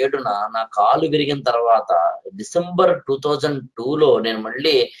 27న నా కాలు విరిగిన తర్వాత డిసెంబర్ 2002లో నేను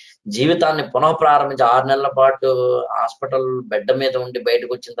మళ్ళీ జీవితాన్ని పునః ప్రారంభించి 6 నెలల పాటు హాస్పిటల్ బెడ్ మీద ఉండి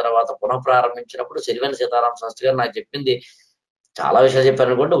బయటకు వచ్చిన తర్వాత పునః ప్రారంభించినప్పుడు సిరివెన సీతారామ శాస్త్రి గారు నాకు చెప్పింది చాలా విషయాలు చెప్పారు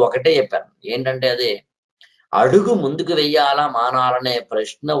అనుకోండి. ఒకటే చెప్పాను, ఏంటంటే అదే, అడుగు ముందుకు వెయ్యాలా మానాలనే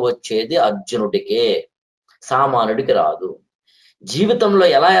ప్రశ్న వచ్చేది అర్జునుడికే, సామాన్యుడికి రాదు. జీవితంలో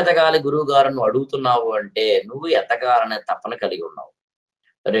ఎలా ఎదగాలి గురువు గారు నువ్వు అడుగుతున్నావు అంటే, నువ్వు ఎదగాలనే తపన కలిగి ఉన్నావు.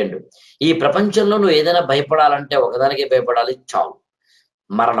 2, ఈ ప్రపంచంలో నువ్వు ఏదైనా భయపడాలంటే ఒకదానికే భయపడాలి, చావు,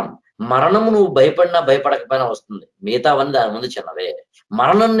 మరణం. మరణము నువ్వు భయపడినా భయపడకపోయినా వస్తుంది. మిగతావన్నీ దాని ముందు చిన్నవే.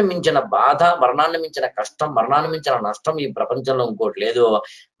 మరణాన్ని మించిన బాధ, మరణాన్ని మించిన కష్టం, మరణాన్ని మించిన నష్టం ఈ ప్రపంచంలో ఇంకోటి లేదు.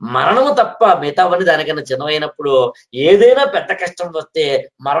 మరణము తప్ప మిగతావన్నీ దానికన్నా చిన్నవైనప్పుడు ఏదైనా పెద్ద కష్టం వస్తే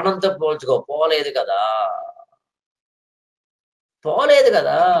మరణంతో పోల్చుకో, పోలేదు కదా.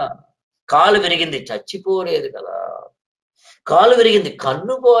 కాలు విరిగింది, చచ్చిపోలేదు కదా. కాలు విరిగింది,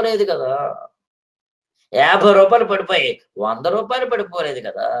 కన్ను పోలేదు కదా. 50 రూపాయలు పడిపోయి 100 రూపాయలు పడిపోలేదు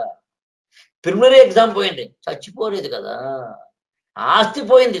కదా. ప్రిలిమినరీ ఎగ్జామ్ పోయింది, చచ్చిపోలేదు కదా. ఆస్తి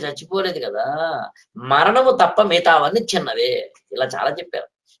పోయింది, చచ్చిపోలేదు కదా. మరణము తప్ప మిగతావన్నీ చిన్నవే. ఇలా చాలా చెప్పారు.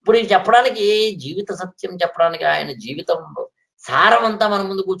 ఇప్పుడు ఇది చెప్పడానికి, జీవిత సత్యం చెప్పడానికి ఆయన జీవితంలో సారం అంతా మన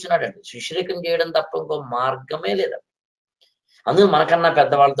ముందు కూర్చున్నాడండి. శిష్యరికం చేయడం తప్ప ఇంకో మార్గమే లేదు. అందుకు మనకన్నా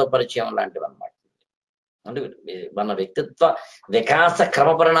పెద్దవాళ్ళతో పరిచయం లాంటివి అన్నమాట. అంటే మన వ్యక్తిత్వ వికాస క్రమ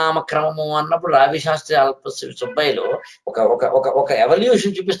పరిణామ క్రమము అన్నప్పుడు రావి శాస్త్రి సుబ్బయ్యలో ఒక ఒక ఒక ఒక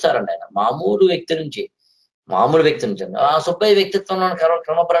ఎవల్యూషన్ చూపిస్తారండి. ఆయన మామూలు వ్యక్తి నుంచి ఆ సుబ్బయ్య వ్యక్తిత్వంలో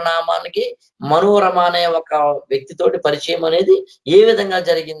క్రమ పరిణామానికి మనోరమ అనే ఒక వ్యక్తితోటి పరిచయం అనేది ఏ విధంగా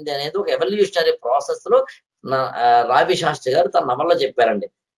జరిగింది అనేది ఒక ఎవల్యూషనరీ ప్రాసెస్ లో రావి శాస్త్రి గారు తన నవల్లో చెప్పారండి.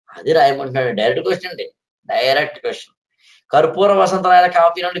 అది రాయమంటున్నాడు. Direct question. కర్పూర వసంతరాయల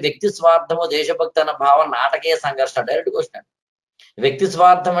కావ్యం నుండి వ్యక్తి స్వార్థము దేశభక్తి అన్న భావం నాటకీయ సంఘర్షణ. Direct question. వ్యక్తి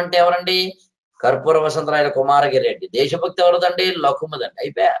స్వార్థం అంటే ఎవరండి? కర్పూర వసంతరాయల కుమారగిరి రెడ్డి. దేశభక్తి ఎవరిదండి? లకుమదండి.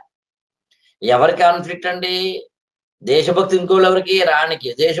 అయిపోయా. ఎవరి కాన్ఫ్లిక్ట్ అండి? దేశభక్తి ఇంకోళ్ళు ఎవరికి?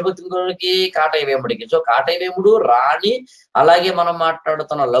 రాణికి. దేశభక్తి ఇంకోళ్ళకి కాటయ్య వేముడికి. సో కాటయ్య వేముడు, రాణి, అలాగే మనం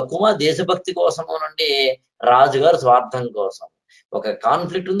మాట్లాడుతున్న లకుమ దేశభక్తి కోసము నుండి రాజుగారు స్వార్థం కోసం. ఒక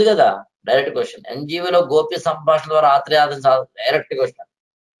కాన్ఫ్లిక్ట్ ఉంది కదా. Direct question. ఎన్జీవీలో గోపి సంభాషణ ద్వారా ఆత్రేయాదం. Direct question.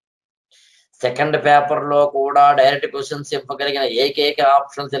 సెకండ్ పేపర్ లో కూడా డైరెక్ట్ క్వశ్చన్స్ ఇవ్వగలిగిన ఏకైక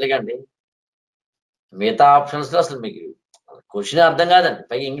ఆప్షన్ తెలుగండి. మిగతా ఆప్షన్స్ లో అసలు మీకు క్వశ్చన్ అర్థం కాదండి.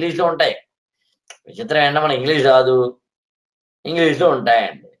 పైగా ఇంగ్లీష్ లో ఉంటాయి. విచిత్రం ఏంటంటే మన ఇంగ్లీష్ రాదు, ఇంగ్లీష్ లో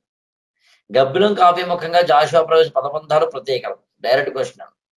ఉంటాయండి. గబ్బిలం కావ్య ముఖంగా జాషువా ప్రవేశ పదబంధాలు ప్రత్యేకలు. Direct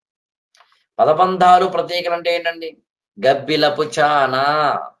question. పదబంధాలు ప్రత్యేకలు అంటే ఏంటండి? గబ్బిలపు చాన,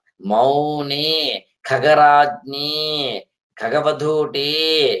 మౌని, ఖగరాజ్ని, ఖగవధూటి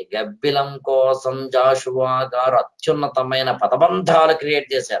గబ్బిలం కోసం జాషువా గారు అత్యున్నతమైన పదబంధాలు క్రియేట్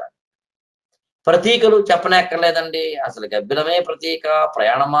చేశారు. ప్రతీకలు చెప్పనక్కర్లేదండి, అసలు గబ్బిలమే ప్రతీక,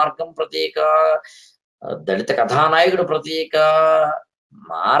 ప్రయాణ మార్గం ప్రతీక, దళిత కథానాయకుడు ప్రతీక,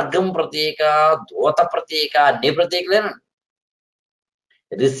 మార్గం ప్రతీక, దూత ప్రతీక, అన్ని ప్రతీకలేనండి.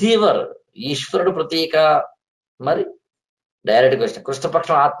 రిసీవర్ ఈశ్వరుడు ప్రతీక. మరి డైరెక్ట్ క్వశ్చన్,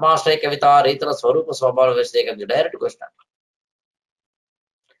 కృష్ణపక్షం ఆత్మాశ్రయ కవిత రీతుల స్వరూప స్వభావ వ్యతిరేక. డైరెక్ట్ క్వశ్చన్,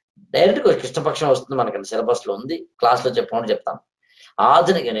 డైరెక్ట్ కృష్ణపక్షం వస్తుంది మనకి సిలబస్ లో ఉంది, క్లాస్ లో చెప్పమని చెప్తాను.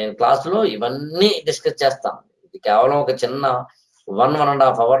 ఆధునిక, నేను క్లాస్ లో ఇవన్నీ డిస్కస్ చేస్తాను. ఇది కేవలం ఒక చిన్న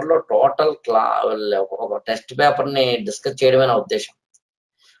 1.5 hour లో టోటల్ ఒక టెస్ట్ పేపర్ ని డిస్కస్ చేయడమే నా ఉద్దేశం.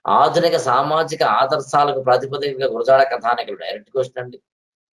 ఆధునిక సామాజిక ఆదర్శాలకు ప్రాతిపదికగా గురజాడ కథానికలు డైరెక్ట్ క్వశ్చన్ అండి.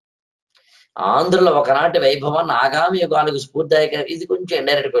 ఆంధ్రుల ఒకనాటి వైభవాన్ని ఆగామి యుగాలకు స్ఫూర్తిదాయక, ఇది కొంచెం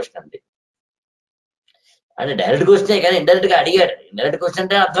ఇండైరెక్ట్ క్వశ్చన్ అండి. అంటే డైరెక్ట్ క్వశ్చనే కానీ ఇండైరెక్ట్ గా అడిగాడు. ఇండైరెక్ట్ క్వశ్చన్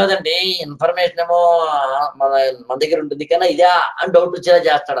అంటే అర్థం అండి, ఇన్ఫర్మేషన్ ఏమో మన దగ్గర ఉంటుంది కానీ ఇదే అని డౌట్ వచ్చేలా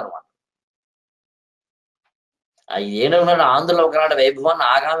చేస్తాడు అనమాట. ఏమన్నాడు, ఆంధ్రుల ఒకనాటి వైభవాన్ని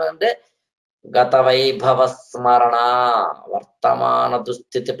ఆగామి అంటే గత వైభవ స్మరణ, వర్తమాన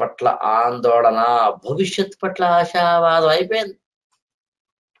దుస్థితి పట్ల ఆందోళన, భవిష్యత్ పట్ల ఆశావాదం అయిపోయింది.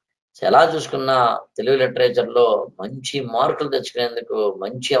 ఎలా చూసుకున్నా తెలుగు లిటరేచర్ లో మంచి మార్కులు తెచ్చుకునేందుకు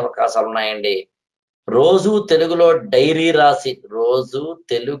మంచి అవకాశాలు ఉన్నాయండి. రోజు తెలుగులో డైరీ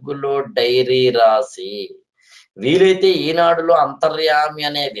రాసి వీలైతే ఈనాడులో అంతర్యామి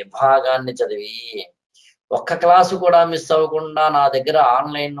అనే విభాగాన్ని చదివి ఒక్క క్లాసు కూడా మిస్ అవ్వకుండా నా దగ్గర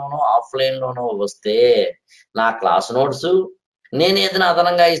ఆన్లైన్ లోనో ఆఫ్లైన్ లోనో వస్తే నా క్లాస్ నోట్స్, నేను ఏదైనా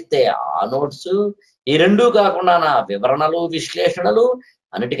అదనంగా ఇస్తే ఆ నోట్స్, ఈ రెండూ కాకుండా నా వివరణలు విశ్లేషణలు,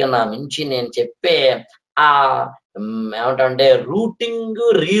 అన్నిటికన్నా మించి నేను చెప్పే ఆ ఏమంటే రూటింగ్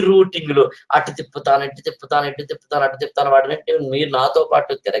రీరూటింగ్లు, అటు తిప్పుతాను ఇటు తిప్పుతాను ఇటు తిప్పుతాను అటు తిప్పుతాను, వాటిని మీరు నాతో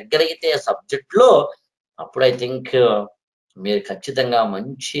పాటు తిరగలిగితే సబ్జెక్ట్ లో, అప్పుడు ఐ థింక్ మీరు ఖచ్చితంగా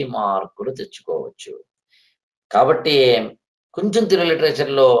మంచి మార్కులు తెచ్చుకోవచ్చు. కాబట్టి కొంచెం తెలుగు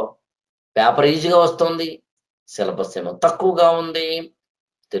లిటరేచర్ లో పేపర్ ఈజీగా వస్తుంది, సిలబస్ ఏమో తక్కువగా ఉంది,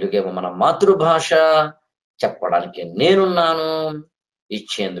 తెలుగేమో మన మాతృభాష, చెప్పడానికి నేనున్నాను,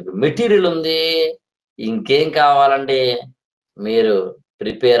 ఇచ్చేందుకు మెటీరియల్ ఉంది, ఇంకేం కావాలండి, మీరు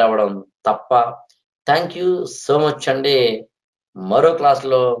ప్రిపేర్ అవ్వడం తప్ప. థ్యాంక్ యూ సో మచ్ అండి. మరో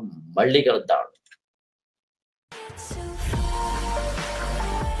క్లాస్లో మళ్ళీ కలుద్దాం.